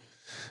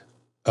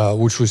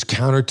 which was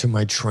counter to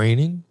my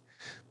training,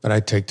 but I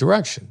take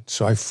direction.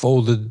 So I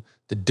folded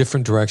the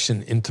different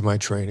direction into my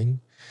training.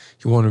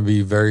 He wanted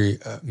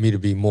me to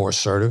be more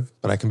assertive,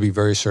 but I can be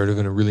very assertive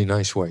in a really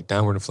nice way,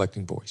 downward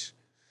inflecting voice.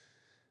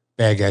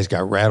 Bad guys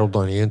got rattled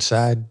on the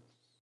inside.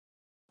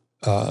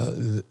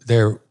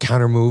 Their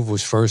counter move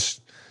was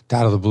first,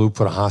 out of the blue,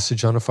 put a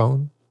hostage on the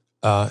phone.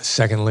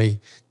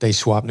 Secondly, they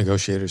swapped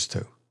negotiators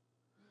too.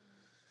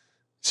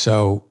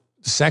 So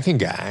the second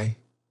guy,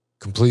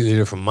 completely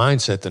different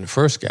mindset than the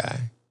first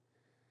guy,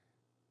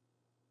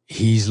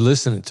 he's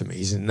listening to me.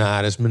 He's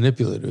not as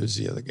manipulative as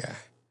the other guy.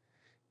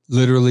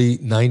 Literally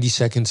 90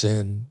 seconds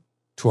in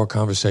to our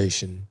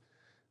conversation,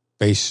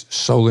 based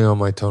solely on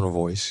my tone of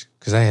voice,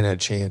 because I hadn't had a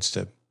chance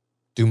to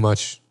do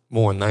much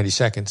more in 90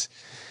 seconds,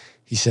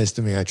 he says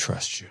to me, I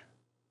trust you.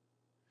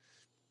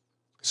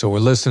 So we're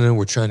listening.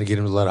 We're trying to get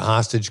him to let a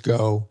hostage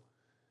go.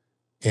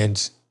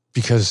 And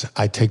because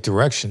I take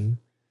direction,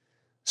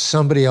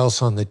 somebody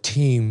else on the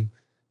team,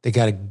 they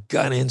got a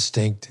gut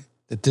instinct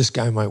that this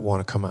guy might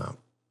want to come out.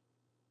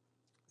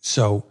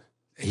 So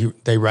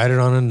they write it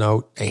on a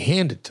note. They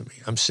hand it to me.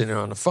 I'm sitting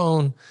there on the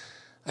phone.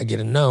 I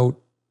get a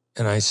note,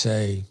 and I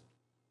say,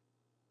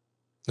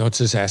 no, it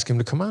says ask him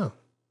to come out.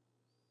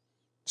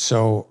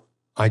 So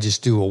I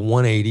just do a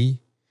 180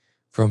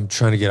 from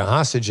trying to get a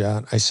hostage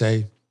out. I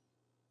say,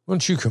 why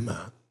don't you come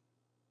out?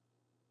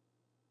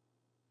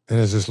 And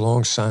there's this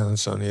long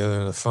silence on the other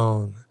end of the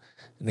phone.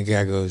 And the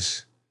guy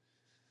goes,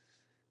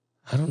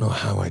 I don't know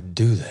how I'd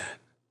do that.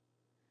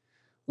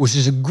 Which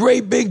is a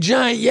great big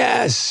giant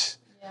yes.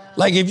 Yeah.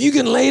 Like, if you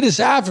can lay this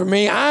out for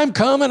me, I'm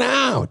coming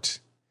out.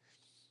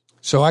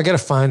 So I got to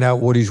find out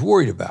what he's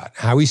worried about,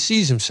 how he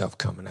sees himself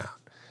coming out.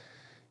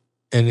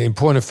 And in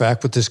point of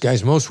fact, what this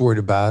guy's most worried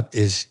about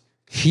is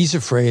he's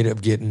afraid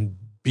of getting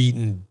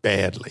beaten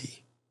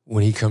badly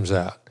when he comes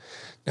out.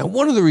 Now,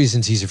 one of the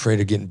reasons he's afraid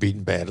of getting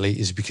beaten badly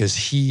is because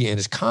he and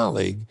his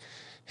colleague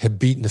have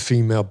beaten the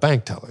female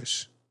bank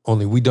tellers.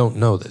 Only we don't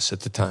know this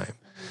at the time.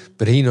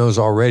 But he knows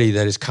already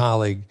that his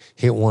colleague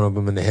hit one of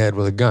them in the head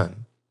with a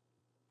gun.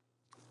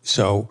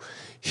 So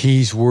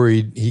he's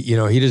worried.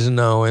 He doesn't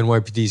know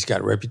NYPD's got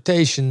a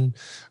reputation,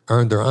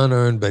 earned or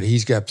unearned, but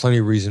he's got plenty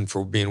of reason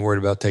for being worried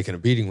about taking a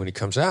beating when he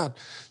comes out.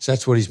 So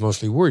that's what he's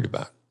mostly worried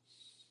about.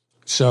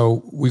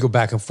 So we go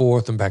back and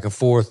forth,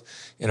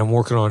 and I'm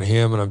working on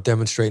him, and I'm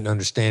demonstrating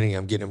understanding.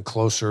 I'm getting him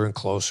closer and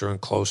closer and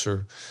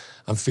closer.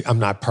 I'm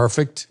not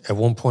perfect. At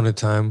one point in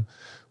time,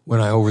 when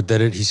I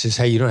overdid it, he says,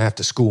 hey, you don't have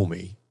to school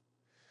me.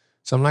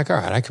 So I'm like, all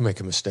right, I can make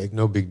a mistake,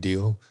 no big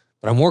deal.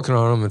 But I'm working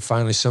on him, and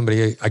finally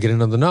I get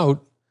another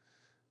note.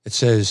 It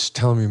says,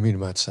 tell him you meet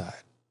him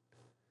outside.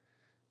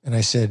 And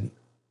I said,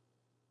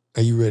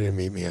 are you ready to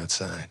meet me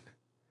outside?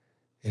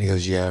 And he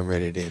goes, yeah, I'm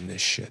ready to end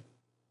this shit.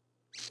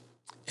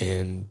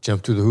 And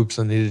jumped through the hoops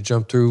I needed to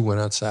jump through, went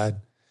outside,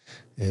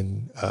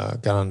 and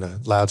got on the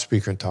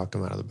loudspeaker and talked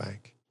him out of the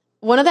bank.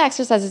 One of the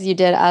exercises you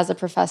did as a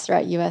professor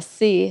at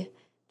USC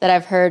that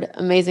I've heard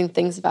amazing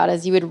things about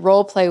is you would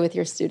role play with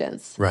your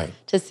students. Right.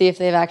 To see if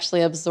they've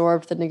actually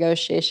absorbed the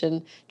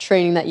negotiation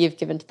training that you've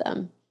given to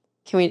them.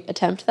 Can we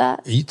attempt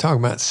that? Are you talking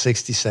about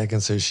 60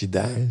 seconds or she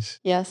dies?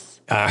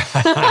 Yes.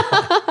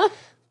 Of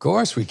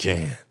course we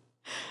can.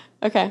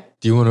 Okay.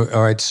 Do you want to?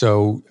 All right.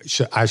 So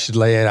I should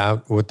lay it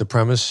out with the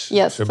premise.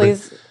 Yes,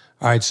 please.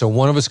 All right. So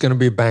one of us is going to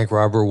be a bank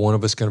robber. One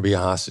of us is going to be a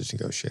hostage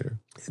negotiator.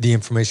 The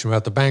information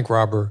about the bank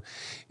robber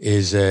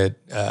is that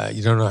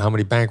you don't know how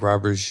many bank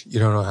robbers. You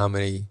don't know how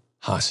many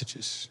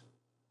hostages.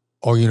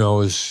 All you know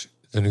is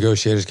the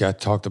negotiators got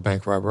to talk the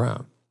bank robber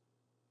out.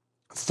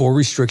 4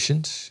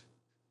 restrictions.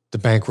 The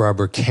bank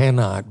robber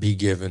cannot be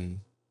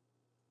given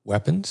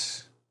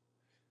weapons.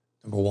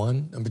 Number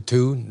 1. Number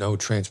 2, no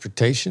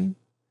transportation.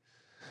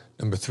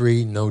 Number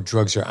 3, no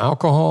drugs or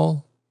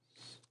alcohol.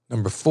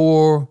 Number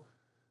 4,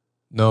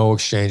 no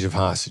exchange of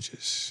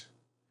hostages,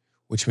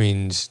 which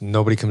means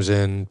nobody comes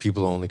in,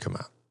 people only come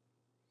out.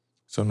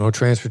 So no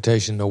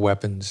transportation, no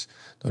weapons,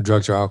 no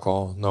drugs or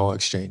alcohol, no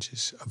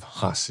exchanges of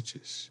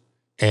hostages.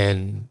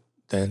 And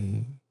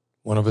then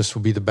one of us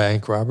will be the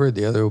bank robber,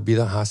 the other will be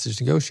the hostage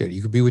negotiator.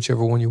 You could be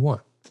whichever one you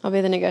want. I'll be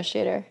the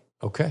negotiator.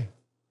 Okay.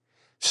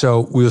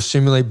 So we'll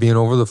simulate being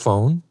over the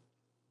phone.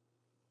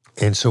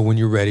 And so when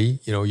you're ready,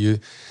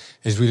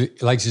 as we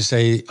like to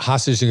say,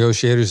 hostage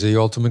negotiators are the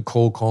ultimate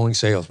cold calling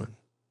salesman.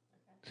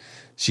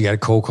 So you got to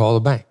cold call the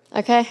bank.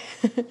 Okay.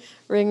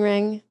 Ring,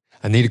 ring.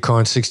 I need a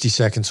car in 60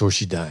 seconds or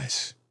she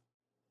dies.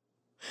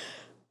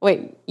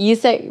 Wait, you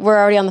say we're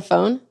already on the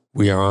phone?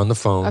 We are on the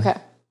phone. Okay.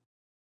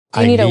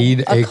 I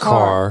need a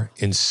car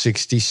in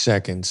 60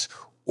 seconds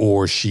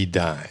or she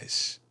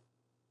dies.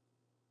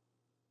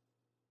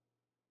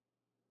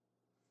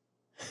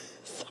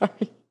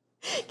 Sorry.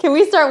 Can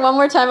we start one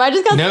more time? I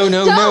just got No.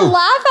 Don't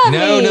laugh at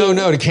me.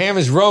 No. The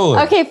camera's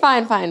rolling. Okay,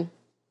 fine.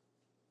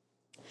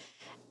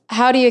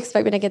 How do you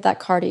expect me to get that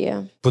car to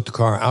you? Put the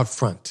car out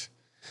front.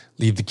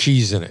 Leave the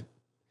keys in it.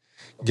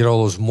 Get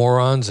all those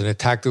morons in a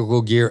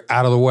tactical gear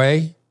out of the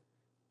way.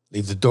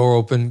 Leave the door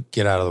open.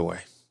 Get out of the way.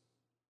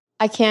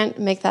 I can't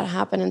make that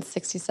happen in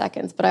 60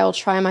 seconds, but I will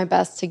try my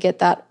best to get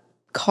that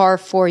car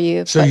for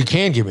you. So you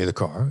can give me the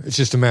car. It's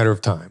just a matter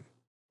of time.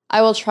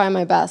 I will try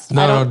my best.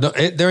 No,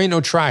 there ain't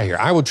no try here.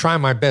 I will try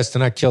my best to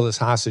not kill this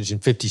hostage in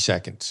 50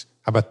 seconds.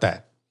 How about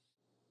that?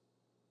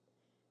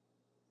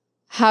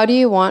 How do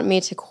you want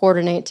me to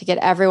coordinate to get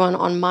everyone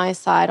on my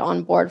side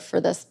on board for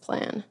this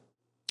plan?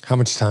 How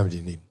much time do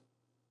you need?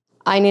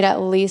 I need at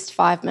least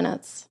 5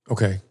 minutes.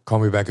 Okay, call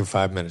me back in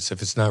 5 minutes.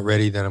 If it's not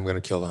ready, then I'm going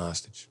to kill the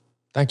hostage.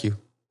 Thank you.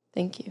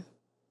 Thank you.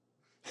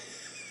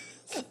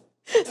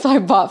 So I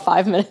bought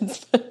 5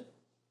 minutes.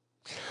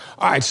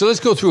 All right, so let's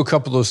go through a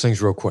couple of those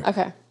things real quick.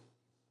 Okay.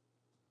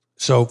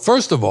 So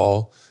first of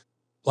all,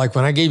 like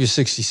when I gave you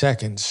 60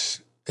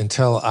 seconds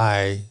until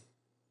I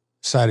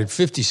cited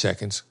 50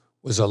 seconds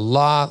was a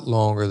lot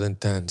longer than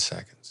 10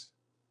 seconds.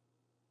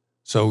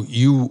 So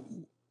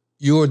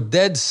your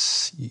dead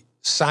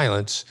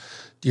silence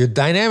your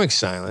dynamic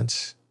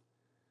silence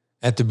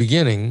at the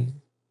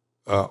beginning,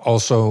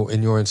 also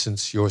in your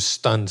instance, your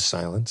stunned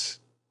silence.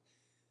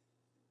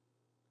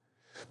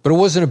 But it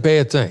wasn't a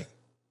bad thing.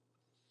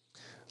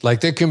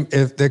 Like there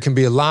can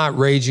be a lot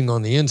raging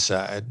on the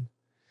inside.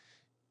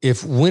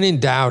 If when in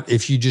doubt,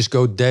 if you just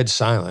go dead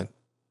silent,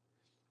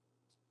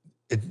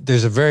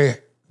 there's a very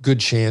good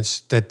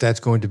chance that that's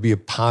going to be a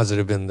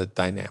positive in the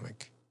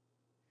dynamic.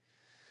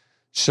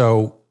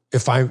 So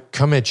if I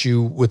come at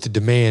you with a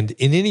demand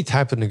in any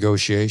type of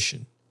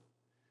negotiation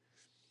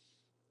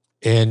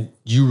and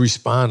you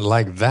respond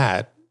like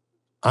that,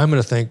 I'm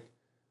going to think,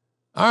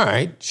 all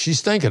right,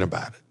 she's thinking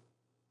about it.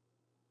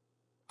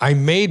 I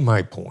made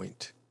my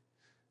point.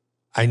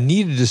 I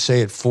needed to say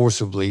it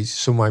forcibly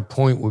so my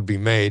point would be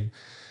made.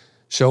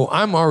 So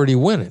I'm already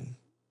winning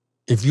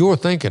if you're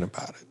thinking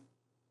about it.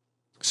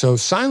 So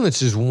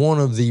silence is one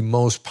of the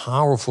most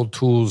powerful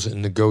tools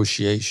in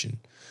negotiation.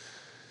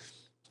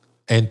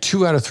 And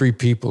 2 out of 3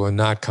 people are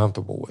not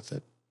comfortable with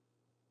it.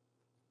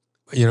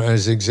 You know,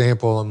 as an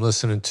example, I'm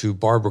listening to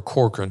Barbara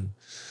Corcoran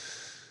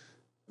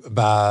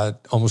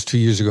about almost 2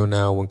 years ago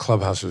now when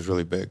Clubhouse was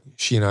really big.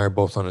 She and I are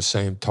both on the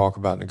same talk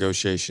about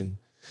negotiation.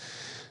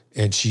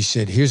 And she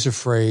said, here's a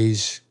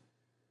phrase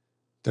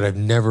that I've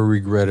never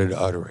regretted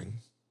uttering.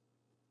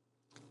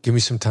 Give me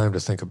some time to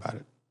think about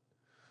it.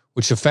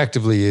 Which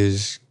effectively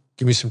is,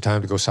 give me some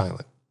time to go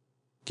silent.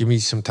 Give me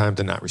some time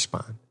to not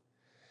respond.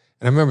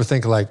 And I remember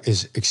thinking, like,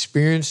 as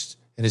experienced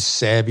and as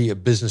savvy a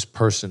business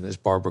person as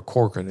Barbara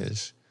Corcoran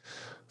is,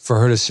 for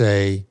her to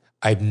say,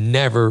 I've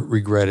never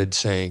regretted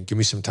saying, give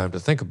me some time to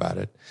think about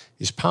it,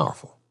 is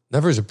powerful.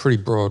 Never is a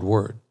pretty broad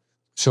word.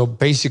 So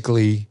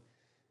basically,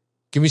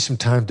 give me some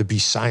time to be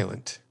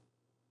silent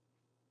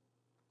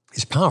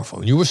is powerful.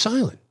 And you were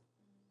silent.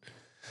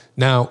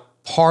 Now,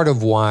 part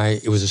of why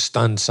it was a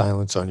stunned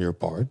silence on your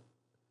part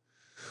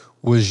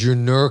was your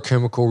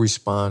neurochemical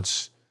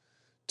response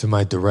to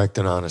my direct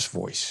and honest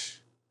voice.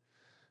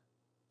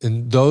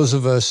 And those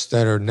of us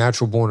that are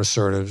natural born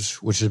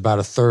assertives, which is about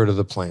a third of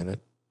the planet,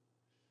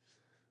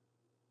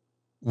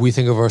 we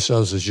think of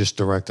ourselves as just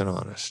direct and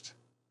honest.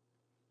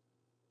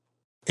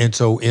 And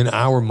so in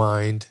our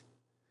mind,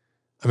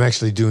 I'm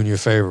actually doing you a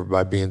favor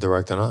by being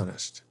direct and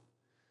honest.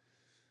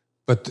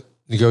 But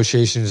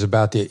negotiation is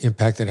about the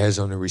impact it has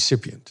on the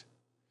recipient.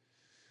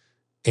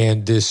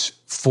 And this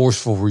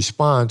forceful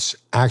response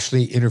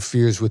actually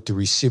interferes with the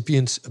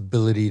recipient's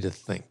ability to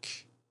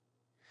think.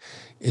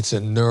 It's a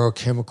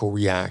neurochemical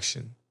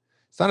reaction.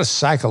 It's not a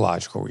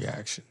psychological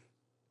reaction.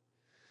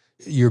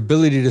 Your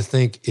ability to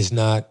think is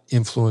not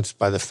influenced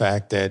by the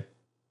fact that,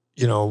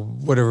 you know,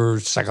 whatever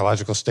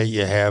psychological state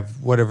you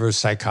have, whatever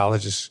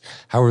psychologists,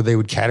 however they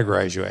would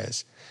categorize you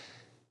as.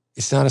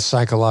 It's not a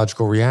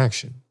psychological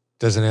reaction. It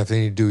doesn't have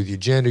anything to do with your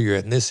gender,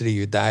 your ethnicity,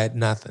 your diet,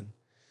 nothing.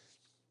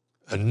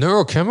 A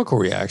neurochemical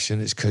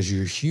reaction is because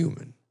you're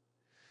human.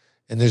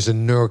 And there's a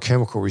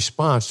neurochemical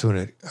response to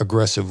an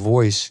aggressive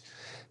voice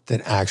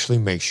that actually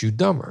makes you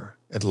dumber.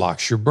 It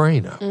locks your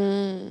brain up.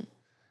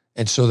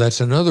 And so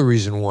that's another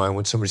reason why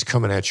when somebody's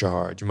coming at you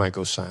hard, you might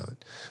go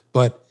silent.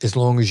 But as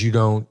long as you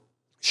don't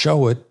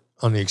show it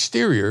on the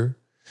exterior,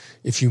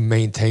 if you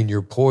maintain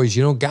your poise,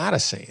 you don't got to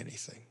say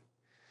anything.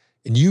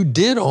 And you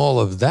did all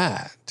of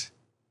that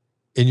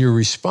in your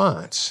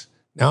response.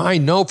 Now, I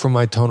know from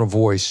my tone of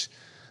voice,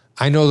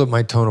 I know that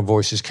my tone of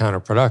voice is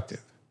counterproductive.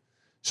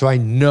 So I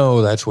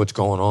know that's what's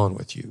going on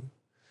with you.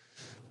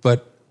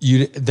 But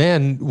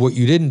then what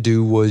you didn't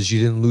do was you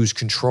didn't lose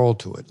control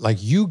to it. Like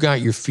you got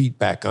your feet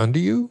back under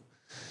you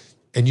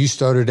and you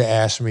started to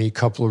ask me a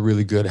couple of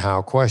really good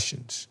how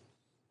questions.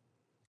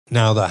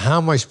 Now, the how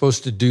am I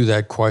supposed to do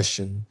that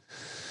question,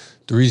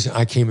 the reason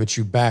I came at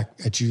you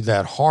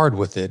that hard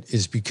with it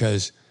is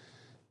because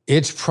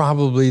it's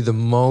probably the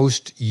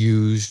most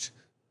used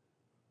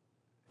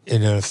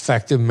in an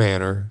effective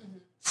manner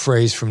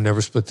phrase from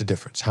Never Split the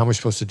Difference. How am I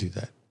supposed to do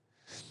that?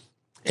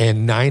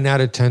 And 9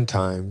 out of 10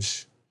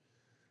 times,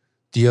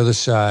 the other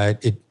side,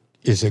 it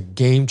is a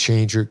game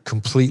changer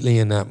completely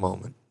in that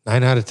moment.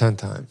 9 out of 10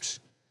 times.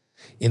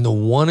 In the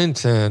 1 in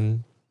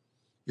 10,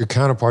 your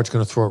counterpart's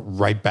going to throw it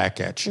right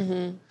back at you.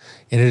 And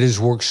it has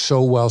worked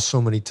so well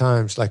so many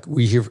times. Like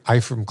I hear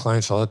from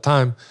clients all the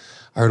time.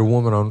 I heard a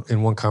woman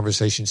in one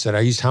conversation said,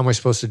 how am I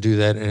supposed to do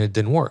that? And it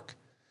didn't work.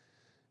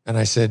 And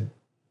I said,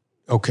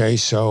 okay,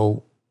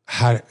 so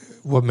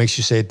what makes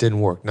you say it didn't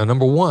work? Now,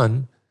 number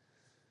one,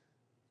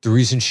 the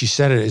reason she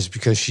said it is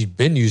because she'd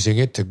been using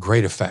it to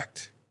great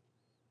effect.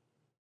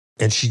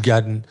 And she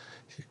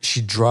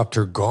dropped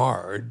her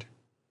guard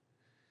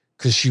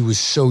because she was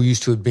so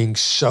used to it being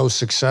so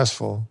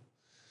successful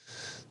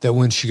that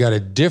when she got a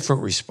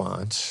different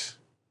response,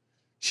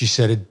 she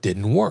said it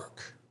didn't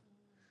work.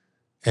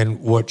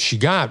 And what she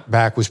got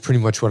back was pretty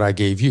much what I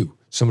gave you.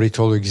 Somebody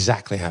told her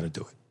exactly how to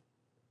do it.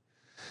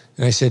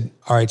 And I said,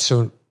 all right,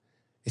 so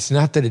it's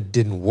not that it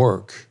didn't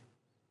work.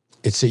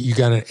 It's that you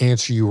got an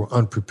answer you were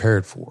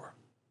unprepared for.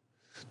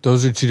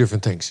 Those are two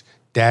different things.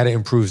 Data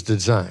improves the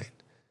design.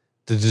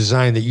 The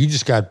design that you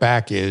just got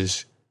back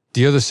is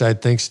the other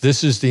side thinks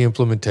this is the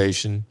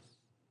implementation.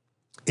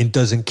 and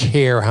doesn't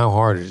care how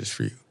hard it is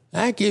for you.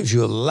 That gives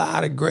you a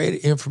lot of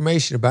great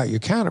information about your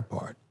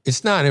counterpart.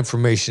 It's not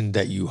information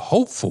that you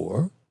hope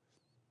for,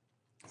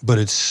 but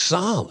it's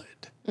solid.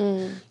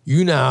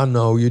 You now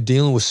know you're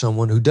dealing with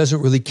someone who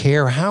doesn't really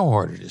care how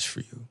hard it is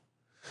for you.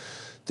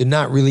 They're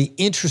not really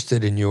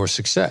interested in your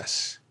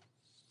success.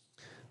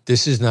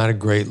 This is not a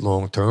great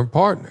long-term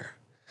partner.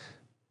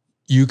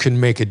 You can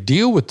make a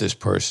deal with this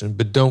person,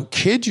 but don't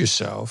kid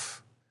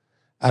yourself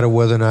out of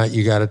whether or not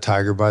you got a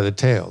tiger by the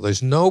tail.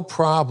 There's no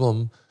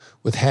problem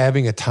with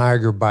having a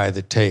tiger by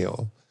the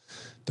tail.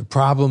 The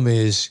problem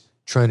is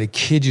trying to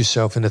kid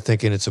yourself into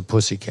thinking it's a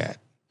pussycat.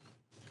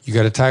 You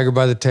got a tiger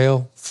by the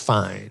tail?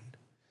 Fine.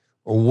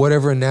 Or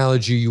whatever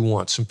analogy you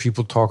want. Some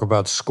people talk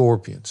about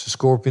scorpions. A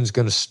scorpion's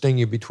going to sting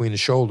you between the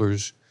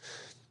shoulders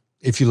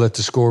if you let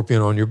the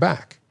scorpion on your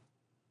back.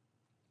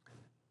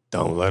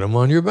 Don't let him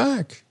on your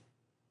back.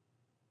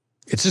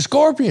 It's a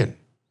scorpion.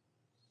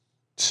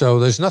 So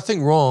there's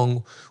nothing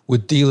wrong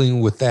with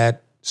dealing with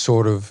that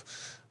sort of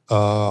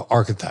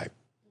archetype,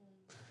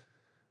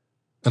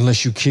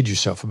 unless you kid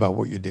yourself about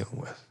what you're dealing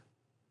with.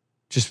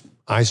 Just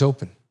eyes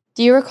open.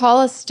 Do you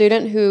recall a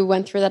student who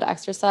went through that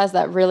exercise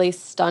that really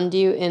stunned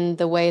you in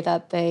the way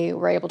that they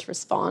were able to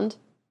respond?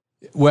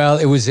 Well,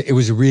 it was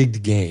a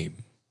rigged game.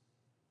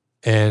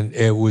 And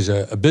it was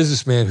a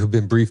businessman who'd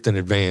been briefed in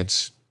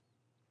advance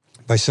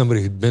by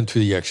somebody who'd been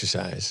through the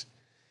exercise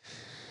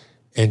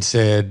and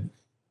said,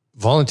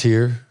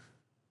 volunteer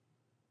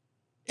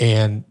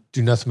and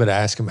do nothing but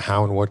ask him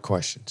how and what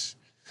questions.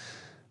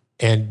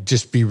 And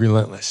just be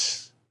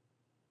relentless.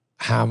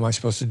 How am I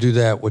supposed to do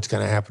that? What's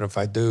going to happen if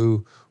I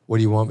do? What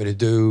do you want me to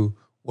do?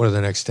 What are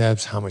the next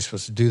steps? How am I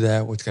supposed to do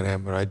that? What's going to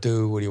happen when I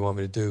do? What do you want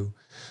me to do?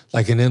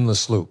 Like an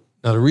endless loop.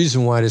 Now, the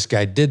reason why this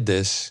guy did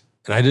this,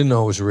 and I didn't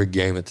know it was a rigged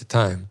game at the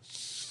time,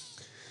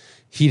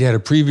 he'd had a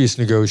previous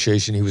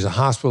negotiation. He was a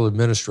hospital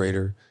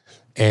administrator,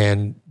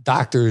 and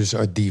doctors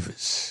are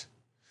divas.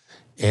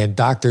 And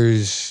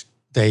doctors,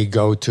 they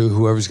go to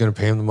whoever's going to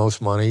pay them the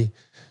most money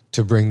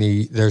to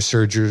bring their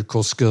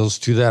surgical skills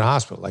to that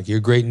hospital. Like, you're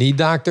a great knee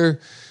doctor,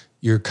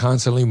 you're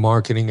constantly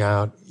marketing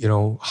out,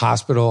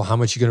 hospital, how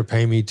much you going to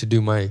pay me to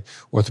do my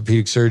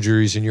orthopedic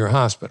surgeries in your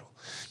hospital.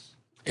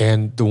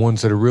 And the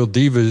ones that are real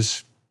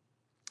divas,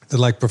 they're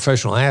like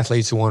professional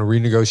athletes who want to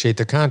renegotiate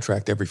their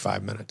contract every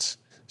 5 minutes.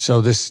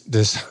 So this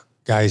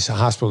guy's a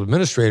hospital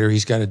administrator.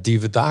 He's got a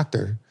diva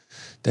doctor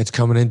that's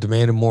coming in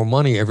demanding more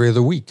money every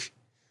other week.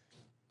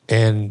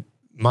 And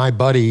my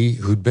buddy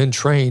who'd been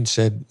trained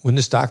said, when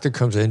this doctor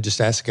comes in,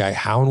 just ask the guy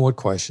how and what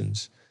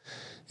questions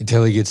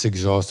until he gets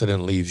exhausted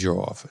and leaves your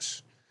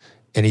office.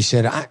 And he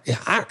said,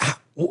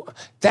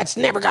 that's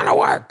never going to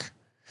work.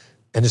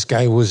 And this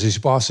guy was his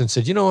boss and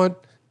said, you know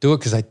what? Do it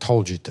because I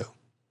told you to.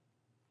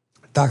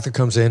 Doctor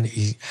comes in,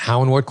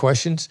 how and what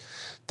questions?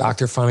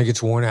 Doctor finally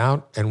gets worn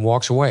out and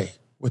walks away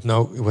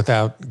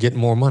without getting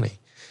more money.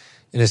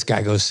 And this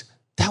guy goes,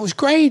 that was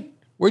great.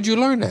 Where'd you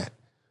learn that?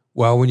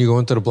 Well, when you go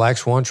into the Black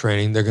Swan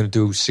training, they're going to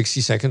do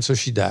 60 seconds so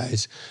she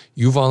dies.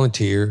 You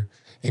volunteer,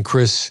 and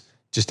Chris,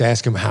 just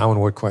ask him how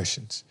and what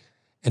questions.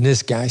 And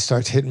this guy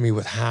starts hitting me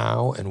with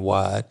how and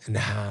what and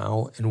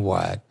how and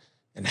what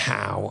and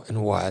how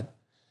and what.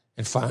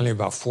 And finally,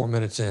 about 4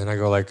 minutes in, I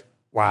go like,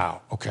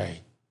 wow,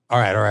 okay. All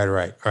right.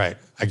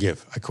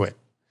 I quit.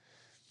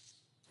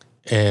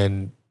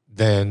 And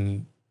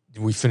then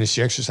we finished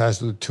the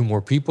exercise with 2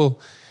 more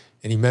people,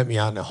 and he met me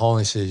out in the hall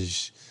and he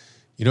says,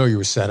 you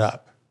were set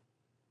up.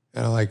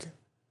 And I'm like,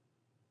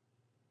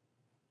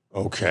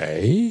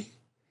 okay.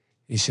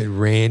 He said,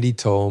 Randy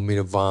told me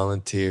to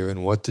volunteer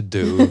and what to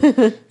do.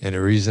 And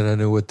the reason I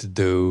knew what to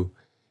do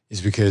is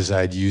because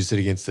I'd used it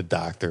against the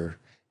doctor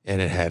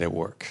and it had it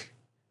work.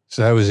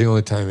 So that was the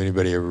only time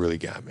anybody ever really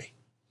got me.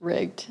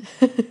 Rigged.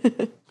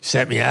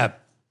 Set me up.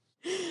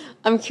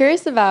 I'm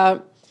curious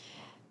about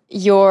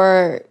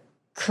your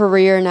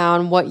career now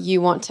and what you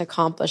want to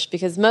accomplish,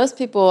 because most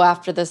people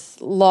after this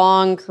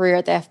long career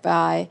at the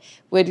FBI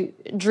would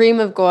dream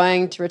of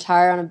going to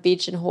retire on a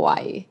beach in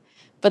Hawaii.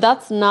 But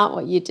that's not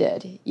what you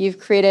did. You've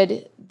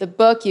created the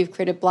book, you've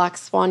created Black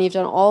Swan, you've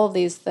done all of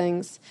these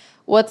things.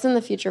 What's in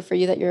the future for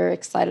you that you're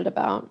excited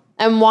about?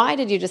 And why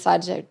did you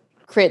decide to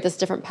create this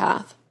different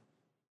path?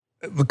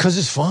 Because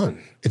it's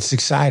fun. It's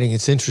exciting.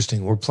 It's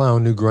interesting. We're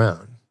plowing new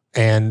ground.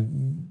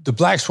 And the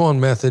Black Swan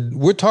method,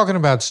 we're talking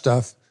about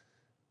stuff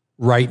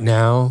right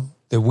now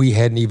that we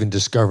hadn't even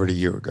discovered a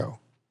year ago.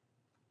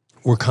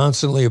 We're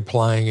constantly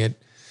applying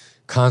it,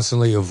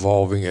 constantly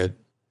evolving it,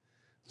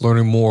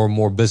 learning more and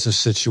more business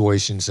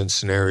situations and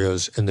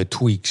scenarios and the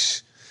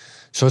tweaks.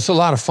 So it's a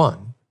lot of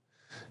fun.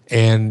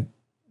 And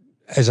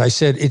as I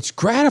said, it's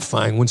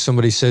gratifying when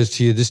somebody says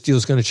to you, this deal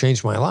is going to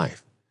change my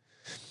life.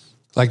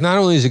 Like, not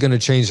only is it going to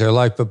change their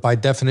life, but by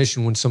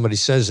definition, when somebody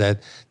says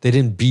that, they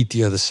didn't beat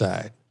the other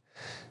side.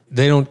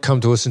 They don't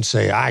come to us and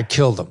say, I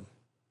killed them.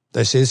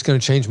 They say, it's going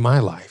to change my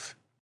life.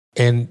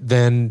 And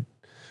then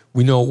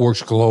we know it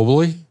works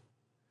globally.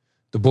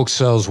 The book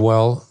sells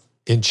well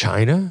in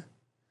China.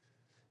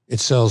 It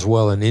sells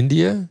well in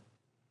India.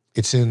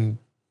 It's in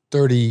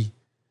 30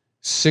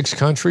 6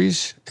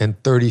 countries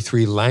and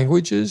 33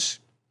 languages.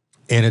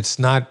 And it's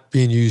not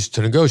being used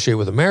to negotiate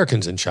with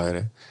Americans in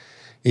China.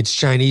 It's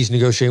Chinese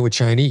negotiating with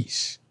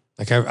Chinese.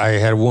 Like I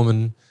had a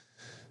woman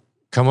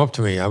come up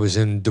to me. I was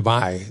in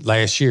Dubai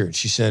last year, and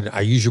she said, I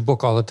use your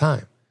book all the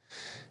time.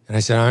 And I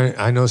said,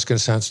 I know it's going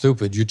to sound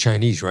stupid. You're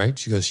Chinese, right?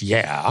 She goes,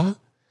 yeah.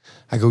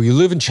 I go, you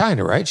live in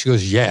China, right? She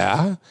goes,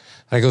 yeah. And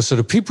I go, so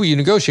the people you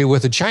negotiate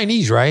with are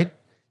Chinese, right?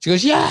 She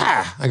goes,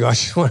 yeah. I go, I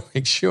just want to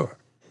make sure.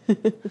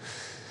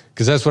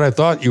 Because that's what I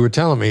thought you were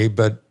telling me.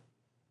 But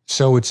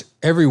so it's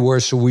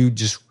everywhere. So we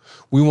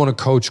want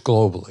to coach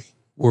globally.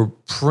 We're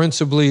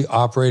principally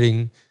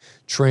operating,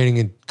 training,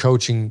 and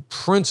coaching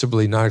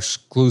principally, not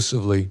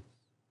exclusively,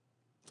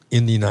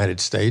 in the United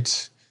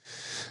States.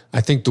 I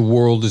think the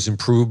world is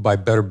improved by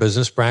better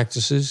business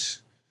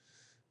practices.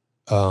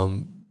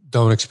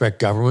 Don't expect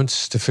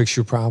governments to fix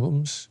your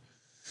problems.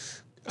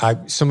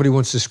 Somebody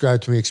once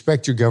described to me,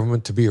 expect your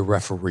government to be a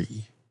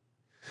referee,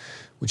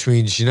 which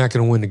means you're not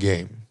going to win the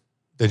game.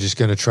 They're just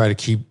going to try to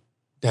keep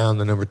down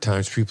the number of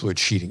times people are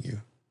cheating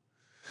you.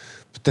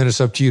 But then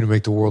it's up to you to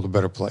make the world a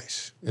better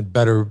place. And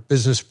better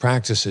business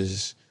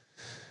practices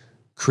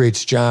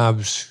creates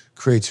jobs,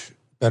 creates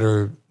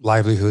better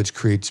livelihoods,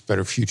 creates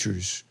better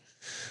futures,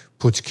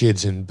 puts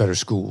kids in better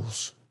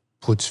schools,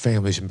 puts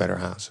families in better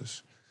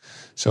houses.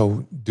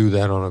 So do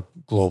that on a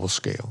global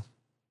scale.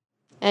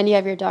 And you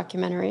have your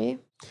documentary.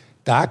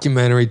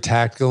 Documentary,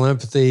 Tactical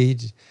Empathy,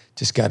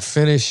 just got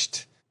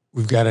finished.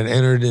 We've got it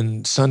entered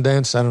in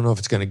Sundance. I don't know if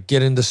it's going to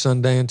get into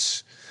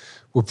Sundance.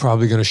 We're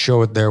probably going to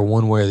show it there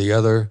one way or the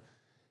other.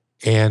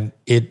 And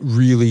it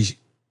really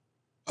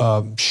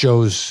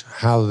shows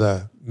how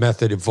the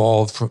method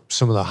evolved from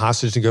some of the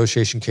hostage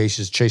negotiation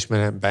cases, Chase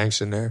Manhattan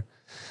Bank's in there,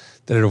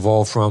 that it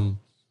evolved from.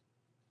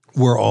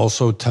 We're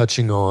also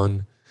touching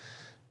on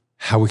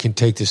how we can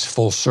take this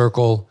full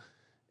circle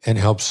and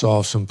help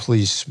solve some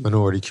police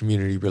minority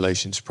community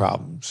relations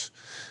problems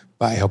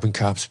by helping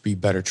cops be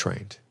better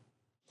trained.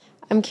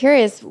 I'm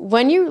curious,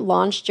 when you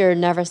launched your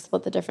Never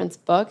Split the Difference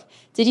book,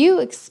 did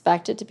you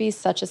expect it to be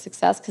such a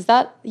success?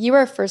 Because you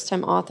were a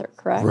first-time author,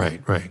 correct?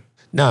 Right.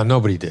 No,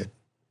 nobody did.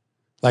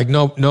 Like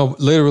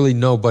literally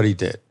nobody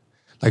did.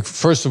 Like,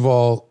 first of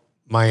all,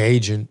 my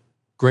agent,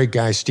 great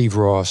guy, Steve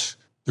Ross,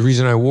 the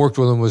reason I worked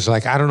with him was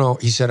like, I don't know.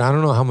 He said, I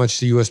don't know how much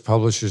the U.S.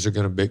 publishers are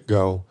going to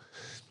go,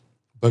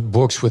 but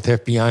books with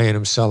FBI in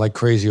them sell like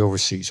crazy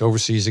overseas.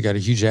 Overseas, they got a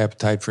huge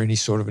appetite for any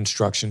sort of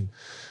instruction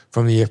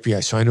from the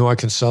FBI. So I know I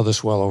can sell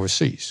this well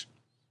overseas.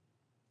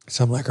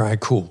 So I'm like, all right,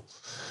 cool.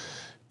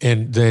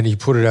 And then he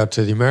put it out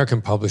to the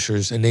American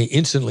publishers, and they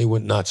instantly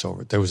went nuts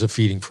over it. There was a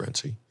feeding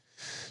frenzy.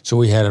 So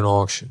we had an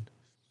auction.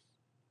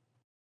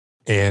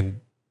 And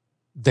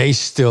they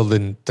still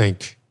didn't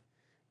think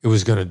it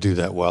was going to do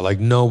that well. Like,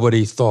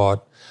 nobody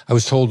thought, I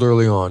was told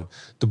early on,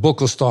 the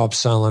book will stop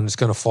selling, it's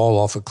going to fall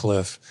off a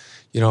cliff.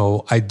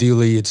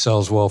 Ideally it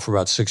sells well for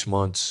about 6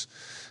 months,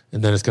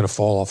 and then it's going to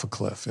fall off a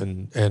cliff.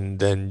 And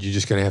then you're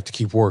just going to have to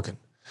keep working.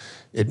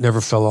 It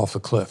never fell off a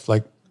cliff.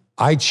 Like,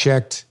 I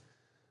checked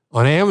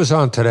on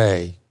Amazon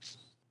today,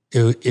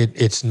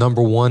 it's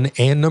number 1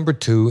 and number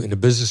 2 in the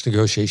business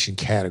negotiation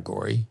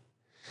category.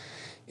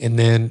 And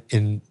then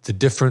in the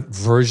different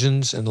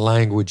versions and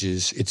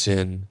languages it's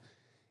in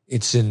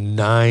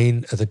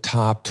 9 of the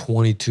top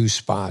 22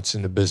 spots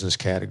in the business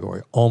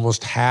category.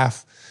 Almost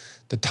half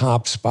the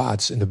top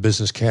spots in the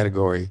business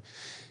category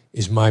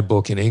is my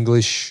book in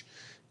English,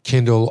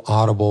 Kindle,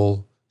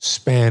 Audible,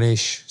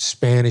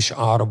 Spanish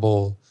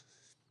Audible,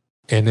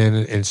 and then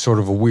in sort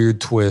of a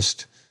weird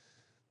twist,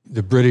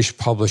 the British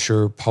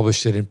publisher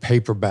published it in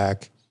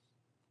paperback.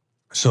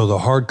 So the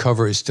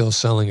hardcover is still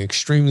selling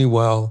extremely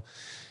well,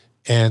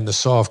 and the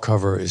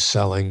softcover is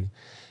selling.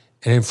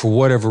 And then for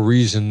whatever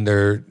reason,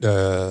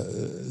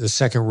 the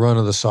second run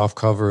of the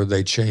softcover,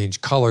 they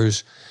changed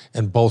colors,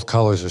 and both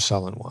colors are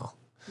selling well.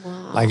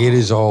 Wow. Like, it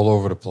is all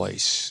over the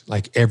place.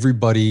 Like,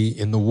 everybody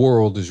in the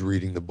world is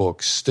reading the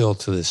book still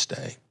to this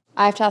day.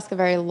 I have to ask a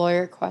very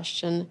lawyer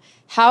question.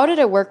 How did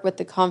it work with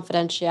the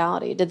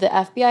confidentiality? Did the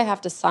FBI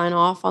have to sign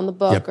off on the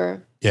book? Yep.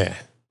 Or Yeah.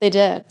 They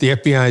did? The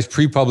FBI's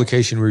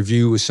pre-publication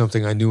review was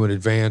something I knew in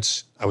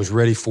advance. I was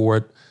ready for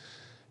it.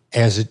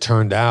 As it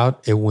turned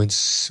out, it went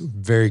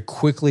very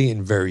quickly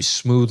and very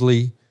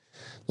smoothly.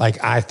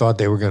 Like, I thought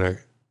they were going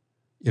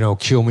to,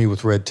 kill me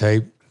with red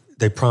tape.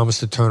 They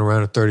promised to turn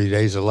around in 30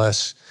 days or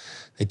less.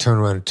 They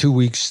turned around in 2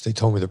 weeks. They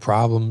told me the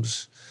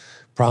problems.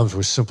 Problems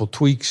were simple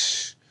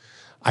tweaks.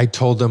 I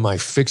told them I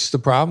fixed the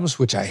problems,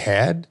 which I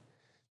had.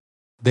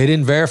 They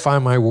didn't verify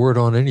my word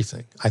on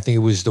anything. I think it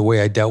was the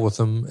way I dealt with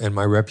them and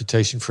my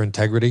reputation for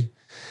integrity.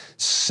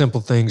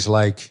 Simple things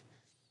like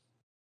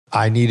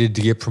I needed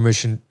to get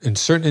permission, and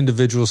certain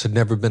individuals had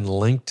never been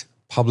linked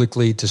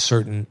publicly to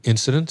certain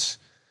incidents.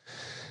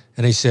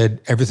 And they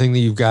said, everything that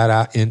you've got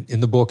out in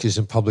the book is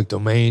in public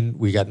domain.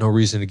 We got no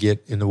reason to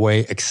get in the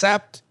way,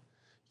 except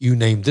you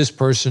named this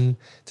person.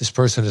 This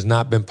person has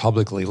not been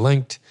publicly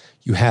linked.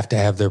 You have to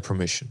have their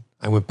permission.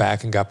 I went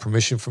back and got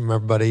permission from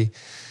everybody.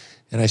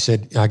 And I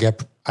said, I got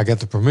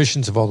the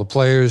permissions of all the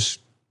players.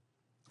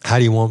 How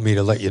do you want me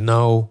to let you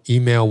know?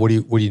 Email, what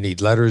do you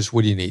need? Letters,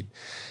 what do you need?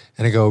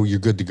 And I go, you're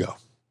good to go.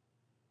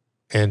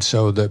 And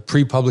so the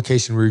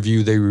pre-publication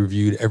review, they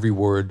reviewed every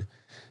word,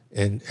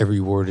 and every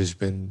word has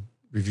been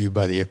reviewed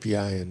by the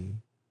FBI, and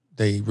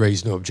they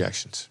raised no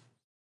objections.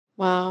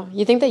 Wow.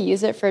 You think they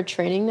use it for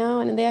training now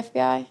in the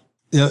FBI?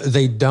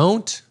 They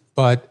don't,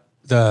 but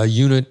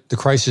the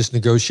crisis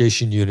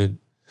negotiation unit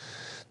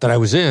that I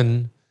was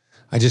in,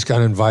 I just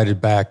got invited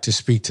back to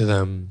speak to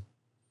them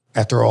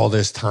after all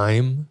this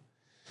time,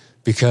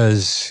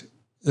 because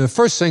the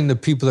first thing the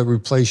people that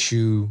replace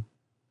you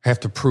have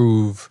to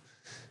prove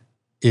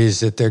is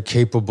that they're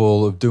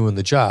capable of doing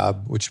the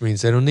job, which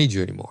means they don't need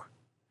you anymore.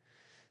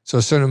 So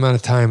a certain amount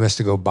of time has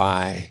to go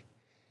by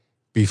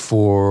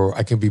before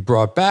I can be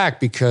brought back,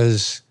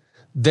 because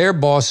their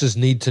bosses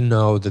need to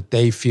know that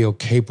they feel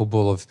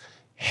capable of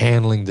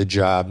handling the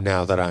job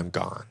now that I'm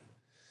gone.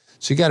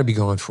 So you got to be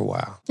gone for a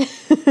while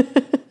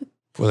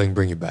before they can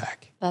bring you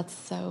back. That's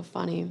so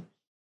funny.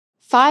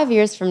 5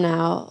 years from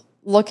now,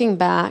 looking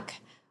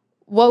back,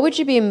 what would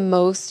you be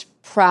most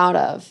proud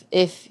of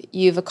if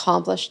you've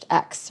accomplished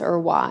X or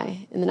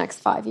Y in the next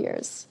 5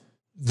 years?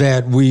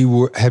 That we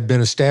had been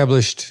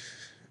established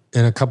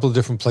in a couple of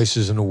different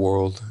places in the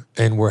world,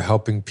 and we're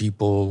helping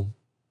people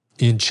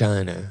in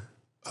China,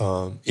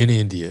 in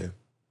India,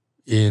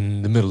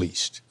 in the Middle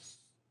East.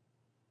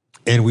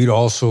 And we'd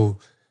also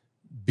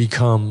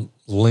become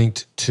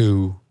linked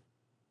to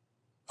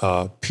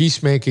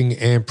peacemaking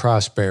and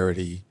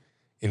prosperity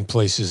in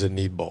places that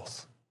need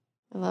both.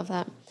 I love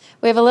that.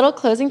 We have a little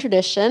closing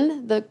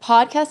tradition. The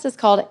podcast is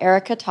called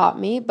Erica Taught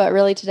Me, but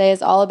really today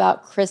is all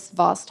about Chris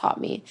Voss taught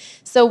me.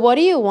 So what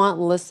do you want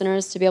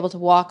listeners to be able to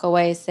walk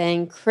away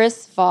saying,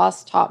 Chris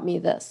Voss taught me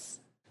this?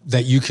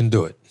 That you can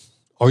do it.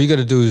 All you got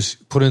to do is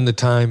put in the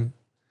time.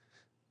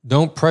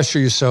 Don't pressure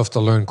yourself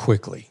to learn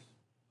quickly.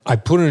 I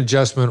put an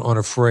adjustment on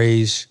a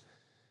phrase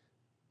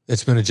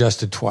that's been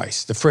adjusted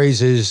twice. The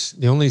phrase is,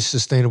 the only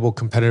sustainable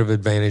competitive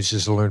advantage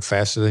is to learn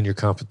faster than your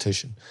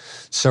competition.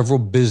 Several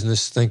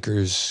business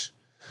thinkers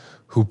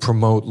who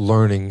promote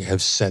learning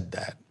have said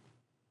that.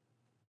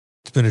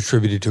 It's been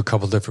attributed to a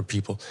couple different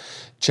people.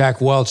 Jack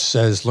Welch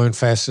says, learn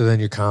faster than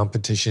your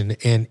competition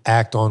and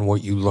act on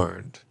what you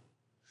learned.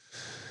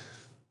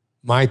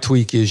 My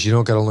tweak is, you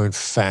don't got to learn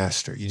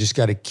faster. You just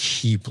got to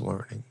keep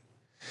learning.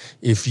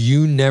 If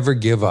you never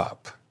give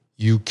up,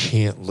 you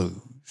can't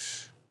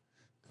lose.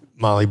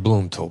 Molly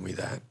Bloom told me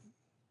that.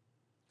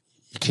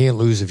 You can't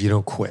lose if you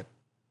don't quit.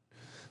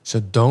 So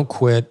don't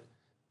quit.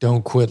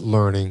 Don't quit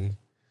learning.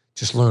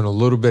 Just learn a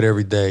little bit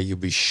every day. You'll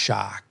be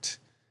shocked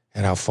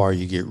at how far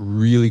you get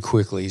really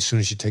quickly as soon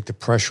as you take the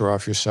pressure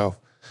off yourself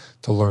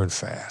to learn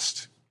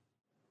fast.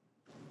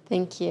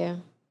 Thank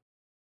you.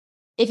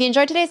 If you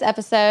enjoyed today's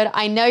episode,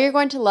 I know you're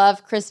going to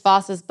love Chris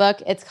Voss's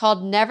book. It's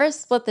called Never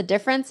Split the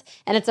Difference,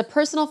 and it's a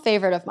personal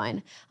favorite of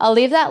mine. I'll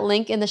leave that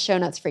link in the show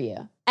notes for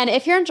you. And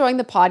if you're enjoying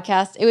the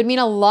podcast, it would mean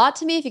a lot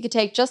to me if you could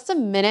take just a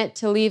minute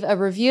to leave a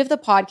review of the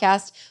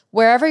podcast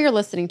wherever you're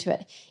listening to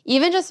it.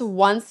 Even just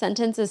one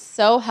sentence is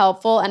so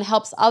helpful and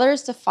helps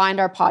others to find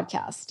our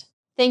podcast.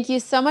 Thank you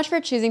so much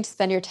for choosing to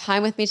spend your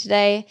time with me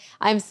today.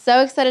 I'm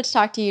so excited to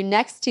talk to you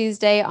next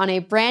Tuesday on a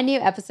brand new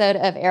episode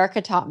of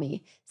Erica Taught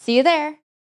Me. See you there.